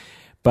point.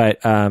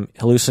 But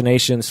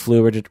hallucinations,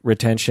 fluid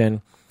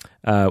retention,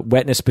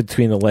 wetness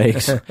between the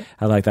legs,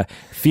 I like that.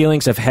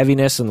 Feelings of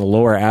heaviness in the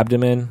lower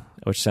abdomen,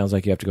 which sounds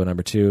like you have to go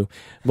number 2.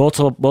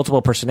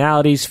 Multiple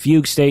personalities,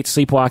 fugue states,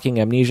 sleepwalking,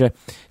 amnesia.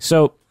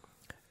 So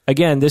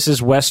again, this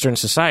is Western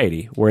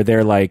society where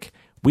they're like,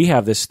 we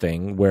have this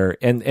thing where,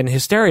 and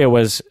hysteria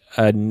was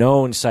a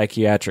known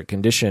psychiatric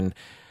condition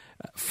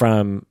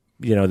from,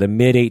 the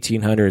mid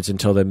 1800s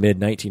until the mid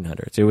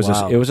 1900s. It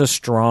was a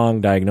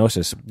strong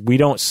diagnosis. We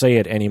don't say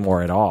it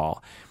anymore at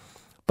all.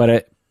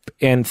 But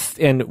and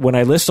when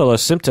I list all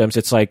those symptoms,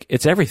 it's like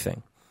it's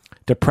everything.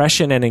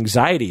 Depression and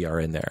anxiety are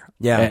in there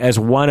as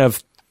one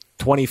of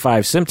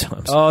 25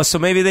 symptoms. Oh, so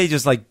maybe they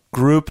just like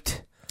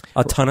grouped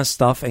a ton of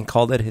stuff and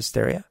called it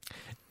hysteria?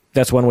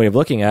 That's one way of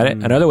looking at it.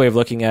 Another way of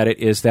looking at it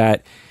is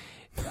that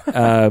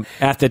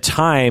at the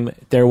time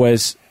there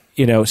was,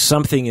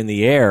 something in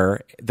the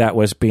air that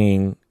was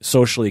being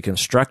socially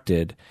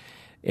constructed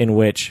in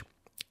which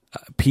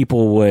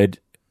people would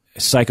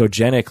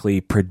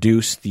psychogenically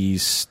produce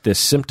this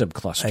symptom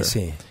cluster. I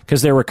see.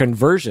 Because there were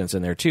conversions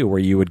in there too, where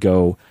you would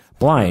go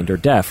blind or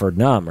deaf or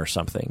numb or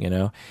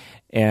something,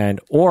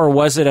 or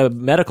was it a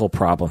medical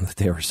problem that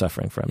they were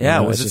suffering from? Yeah,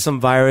 was it some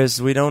virus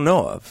we don't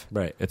know of?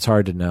 Right, it's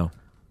hard to know.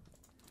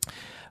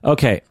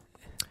 Okay,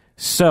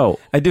 so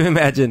I do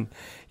imagine,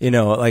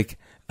 like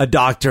a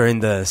doctor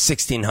in the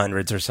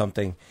 1600s or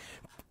something.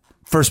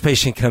 First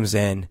patient comes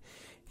in,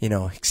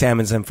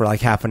 examines them for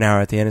like half an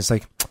hour at the end. It's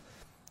like,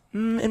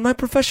 in my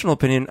professional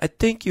opinion, I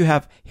think you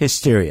have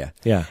hysteria.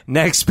 Yeah.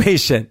 Next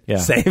patient,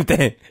 same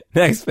thing.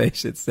 Next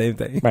patient, same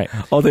thing. Right.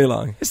 All day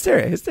long.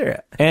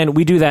 Hysteria. And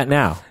we do that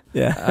now.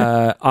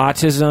 Yeah.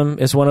 Autism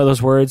is one of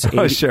those words.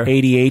 Oh, sure.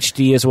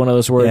 ADHD is one of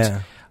those words.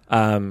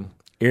 Yeah.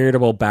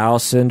 Irritable bowel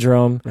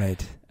syndrome.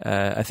 Right.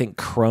 I think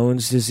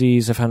Crohn's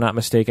disease, if I'm not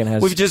mistaken,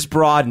 has... We've just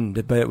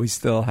broadened, but we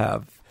still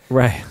have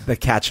the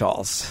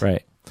catch-alls.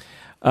 Right.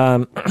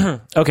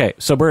 Okay,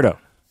 so Berto,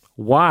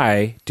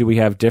 why do we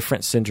have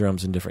different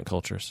syndromes in different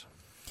cultures?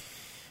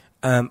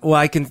 Well,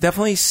 I can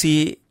definitely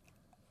see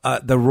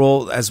the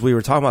role, as we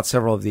were talking about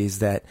several of these,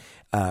 that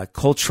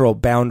cultural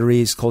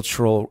boundaries,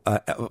 cultural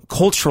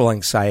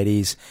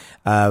anxieties,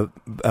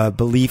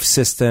 belief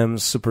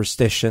systems,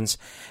 superstitions,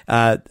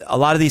 a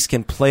lot of these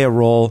can play a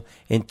role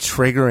in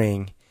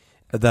triggering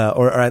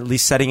or at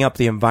least setting up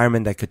the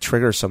environment that could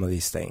trigger some of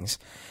these things.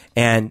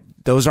 And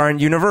those aren't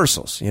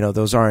universals.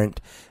 Those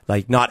aren't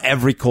like not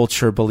every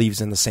culture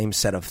believes in the same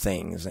set of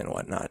things and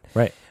whatnot.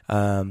 Right.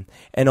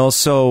 And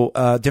also,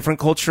 different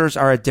cultures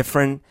are at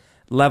different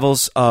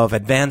levels of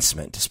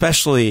advancement,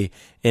 especially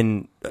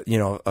in,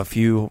 a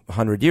few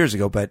hundred years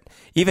ago. But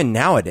even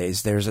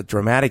nowadays, there's a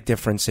dramatic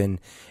difference in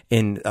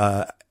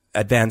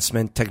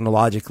advancement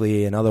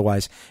technologically and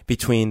otherwise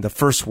between the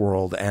first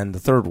world and the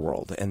third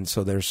world. And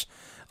so there's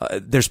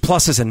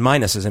pluses and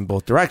minuses in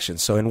both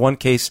directions. So in one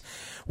case,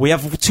 we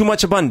have too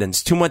much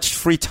abundance, too much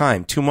free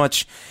time, too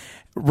much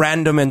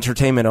random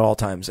entertainment at all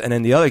times. And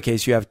in the other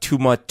case, you have too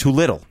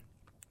little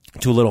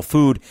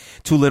food,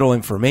 too little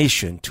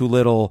information, too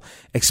little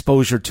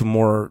exposure to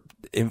more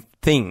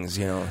things,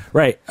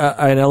 Right.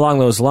 And along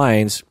those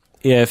lines,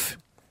 if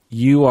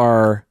you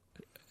are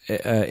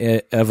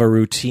of a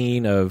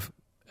routine of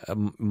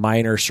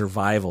minor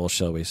survival,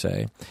 shall we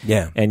say,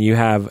 and you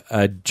have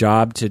a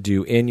job to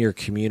do in your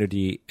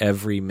community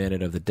every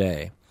minute of the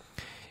day,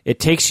 it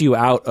takes you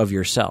out of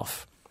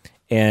yourself,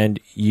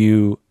 and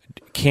you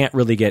can't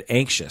really get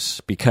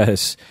anxious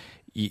because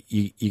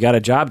you got a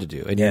job to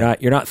do, and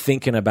you're not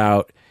thinking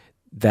about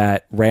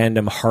that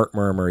random heart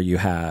murmur you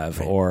have,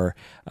 right. or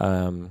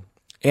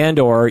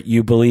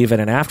you believe in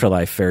an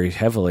afterlife very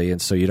heavily,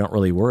 and so you don't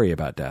really worry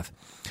about death.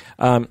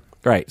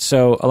 Right.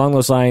 So along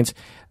those lines,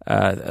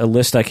 a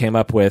list I came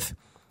up with,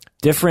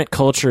 different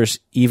cultures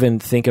even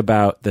think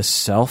about the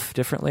self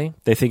differently.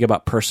 They think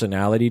about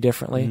personality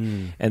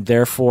differently, and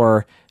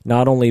therefore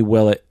not only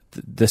will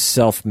the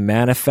self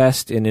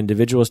manifest in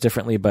individuals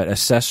differently, but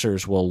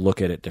assessors will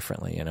look at it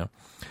differently,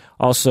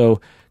 Also,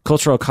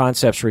 cultural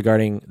concepts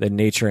regarding the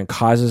nature and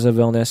causes of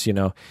illness,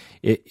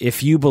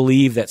 if you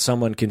believe that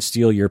someone can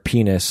steal your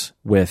penis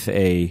with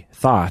a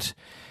thought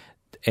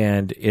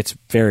and it's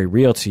very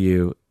real to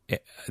you,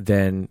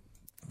 then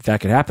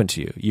that could happen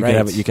to you. You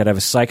could have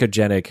a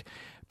psychogenic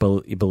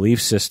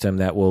belief system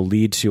that will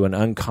lead to an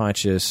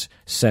unconscious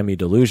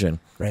semi-delusion.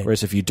 Right.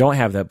 Whereas if you don't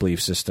have that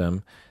belief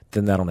system,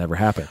 then that'll never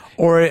happen.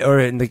 Or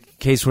in the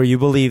case where you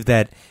believe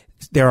that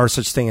there are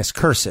such things as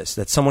curses,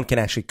 that someone can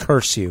actually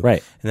curse you,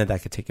 right, and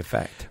that could take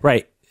effect.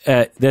 Right.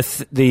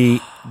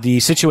 The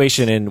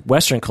situation in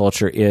Western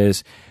culture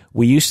is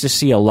we used to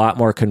see a lot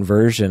more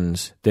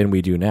conversions than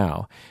we do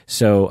now.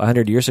 So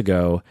 100 years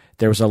ago,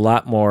 there was a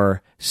lot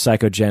more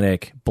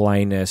psychogenic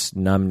blindness,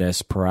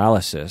 numbness,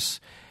 paralysis,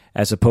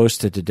 as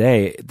opposed to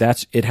today.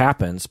 It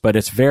happens, but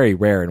it's very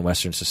rare in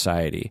Western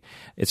society.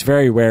 It's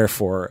very rare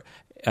for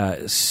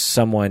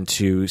someone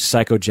to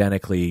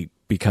psychogenically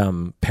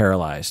become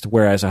paralyzed,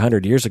 whereas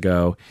 100 years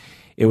ago,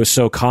 it was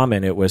so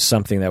common, it was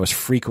something that was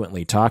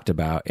frequently talked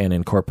about and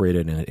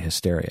incorporated in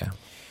hysteria.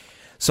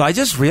 So I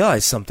just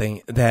realized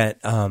something that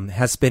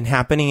has been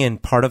happening in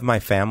part of my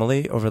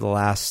family over the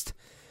last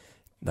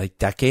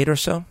decade or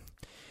so.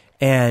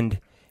 And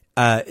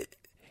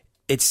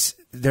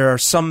there are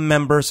some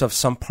members of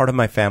some part of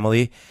my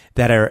family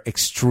that are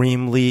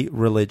extremely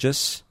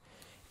religious,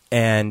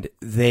 and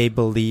they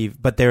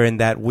believe, but they're in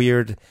that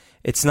weird,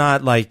 it's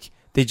not like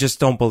they just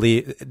don't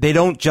believe, they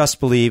don't just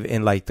believe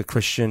in like the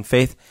Christian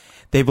faith.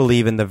 They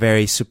believe in the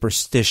very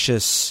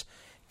superstitious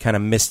kind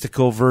of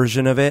mystical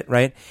version of it,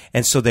 right?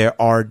 And so there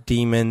are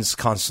demons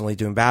constantly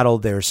doing battle.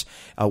 There's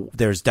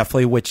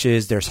definitely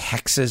witches. There's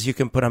hexes you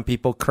can put on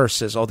people,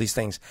 curses, all these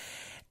things.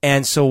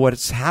 And so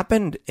what's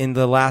happened in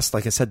the last,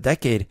 like I said,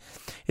 decade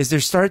is there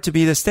started to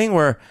be this thing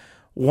where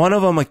one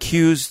of them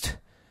accused,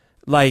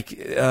 like,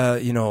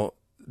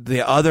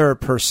 the other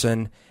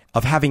person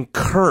of having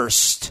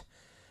cursed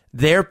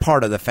their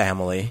part of the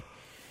family.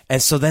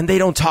 And so then they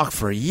don't talk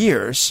for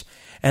years.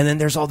 And then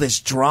there's all this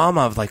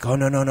drama of like, oh,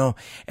 no.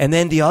 And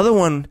then the other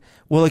one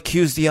will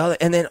accuse the other.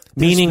 And then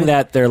meaning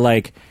that they're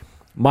like,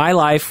 my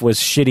life was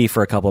shitty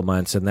for a couple of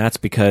months, and that's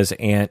because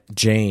Aunt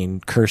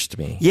Jane cursed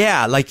me.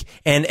 Yeah, like,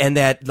 and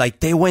that, like,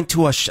 they went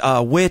to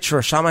a witch or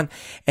a shaman,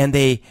 and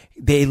they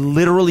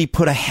literally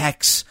put a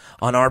hex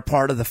on our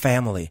part of the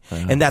family.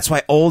 Uh-huh. And that's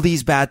why all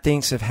these bad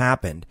things have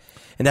happened.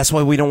 And that's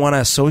why we don't want to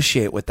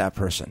associate with that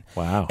person.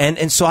 Wow.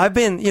 And so I've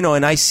been,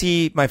 and I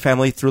see my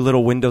family through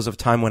little windows of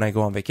time when I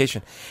go on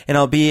vacation. And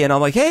I'm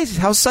like, hey,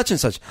 how's such and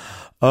such?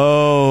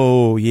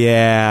 Oh,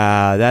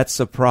 yeah, that's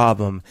the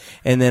problem.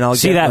 And then I'll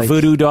see that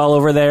voodoo doll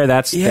over there.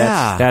 That's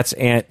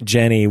Aunt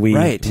Jenny.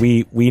 Right.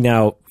 We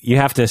now you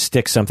have to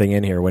stick something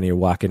in here when you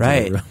walk into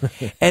the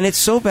room. And it's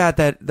so bad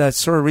that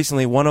sort of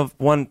recently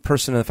one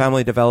person in the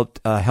family developed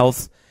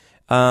health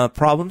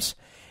problems,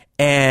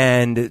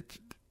 and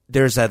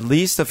there's at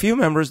least a few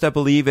members that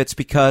believe it's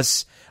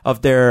because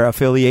of their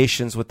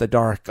affiliations with the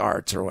dark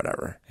arts or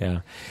whatever. Yeah.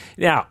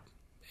 Now,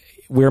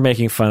 we're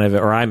making fun of it,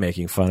 or I'm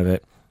making fun of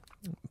it.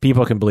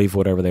 People can believe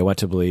whatever they want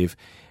to believe,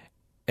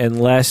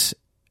 unless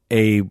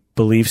a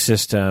belief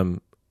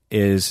system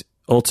is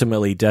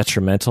ultimately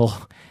detrimental.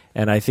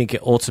 And I think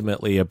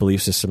ultimately a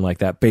belief system like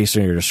that, based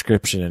on your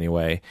description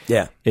anyway,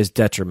 is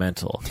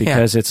detrimental.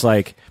 Because it's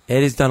like...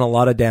 it has done a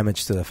lot of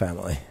damage to the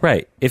family.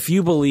 Right. If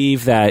you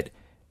believe that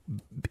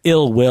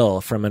ill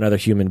will from another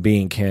human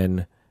being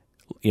can,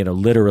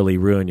 literally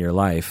ruin your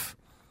life,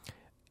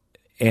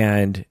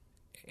 and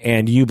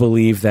you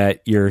believe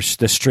that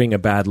the string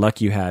of bad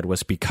luck you had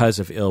was because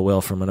of ill will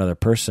from another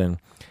person,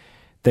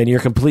 then you're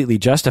completely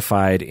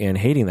justified in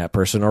hating that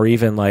person or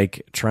even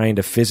like trying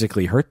to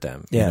physically hurt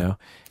them.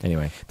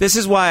 Anyway, this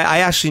is why I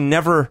actually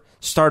never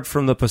start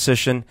from the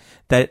position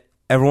that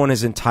everyone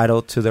is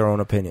entitled to their own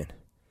opinion.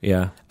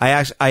 Yeah.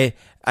 I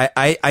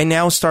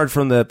now start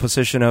from the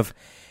position of,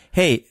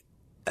 hey,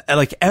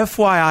 like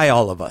FYI,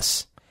 all of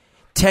us,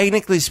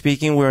 technically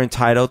speaking, we're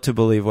entitled to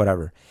believe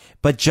whatever.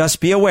 But just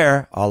be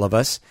aware, all of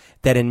us,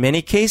 that in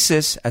many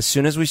cases, as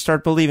soon as we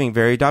start believing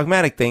very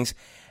dogmatic things,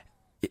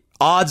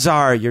 odds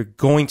are you're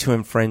going to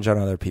infringe on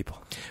other people.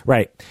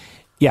 Right.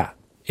 Yeah.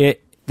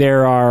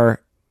 There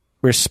are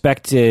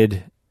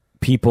respected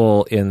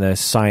people in the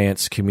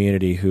science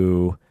community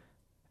who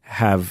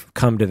have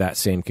come to that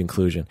same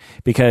conclusion.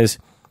 Because,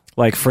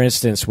 like, for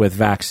instance, with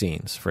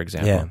vaccines, for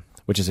example,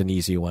 which is an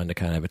easy one to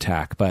kind of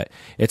attack. But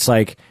it's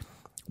like,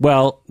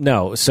 well,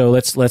 no. So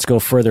let's go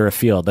further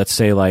afield. Let's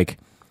say, like,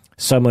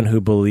 someone who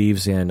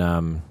believes in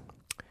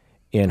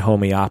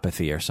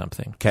homeopathy or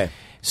something. Okay.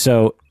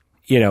 So,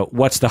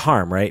 what's the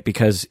harm, right?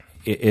 Because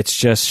it's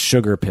just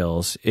sugar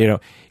pills.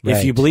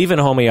 If you believe in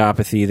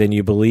homeopathy, then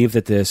you believe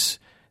that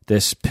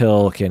this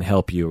pill can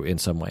help you in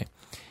some way.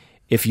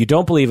 If you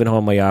don't believe in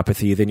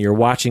homeopathy, then you're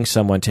watching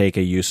someone take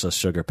a useless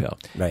sugar pill.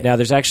 Right. Now,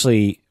 there's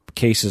actually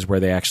cases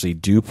where they actually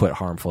do put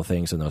harmful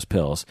things in those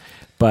pills,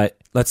 but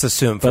let's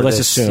assume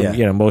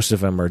most of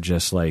them are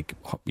just like,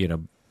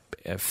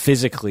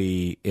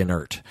 physically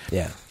inert.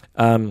 Yeah.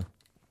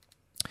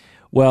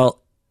 Well,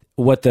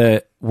 what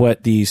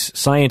these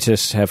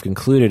scientists have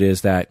concluded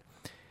is that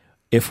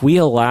if we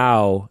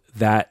allow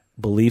that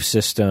belief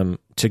system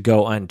to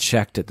go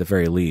unchecked at the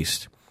very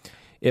least,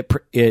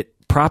 it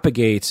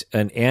propagates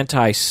an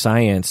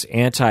anti-science,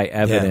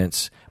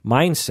 anti-evidence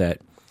mindset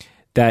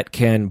that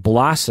can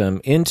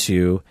blossom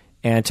into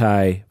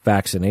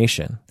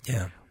anti-vaccination.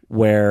 Yeah.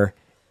 Where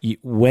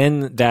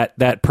when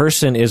that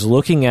person is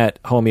looking at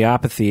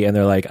homeopathy and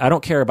they're like, I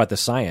don't care about the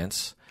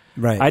science.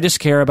 Right. I just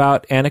care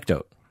about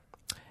anecdote.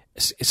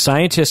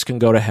 Scientists can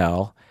go to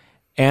hell.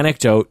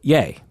 Anecdote,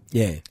 yay.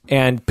 Yay.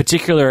 And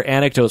particular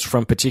anecdotes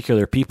from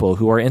particular people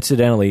who are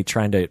incidentally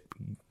trying to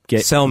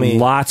sell me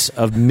lots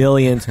of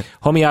millions.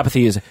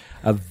 Homeopathy is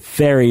a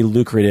very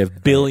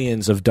lucrative,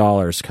 billions of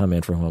dollars come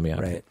in from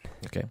homeopathy. Right.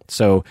 Okay.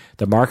 So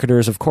the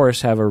marketers, of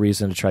course, have a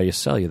reason to try to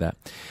sell you that.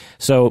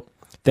 So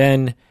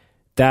then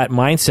that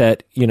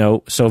mindset,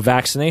 so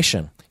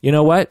vaccination. You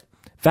know what?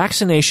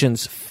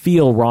 Vaccinations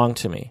feel wrong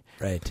to me.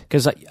 Right.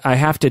 Because I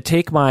have to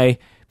take my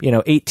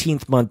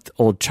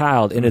 18-month-old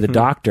child into the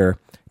doctor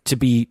to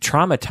be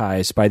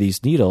traumatized by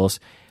these needles.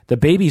 The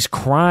baby's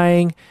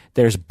crying.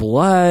 There's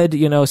blood,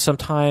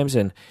 sometimes,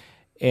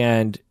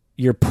 and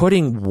you're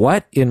putting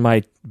what in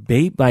my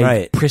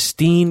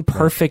pristine,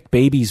 perfect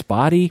baby's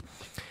body?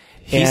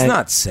 He's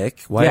not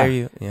sick. Why are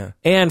you? Yeah.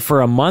 And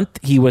for a month,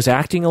 he was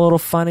acting a little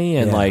funny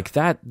and like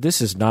that.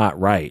 This is not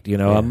right. You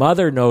know, a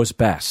mother knows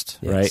best,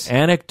 right?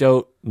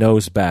 Anecdote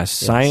knows best.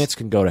 Science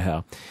can go to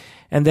hell.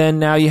 And then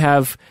now you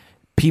have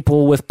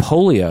people with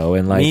polio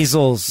and like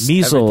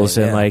measles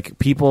and like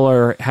people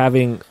are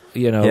having,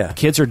 you know,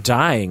 kids are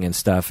dying and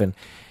stuff.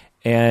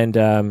 And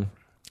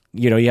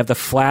you know, you have the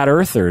flat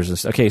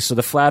earthers. Okay, so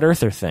the flat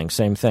earther thing,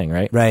 same thing,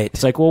 right? Right.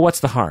 It's like, well, what's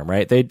the harm,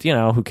 right? They, you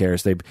know, who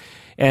cares?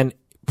 And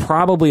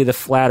probably the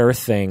flat earth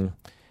thing,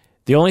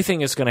 the only thing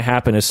that's going to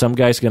happen is some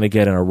guy's going to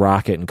get in a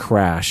rocket and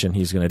crash and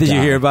he's going to die. Did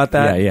you hear about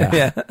that?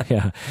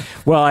 Yeah.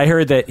 Well, I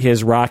heard that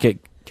his rocket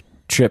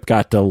trip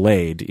got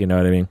delayed, you know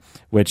what I mean?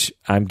 Which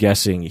I'm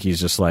guessing he's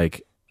just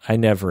like, I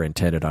never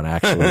intended on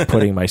actually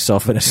putting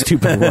myself in a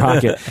stupid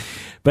rocket.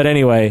 But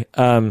anyway,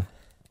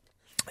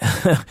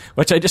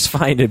 which I just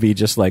find to be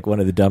just like one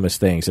of the dumbest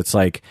things. It's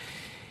like,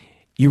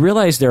 you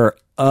realize there are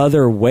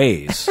other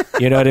ways,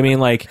 you know what I mean?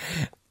 Like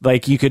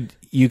you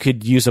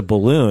could use a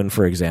balloon,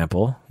 for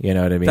example. You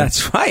know what I mean?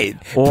 That's right.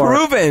 Or,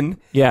 proven.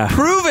 Yeah.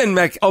 Proven.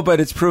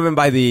 But it's proven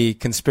by the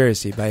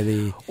conspiracy,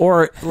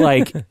 or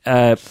like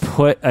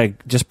put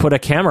a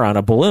camera on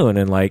a balloon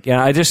and like,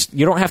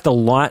 you don't have to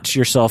launch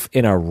yourself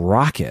in a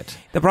rocket.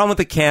 The problem with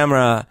the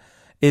camera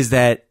is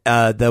that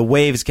the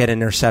waves get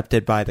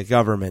intercepted by the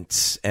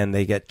governments and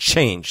they get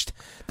changed.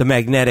 The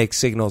magnetic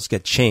signals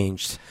get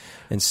changed.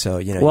 And so,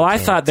 you know. Well, I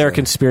thought their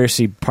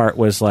conspiracy part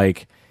was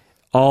like,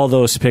 all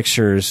those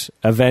pictures,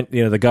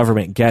 the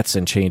government gets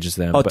and changes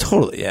them. Oh,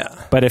 totally,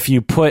 yeah. But if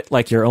you put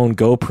like your own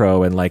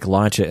GoPro and like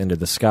launch it into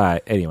the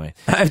sky, anyway.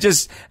 I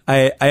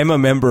am a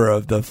member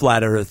of the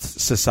Flat Earth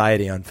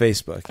Society on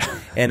Facebook,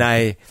 and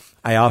I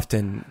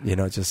often,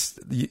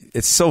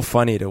 it's so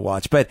funny to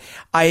watch. But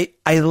I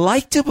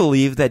like to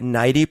believe that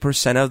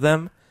 90% of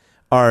them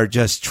are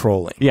just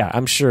trolling. Yeah,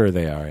 I'm sure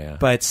they are. Yeah,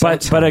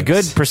 but a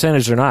good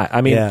percentage are not.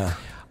 I mean,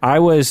 I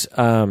was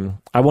I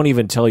won't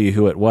even tell you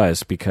who it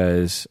was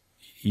because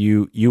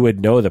you would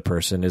know the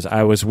person. Is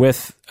I was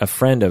with a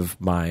friend of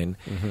mine,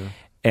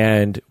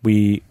 and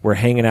we were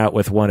hanging out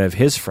with one of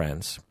his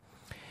friends,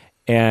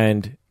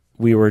 and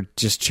we were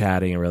just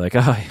chatting, and we're like,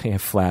 oh, yeah,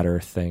 flat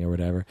Earth thing or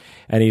whatever.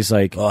 And he's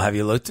like, well, have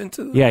you looked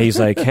into that? Yeah, he's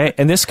like, hey,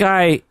 and this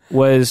guy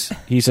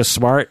he's a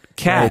smart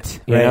cat,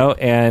 you know,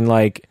 and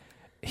like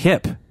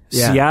hip,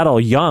 Seattle,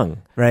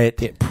 young,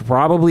 right,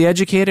 probably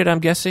educated, I'm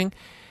guessing.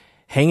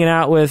 Hanging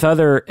out with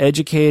other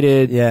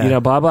educated,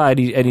 blah, blah.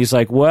 And he's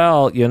like,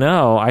 well,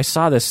 I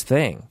saw this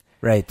thing.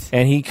 Right.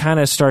 And he kind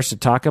of starts to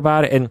talk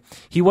about it. And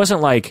he wasn't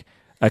like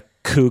a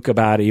kook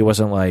about it. He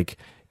wasn't like,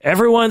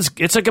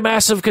 it's like a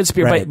massive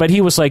conspiracy. Right. But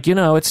he was like,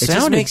 it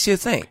just makes you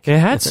think. It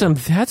had some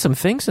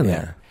things in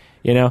there.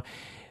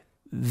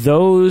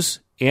 Those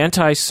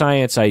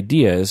anti-science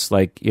ideas,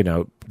 like,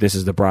 this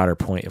is the broader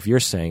point of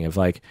your saying of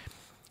like,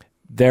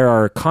 there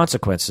are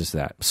consequences to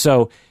that.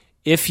 So,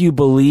 if you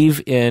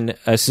believe in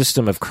a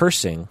system of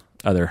cursing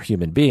other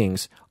human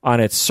beings, on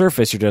its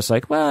surface, you're just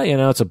like, well,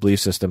 it's a belief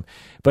system.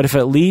 But if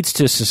it leads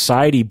to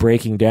society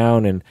breaking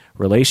down and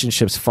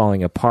relationships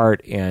falling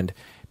apart and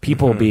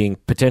people being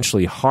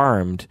potentially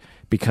harmed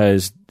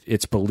because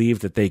it's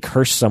believed that they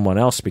curse someone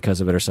else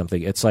because of it or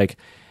something, it's like,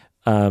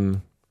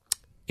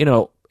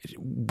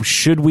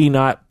 should we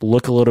not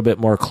look a little bit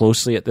more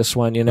closely at this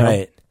one,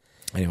 Right.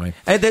 Anyway.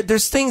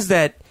 There's things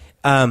that...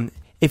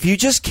 if you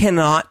just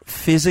cannot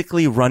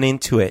physically run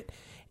into it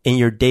in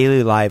your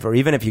daily life, or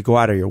even if you go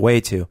out of your way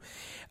to,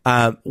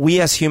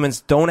 we as humans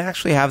don't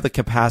actually have the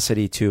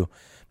capacity to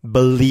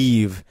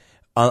believe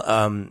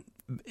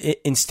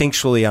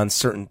instinctually on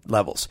certain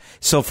levels.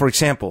 So, for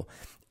example,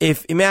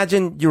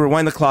 imagine you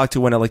rewind the clock to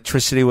when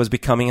electricity was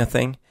becoming a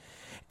thing,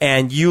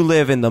 and you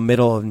live in the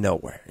middle of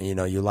nowhere.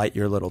 You light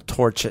your little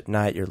torch at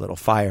night, your little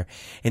fire,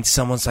 and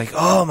someone's like,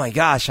 oh my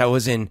gosh, I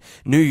was in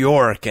New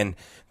York, and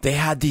they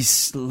had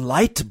these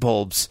light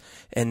bulbs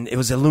and it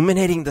was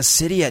illuminating the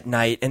city at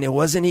night, and there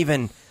was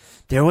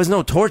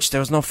no torch,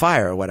 there was no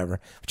fire or whatever.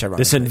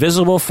 This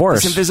invisible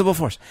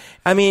force.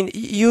 I mean,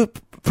 you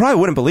probably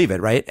wouldn't believe it,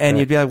 right? And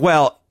you'd be like,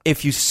 well,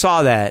 if you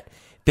saw that,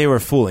 they were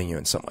fooling you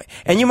in some way.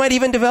 And you might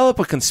even develop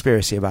a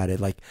conspiracy about it,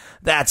 like,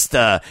 that's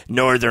the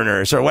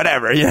Northerners or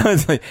whatever,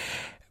 It's like,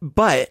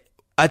 but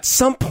at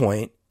some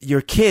point,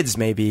 your kids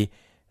maybe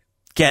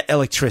get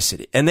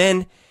electricity, and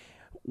then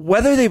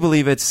whether they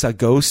believe it's a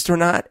ghost or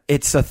not,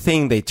 it's a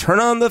thing. They turn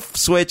on the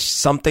switch,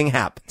 something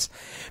happens.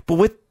 But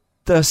with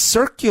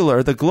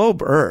the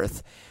globe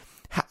Earth,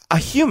 a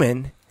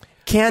human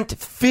can't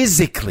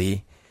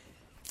physically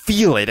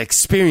feel it,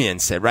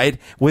 experience it, right?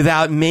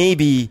 Without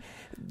maybe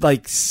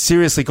like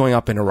seriously going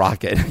up in a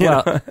rocket.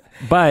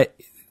 But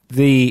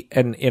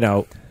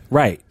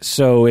right.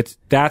 So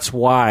that's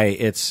why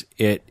it's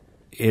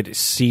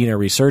seen a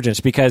resurgence,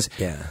 because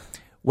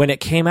when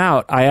it came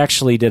out, I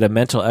actually did a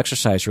mental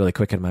exercise really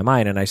quick in my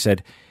mind, and I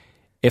said,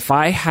 if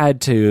I had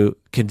to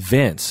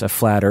convince a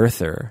flat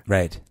earther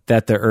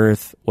that the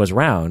Earth was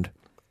round,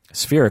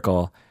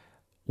 spherical,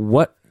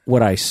 what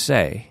would I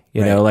say?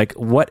 Like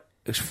what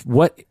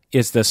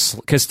is this?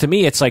 Because to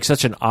me, it's like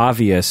such an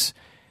obvious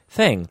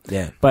thing.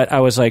 Yeah. But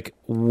I was like,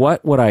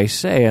 what would I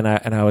say? And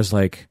I was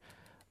like,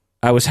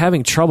 I was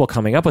having trouble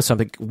coming up with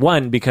something.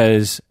 One,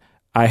 because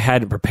I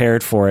hadn't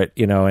prepared for it,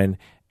 and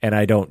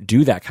I don't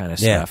do that kind of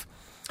stuff.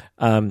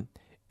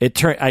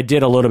 I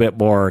did a little bit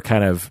more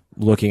kind of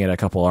looking at a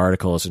couple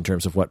articles in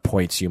terms of what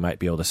points you might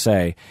be able to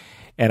say.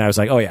 And I was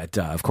like, oh yeah,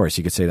 duh, of course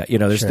you could say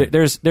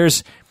that.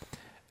 There's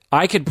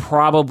I could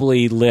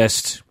probably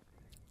list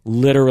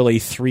literally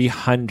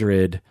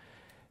 300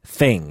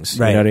 things.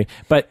 Right. You know what I mean?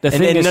 But the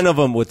thing is, none of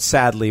them would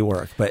sadly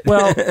work. But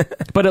well,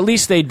 but at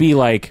least they'd be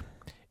like,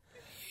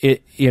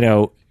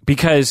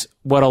 because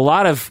what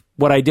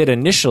I did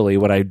initially,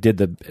 what I did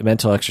the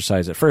mental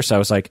exercise at first, I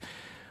was like,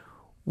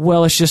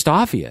 well, it's just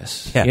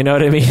obvious. Yeah. You know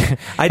what I mean?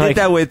 I did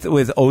that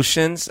with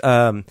oceans.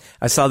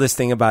 I saw this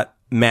thing about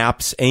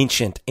maps,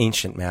 ancient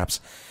maps.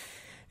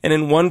 And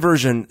in one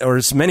version, or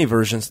as many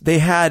versions, they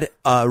had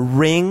a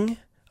ring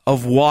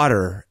of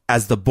water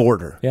as the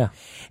border. Yeah.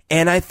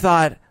 And I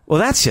thought, well,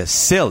 that's just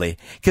silly,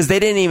 because they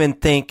didn't even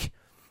think,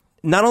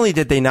 not only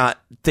did they not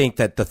think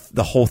that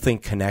the whole thing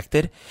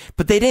connected,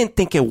 but they didn't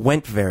think it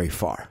went very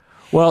far.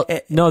 Well,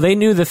 no, they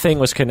knew the thing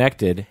was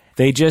connected.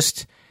 They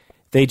just,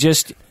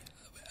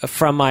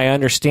 from my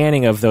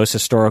understanding of those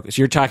historical,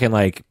 you're talking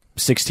like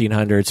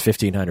 1600s,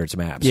 1500s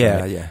maps.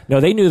 Yeah, right? yeah. No,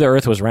 they knew the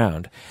Earth was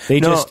round. They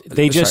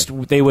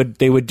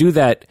would do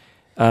that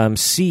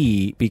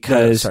C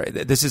because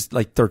this is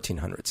like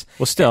 1300s.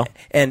 Well, still,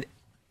 and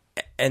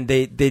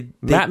they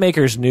map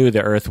makers knew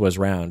the Earth was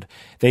round.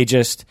 They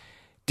just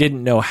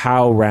didn't know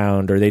how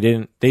round, or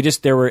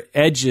there were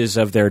edges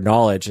of their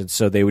knowledge, and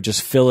so they would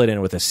just fill it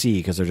in with a C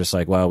because they're just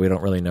like, well, we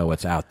don't really know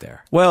what's out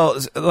there. Well,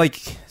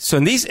 so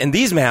in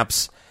these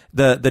maps,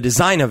 the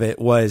design of it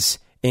was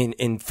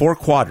in 4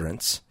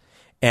 quadrants.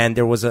 And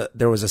there was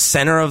a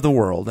center of the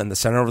world, and the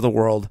center of the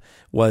world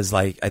was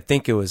like, I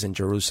think it was in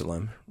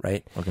Jerusalem,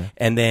 right? Okay.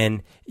 And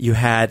then you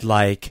had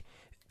like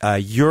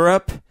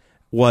Europe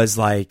was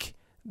like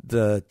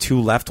the 2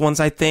 left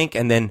ones, I think,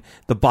 and then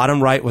the bottom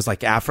right was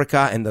like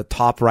Africa, and the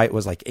top right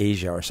was like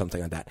Asia or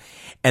something like that.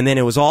 And then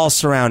it was all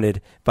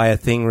surrounded by a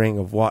thin ring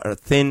of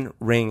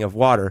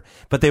water.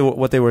 But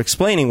what they were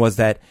explaining was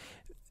that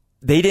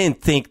they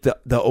didn't think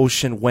the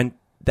ocean went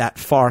that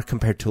far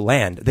compared to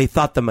land. They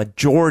thought the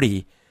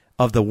majority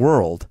of the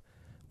world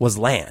was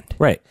land.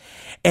 Right.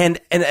 And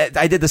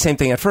I did the same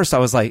thing at first. I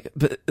was like,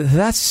 but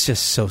that's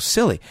just so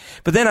silly.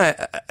 But then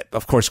I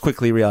of course,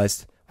 quickly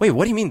realized, wait,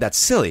 what do you mean that's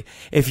silly?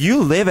 If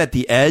you live at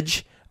the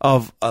edge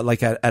of,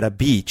 at a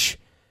beach,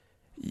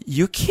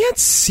 you can't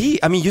see.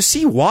 I mean, you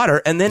see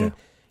water, and then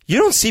you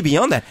don't see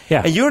beyond that.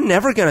 Yeah. And you're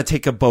never going to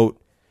take a boat.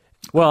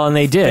 Well, and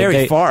they did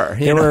very far.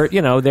 There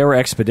were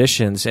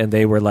expeditions, and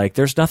they were like,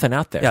 "There's nothing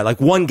out there." Yeah, like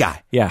one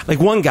guy. Yeah, like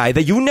one guy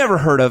that you never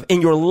heard of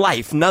in your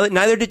life.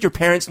 Neither did your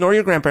parents nor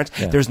your grandparents.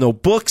 Yeah. There's no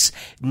books,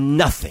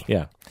 nothing.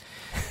 Yeah,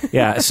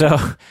 yeah.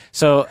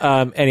 So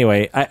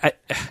anyway,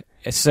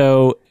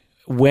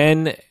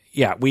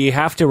 we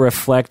have to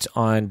reflect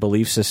on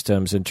belief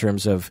systems in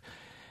terms of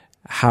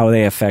how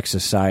they affect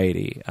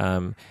society,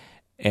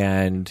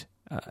 and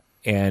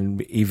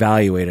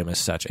evaluate them as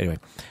such. Anyway,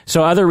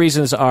 so other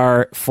reasons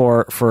are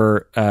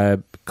for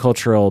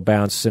cultural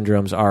bounce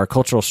syndromes are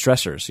cultural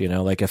stressors.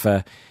 Like if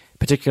a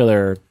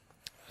particular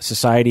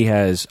society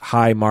has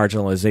high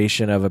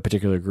marginalization of a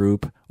particular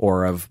group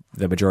or of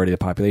the majority of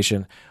the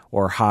population,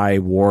 or high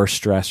war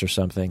stress or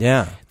something,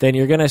 then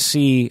you're going to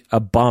see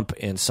a bump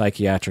in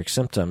psychiatric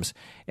symptoms.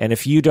 And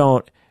if you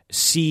don't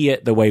see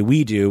it the way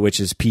we do, which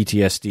is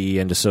PTSD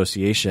and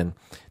dissociation,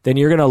 then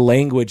you're going to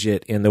language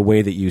it in the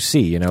way that you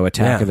see,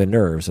 attack of the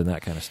nerves and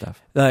that kind of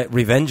stuff.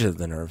 Revenge of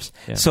the nerves.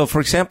 Yeah. So, for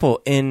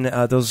example, in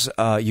those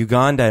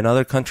Uganda and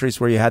other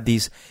countries where you had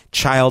these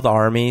child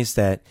armies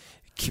that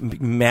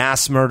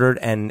mass murdered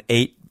and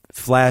ate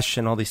flesh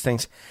and all these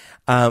things,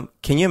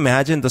 can you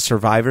imagine the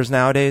survivors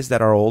nowadays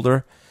that are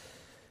older?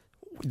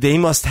 They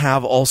must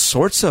have all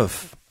sorts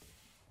of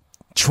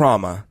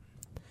trauma.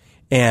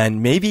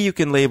 And maybe you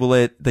can label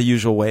it the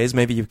usual ways,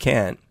 maybe you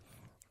can't.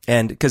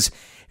 And because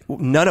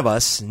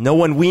no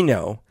one we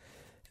know,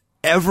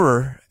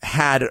 ever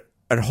had,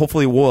 and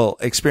hopefully will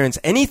experience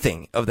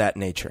anything of that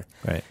nature.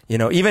 Right.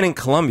 Even in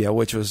Colombia,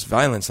 which was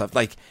violent stuff,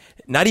 like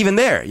not even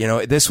there,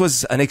 this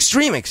was an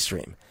extreme.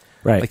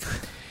 Right.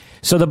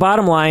 So the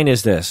bottom line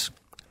is this,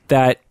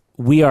 that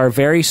we are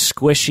very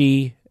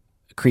squishy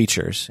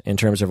creatures in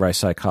terms of our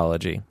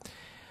psychology.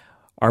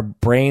 Our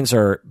brains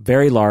are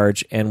very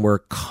large, and we're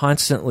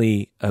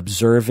constantly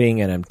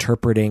observing and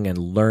interpreting and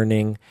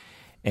learning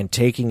and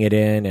taking it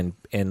in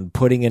and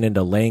putting it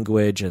into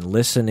language and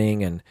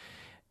listening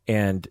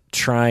and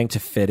trying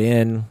to fit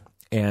in.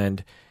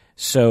 And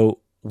so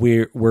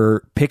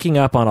we're picking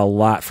up on a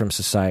lot from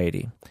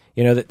society.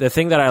 The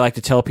thing that I like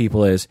to tell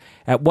people is,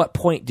 at what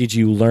point did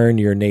you learn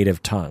your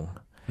native tongue?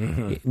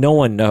 Mm-hmm. No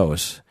one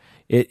knows.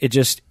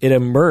 It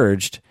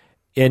emerged,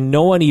 and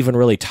no one even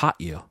really taught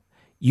you.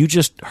 You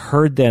just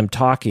heard them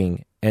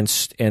talking, and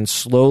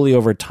slowly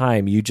over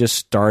time, you just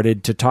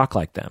started to talk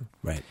like them.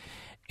 Right.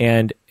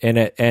 And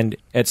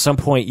at some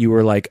point, you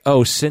were like,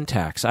 "Oh,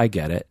 syntax, I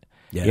get it."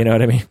 Yeah. You know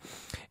what I mean?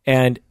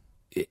 And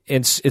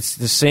it's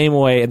the same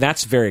way, and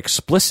that's very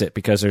explicit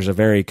because there's a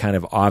very kind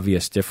of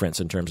obvious difference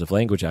in terms of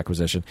language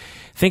acquisition.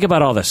 Think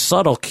about all the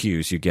subtle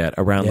cues you get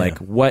around like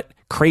what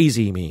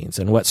crazy means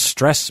and what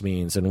stress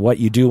means and what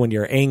you do when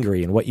you're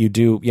angry and what you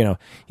do.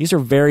 These are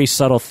very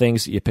subtle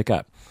things that you pick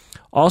up.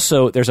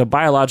 Also, there's a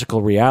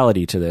biological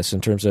reality to this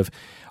in terms of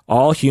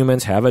all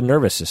humans have a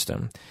nervous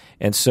system.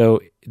 And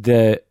so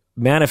the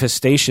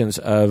manifestations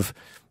of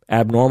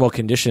abnormal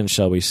conditions,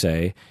 shall we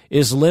say,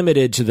 is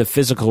limited to the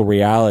physical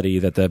reality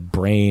that the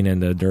brain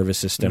and the nervous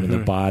system and the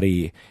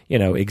body,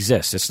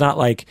 exists. It's not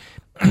like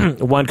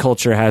one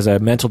culture has a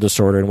mental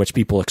disorder in which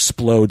people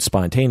explode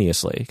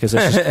spontaneously because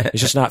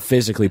it's just not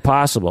physically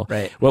possible.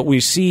 Right. What we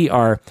see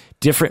are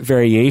different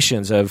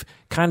variations of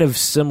kind of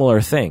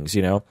similar things,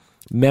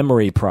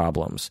 memory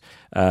problems,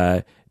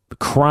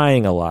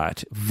 crying a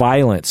lot,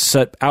 violence,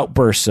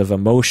 outbursts of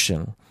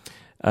emotion,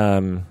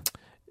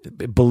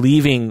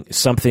 believing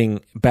something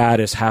bad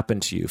has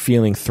happened to you,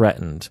 feeling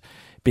threatened,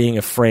 being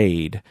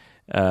afraid,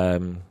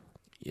 but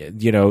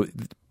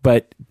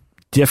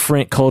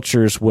different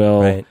cultures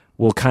will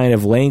kind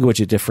of language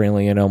it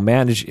differently and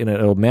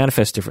it'll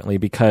manifest differently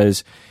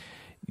because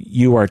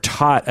you are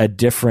taught a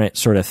different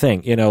sort of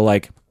thing.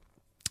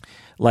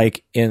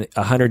 Like in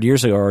 100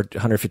 years ago or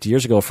 150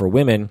 years ago for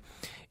women,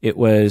 it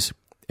was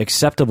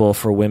acceptable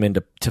for women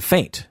to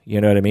faint.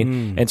 You know what I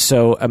mean? And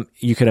so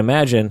you can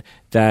imagine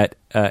that,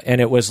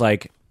 and it was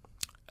like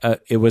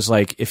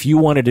if you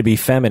wanted to be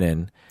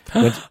feminine,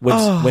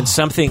 when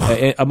something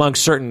among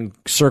certain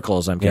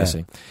circles, I'm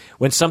guessing,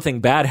 when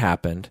something bad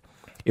happened,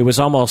 it was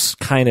almost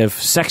kind of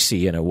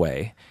sexy in a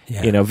way.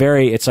 Yeah.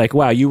 It's like,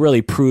 wow, you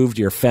really proved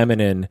your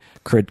feminine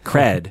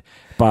cred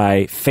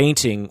by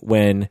fainting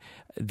when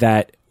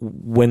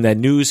the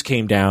news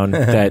came down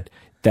that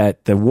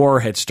the war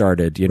had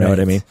started. You know what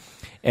I mean?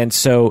 And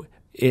so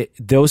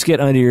those get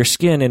under your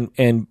skin,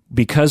 and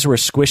because we're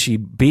squishy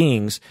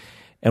beings,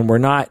 and we're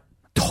not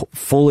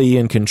fully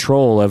in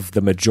control of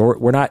the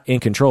majority, we're not in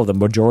control of the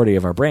majority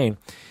of our brain.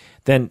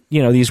 Then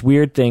these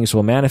weird things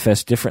will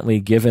manifest differently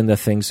given the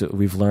things that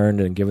we've learned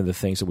and given the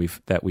things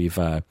that we've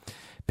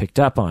picked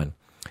up on.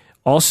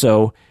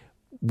 Also,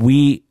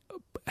 we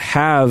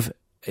have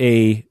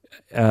we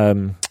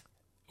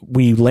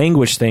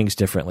language things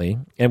differently,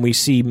 and we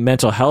see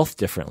mental health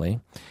differently,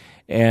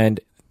 and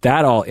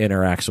that all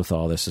interacts with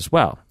all this as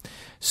well.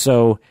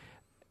 So,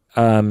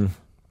 as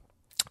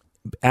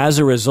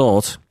a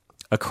result,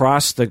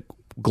 across the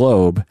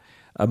globe,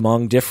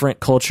 among different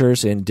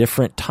cultures in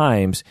different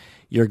times,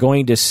 you're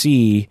going to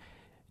see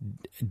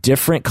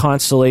different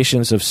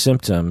constellations of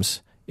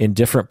symptoms in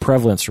different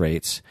prevalence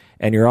rates,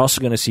 and you're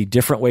also going to see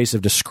different ways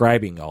of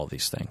describing all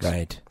these things.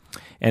 Right.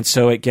 And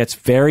so it gets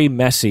very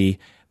messy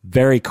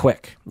very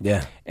quick.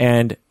 Yeah.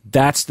 And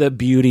that's the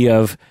beauty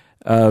of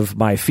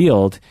my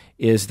field,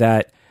 is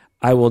that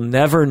I will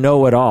never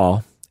know it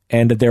all,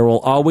 and there will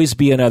always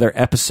be another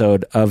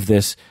episode of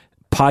this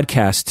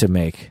podcast to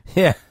make.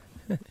 Yeah.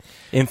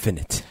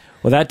 Infinite.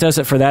 Well, that does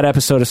it for that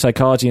episode of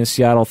Psychology in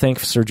Seattle.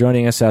 Thanks for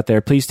joining us out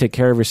there. Please take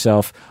care of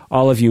yourself,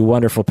 all of you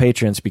wonderful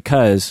patrons,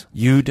 because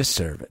you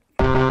deserve it.